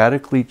can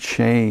radically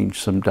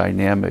change some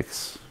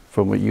dynamics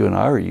from what you and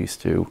I are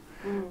used to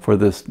for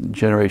this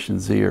Generation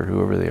Z or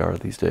whoever they are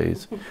these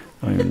days.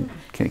 I mean,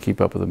 can't keep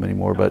up with them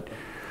anymore, but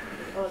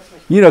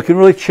you know, it can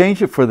really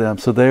change it for them.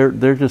 So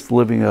they're just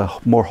living a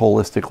more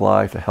holistic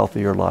life, a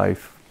healthier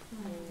life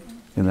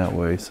in that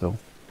way. So,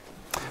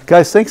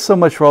 guys, thanks so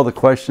much for all the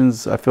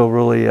questions. I feel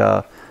really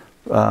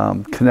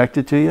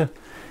connected to you.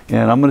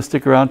 And I'm going to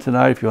stick around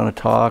tonight if you want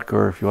to talk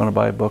or if you want to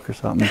buy a book or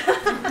something.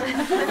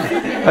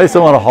 I just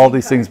don't want to haul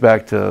these things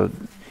back to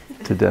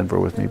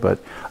Denver with me. But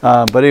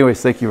anyways,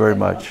 thank you very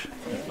much.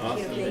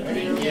 Awesome.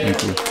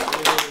 Thank you.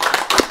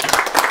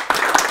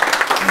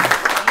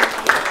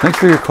 Thanks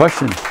for your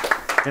question.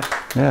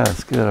 Yeah,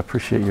 it's good. I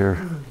appreciate your...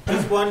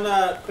 Just one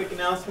quick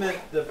announcement.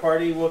 The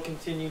party will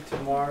continue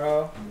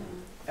tomorrow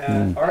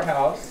at our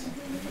house.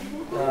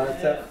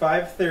 It's at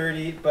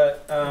 5:30,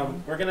 but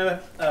we're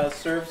gonna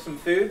serve some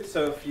food.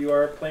 So if you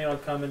are planning on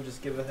coming,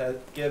 just give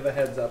a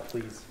heads up,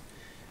 please,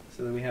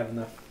 so that we have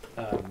enough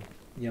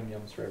yum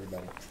yums for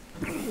everybody.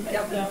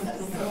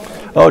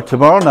 Oh,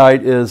 tomorrow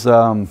night is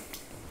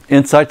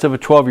Insights of a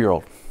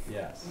 12-year-old.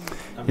 Yes.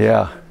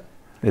 Yeah,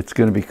 it's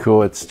going to be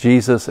cool. It's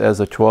Jesus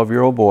as a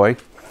 12-year-old boy,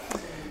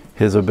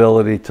 his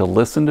ability to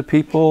listen to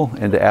people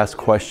and to ask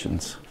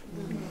questions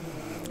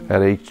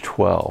at age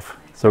 12.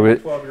 So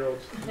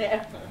 12-year-olds.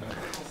 Yeah.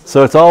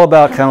 So it's all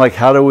about kind of like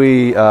how do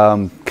we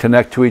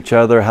connect to each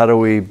other? How do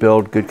we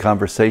build good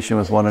conversation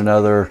with one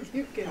another?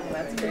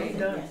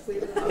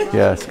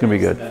 Yeah, it's going to be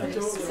good.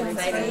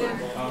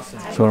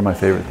 It's one of my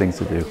favorite things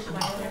to do.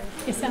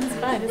 It sounds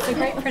fun. It's a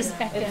great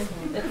perspective.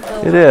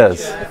 It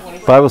is.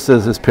 The Bible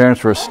says his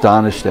parents were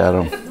astonished at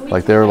him.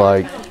 Like they were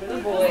like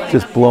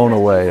just blown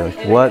away.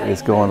 Like what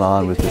is going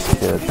on with this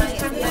kid?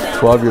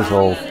 12 years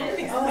old.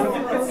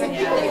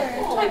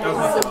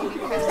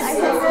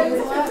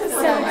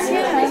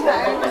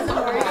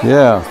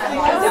 Yeah.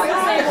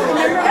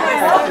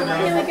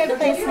 Really good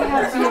place to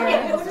have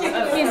beer.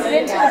 He's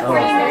been to the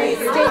 49th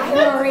State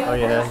Brewery,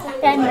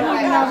 and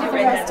eaten all the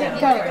rustic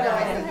Coke.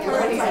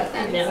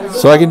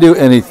 So I can do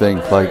anything,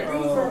 like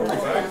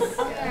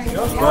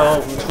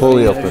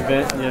totally open.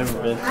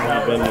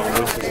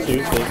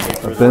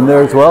 I've been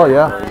there as well,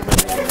 yeah.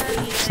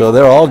 So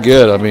they're all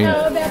good. I mean.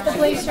 How about the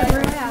Glacier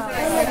Brew House?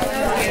 They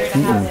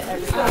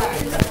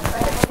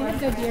have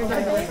good beer, don't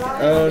they?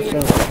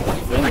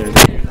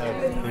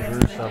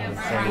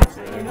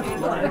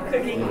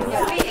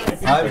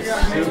 I'm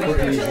super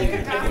easy to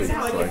please.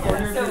 Like, it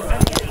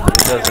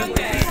doesn't.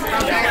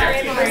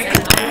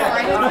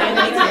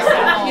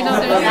 You know,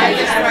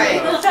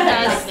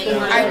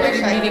 I wish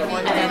I did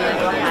one together.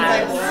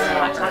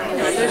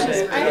 There's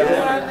just, I don't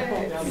know.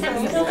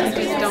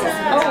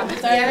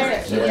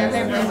 The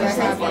other members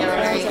have the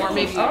others, or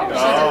maybe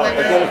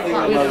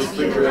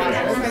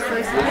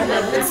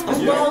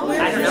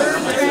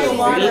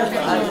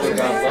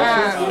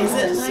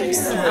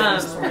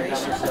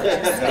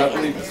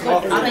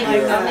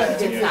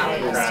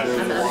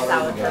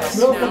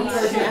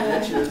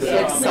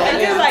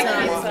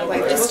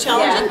It's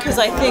challenging because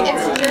I think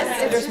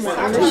there's more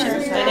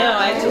ownership. I know,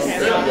 I just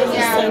and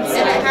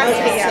I have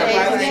to say,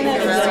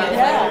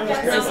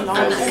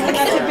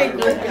 That's a big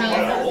group. I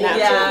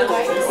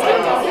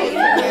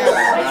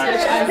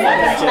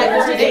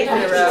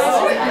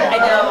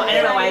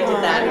don't know why I did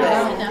that, but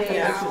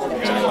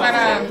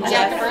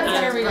the birth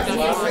center we go to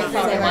like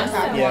probably like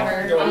hot water,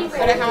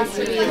 but it has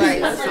to be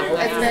like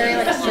it's very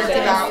like strict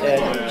about the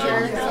temperature.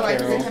 So like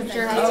the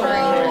temperature has to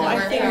range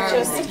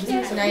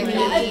anywhere from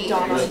 98.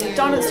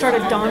 It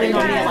started dawning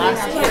on me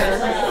last year.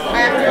 I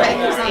have to like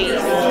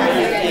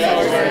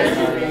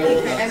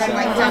and I'm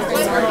like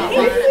definitely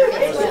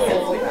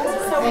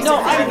No,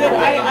 I'm good.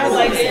 I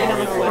like it on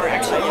the floor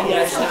actually.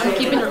 I'm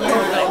keeping it warm.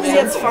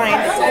 It's fine. I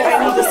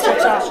need to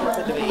stretch out.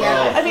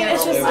 Yeah. I mean,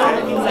 it's just not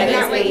an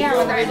anxiety. Yeah,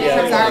 when the baby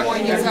comes out,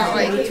 when he's got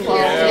like 12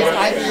 days,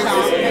 I've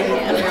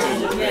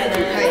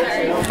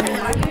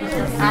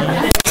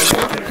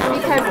shocked.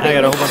 I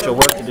got a whole bunch of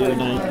work to do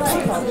tonight.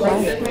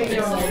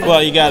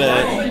 Well, you gotta,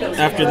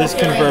 after this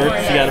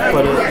converts, you gotta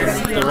put it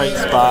in the right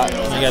spot.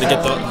 You gotta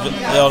get the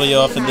audio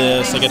off of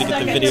this, I gotta get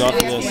the video off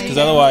of this, because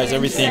otherwise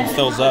everything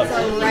fills up.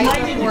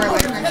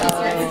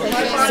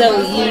 So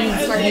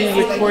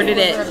you recorded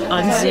it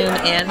on Zoom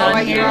and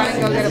on here?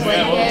 Go get a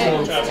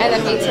blanket, and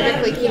then we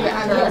typically keep it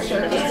under our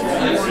shirt. Did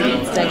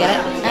I get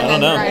it? And I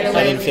don't know. Right I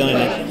away, didn't feel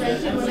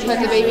anything. put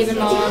the baby to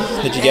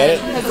mom. Did you get it?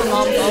 Because the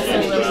mom's also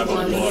really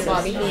warm in the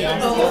body heat.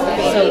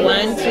 So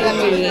 1, 2,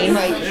 3,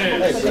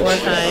 4,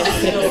 5,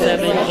 6,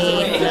 7,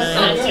 8,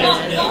 9,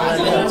 10,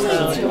 11,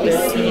 12,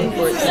 13,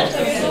 14,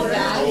 15,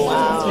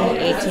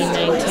 18,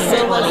 19,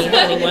 20,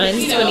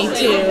 21,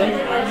 22.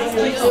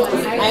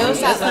 I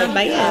almost got one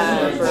bite.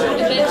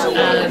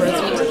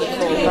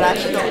 But I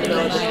actually don't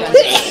know.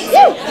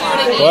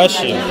 Bless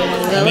you.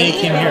 How many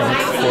came here?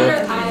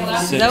 4,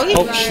 6.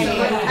 Oh, shoot.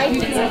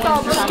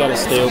 Just gotta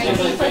stay open.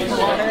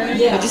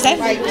 What'd you say?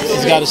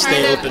 She's gotta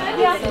stay open.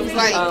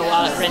 Like, A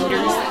lot of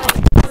renders.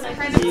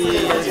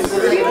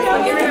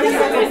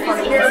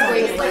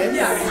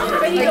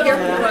 like you're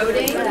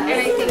floating, and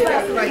I think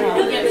that's like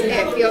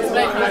it feels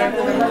like better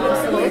for the muscles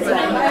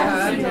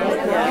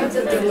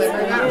to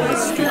deliver that way.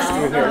 Scoots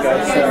through here,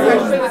 guys.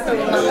 Especially with the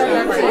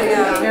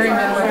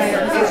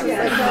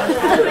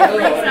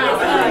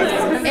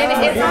and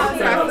it's all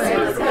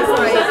preference, because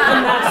like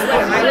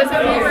when I was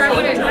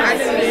pregnant, I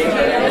didn't even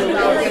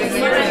know about getting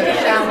into the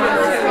shower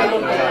or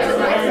anything.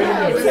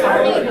 It was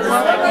really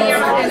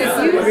and if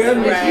you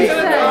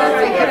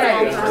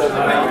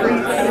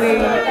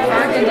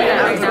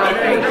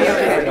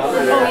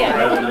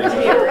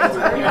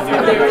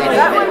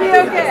That would be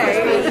okay.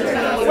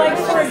 Like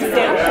for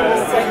example,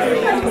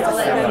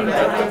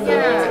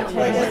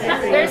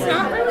 there's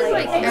not really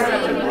like any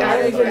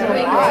added feeling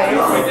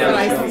that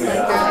I can think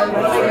of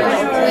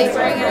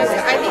laboring and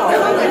stuff. I think the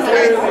only thing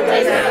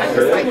I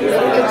was like the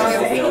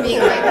feeling of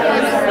being like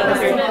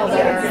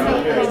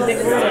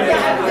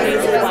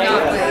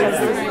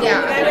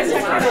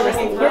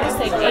we're just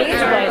saying age,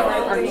 but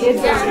our kids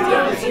are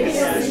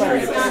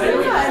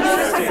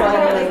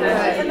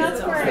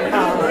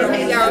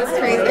yeah, it was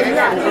crazy. I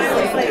got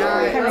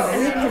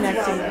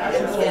reconnecting that.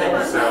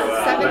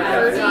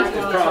 7:30 and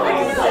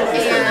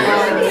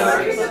was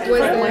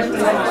there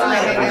until 5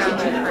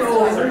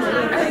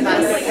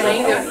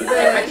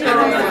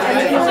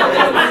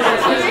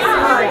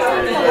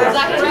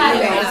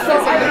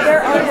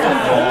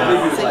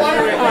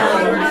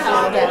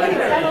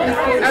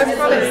 I was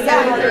probably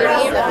 7:30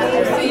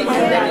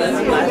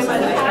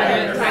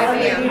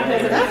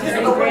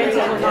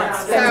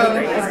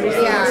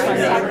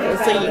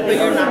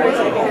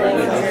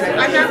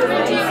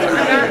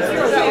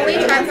 the only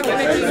times I'm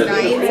gonna do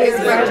nights is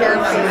when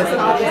Jeremiah is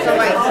off. So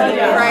like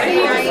Friday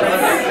nights,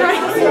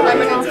 I'm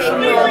gonna take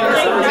more,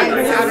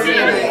 and Saturday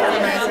night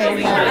I'm gonna take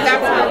more.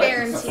 That's no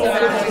guarantee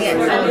that I'm gonna get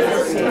home.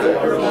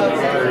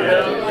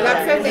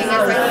 That's the thing, is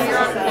like when you're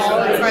on call,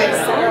 it's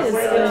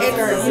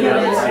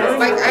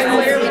like I'm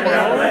literally been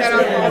on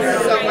call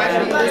so much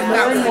and lose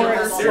that more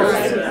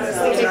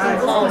taking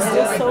calls. So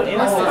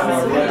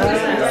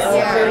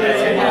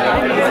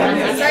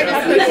I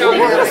just put it out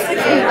there like,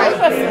 hey, like,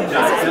 this is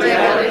my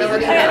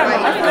availability, but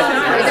like,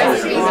 it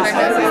doesn't mean that I'm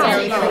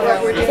necessarily going to go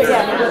with it.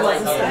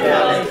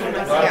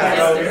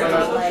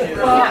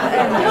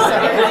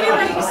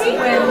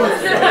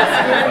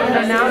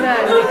 Now that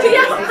we're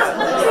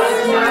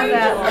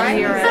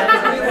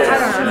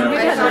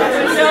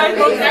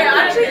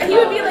Actually, he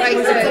would be like,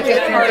 just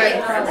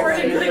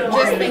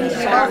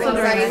thinking about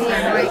anxiety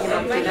and like,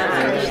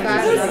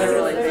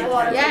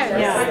 yes,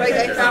 like I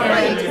found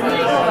like,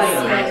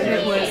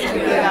 it was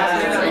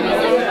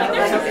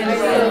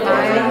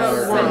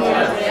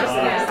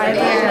and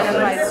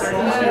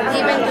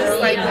even just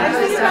like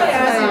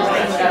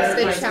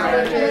the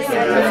challenges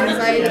and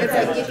anxiety, it's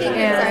like you think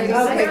anxiety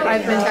is like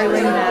I've been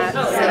doing that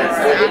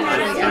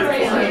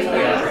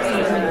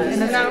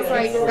and I was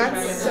like,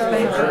 that's so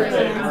hard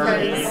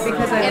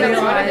because and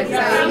a lot of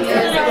anxiety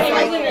is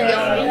like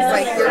feelings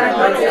like you're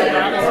not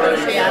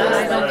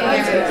and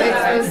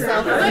it's so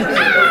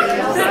self-fulfilling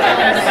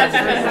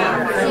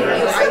keep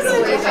you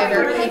isolated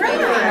or keep you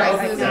from like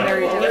moving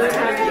very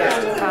different.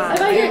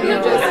 And you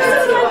just like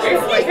you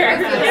feel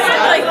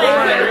stuck. It's like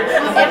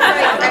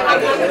I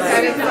think you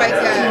said it's like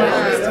a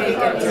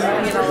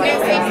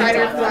fight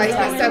or flight.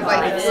 He said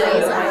like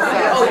freeze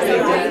or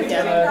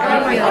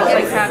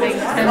like having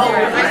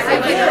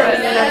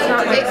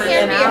it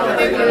can be a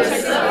privilege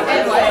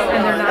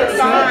and they're not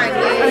fine.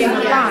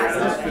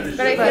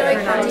 But I feel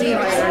like for me,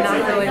 like they're not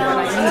really what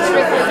I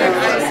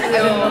I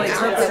feel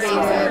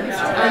activated.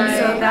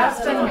 So that's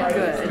been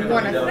good.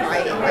 Want to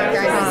fight, like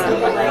I just feel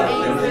like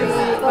angry.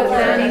 But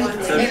then,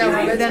 you know,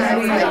 other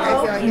times, like I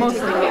feel like it's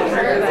taking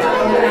over.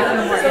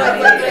 So like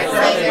what you're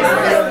saying is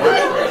that,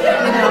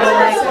 you know,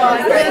 like just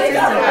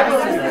having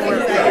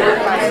anxiety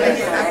by like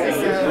an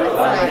episode,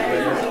 like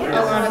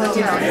a lot of the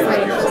times,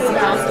 like you're just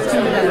supposed to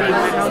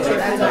how to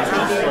end up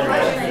taking.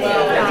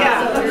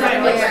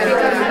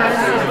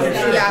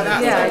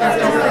 Yeah, that's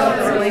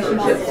the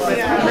relationships with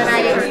then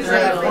I didn't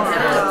like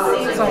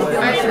so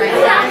I tried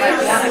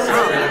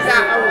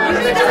that a lot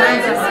of the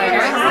times I'm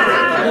like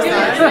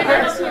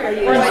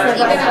or like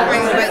even if I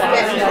like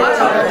get like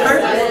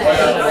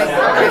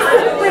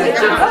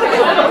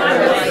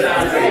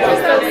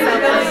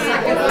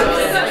I'm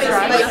not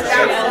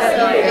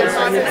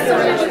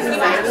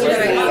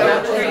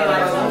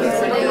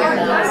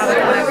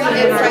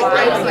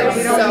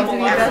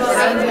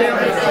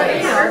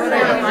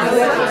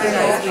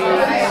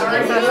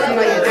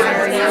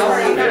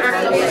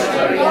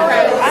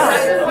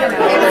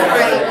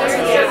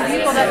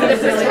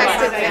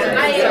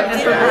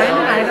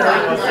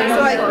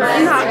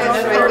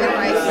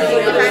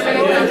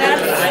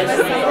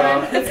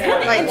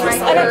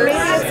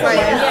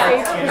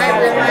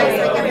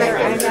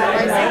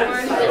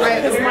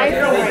Because my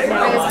thing right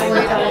now is I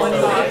only have one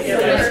box.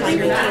 Or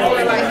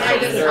like I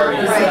just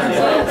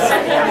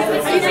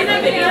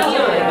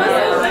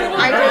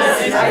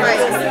act like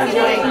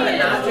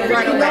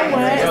run away.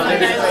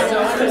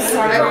 I'm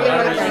sorry. I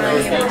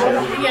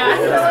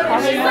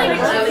feel like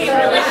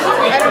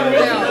I don't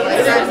know.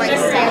 Like I'm like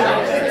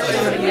standing.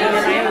 And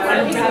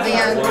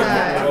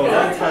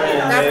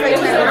that's my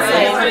kind of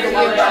say like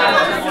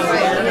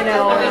you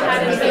know,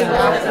 being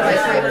off to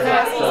like my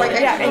past. Like I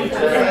can't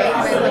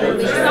I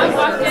literally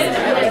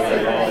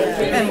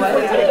and what? Oh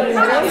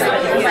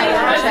my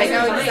gosh, I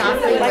know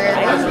exactly where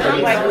those come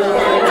from. Like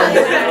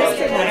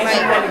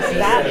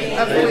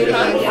avoiding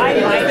like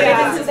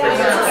last time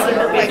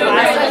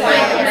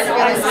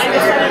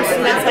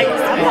that's like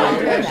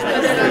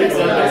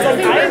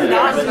I am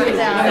not doing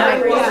that. I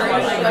will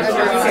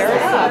tear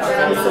it up.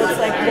 So it's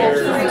like, well,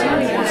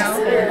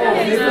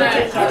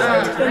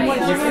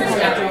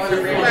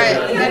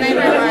 but then I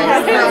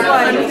realized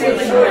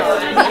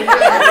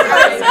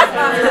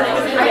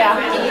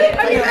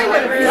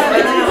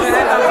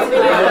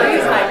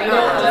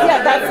yeah,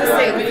 that's the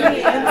same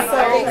thing. And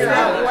so,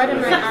 what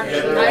am I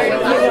actually,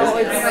 you know,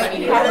 it's like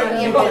having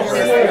the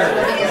ambition of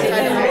living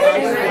inside of my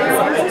own. Like,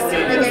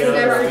 I've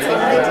never taken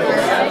the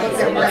time to look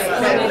at what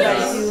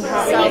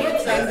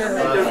self-tender.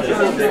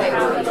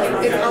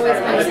 It's always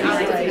been an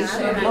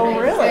application. Oh,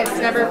 really? It's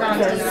never gone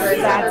deeper.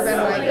 It's never been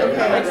like,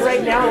 okay, like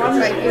right now, I'm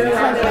like, you're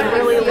kind of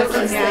really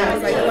looking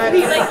at, like,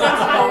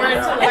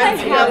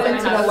 what's happened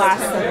in the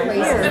last several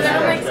years.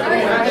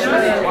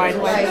 Why do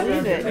I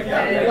believe it?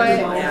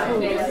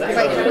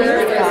 Like, where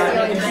is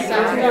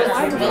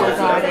feeling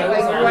sad?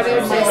 Like, what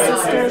is my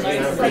sister?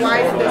 Why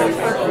did this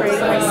incorporate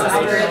my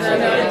sister?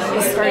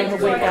 She's starting to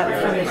wake up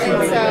from the dream.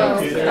 And so,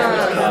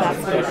 that's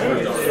what it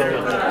is.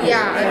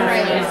 Yeah, I'm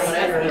right.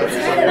 It's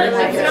kind of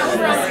really good.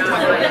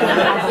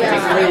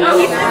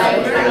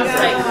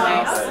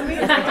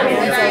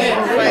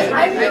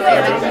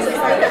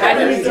 How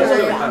do you do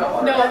it?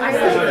 No, I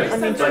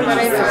mean, but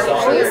I've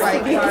always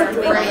like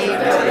afraid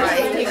of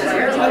like,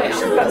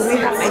 but we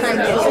have to kind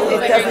of, it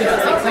doesn't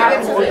just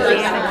happen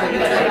organically.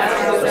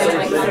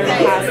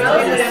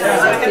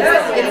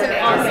 It's an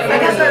awesome.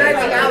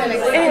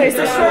 Anyways,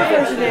 the short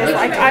version is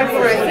like I've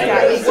already looked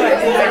at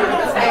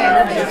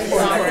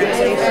what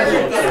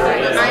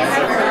I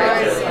have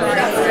realized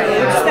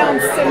which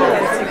sounds similar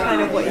to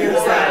kind of what you're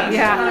saying.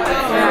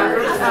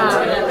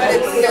 But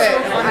it's good.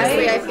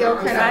 Honestly, I feel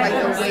kind of like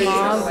a weight.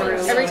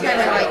 Every time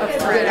I like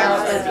throw it out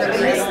or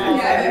release,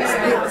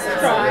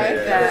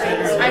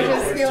 I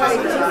just feel like,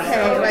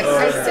 okay, like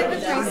I sit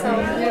with myself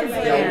and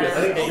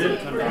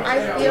I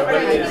feel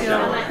like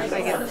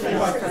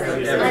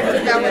I've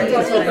developed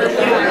a deeper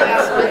bond.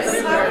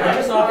 I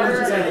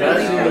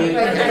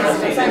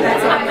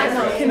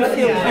can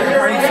feel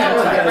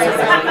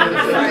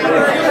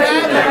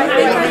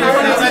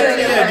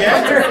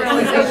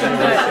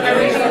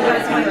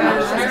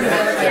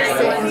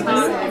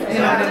you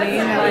know what I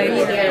mean?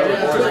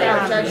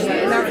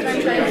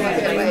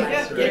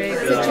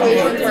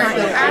 Situations where I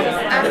feel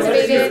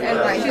activated and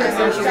like I'm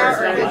pushed out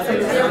or did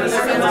something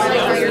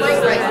where you're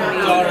just like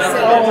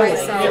sit with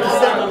myself,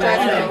 don't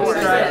judge me, or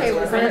okay,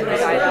 we're going to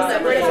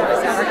separate our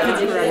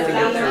kids grow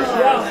together.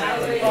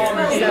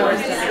 So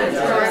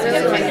I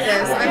really like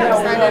this. I'm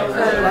excited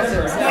for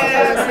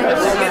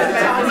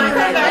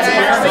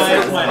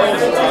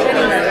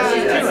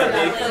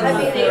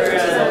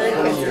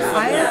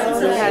I have had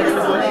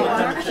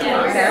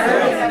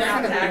and I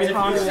had the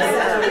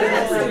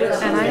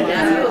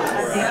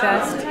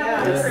best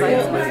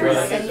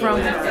like from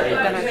that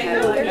I've had.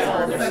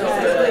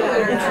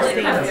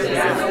 Interesting.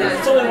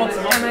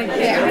 And I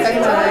can't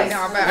right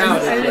now, but I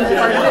think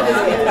part of it is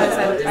because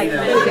I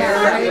feel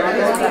there.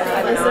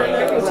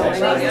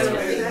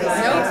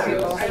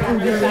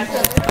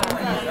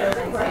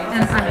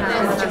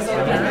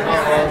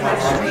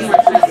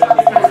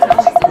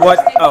 What?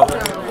 Oh.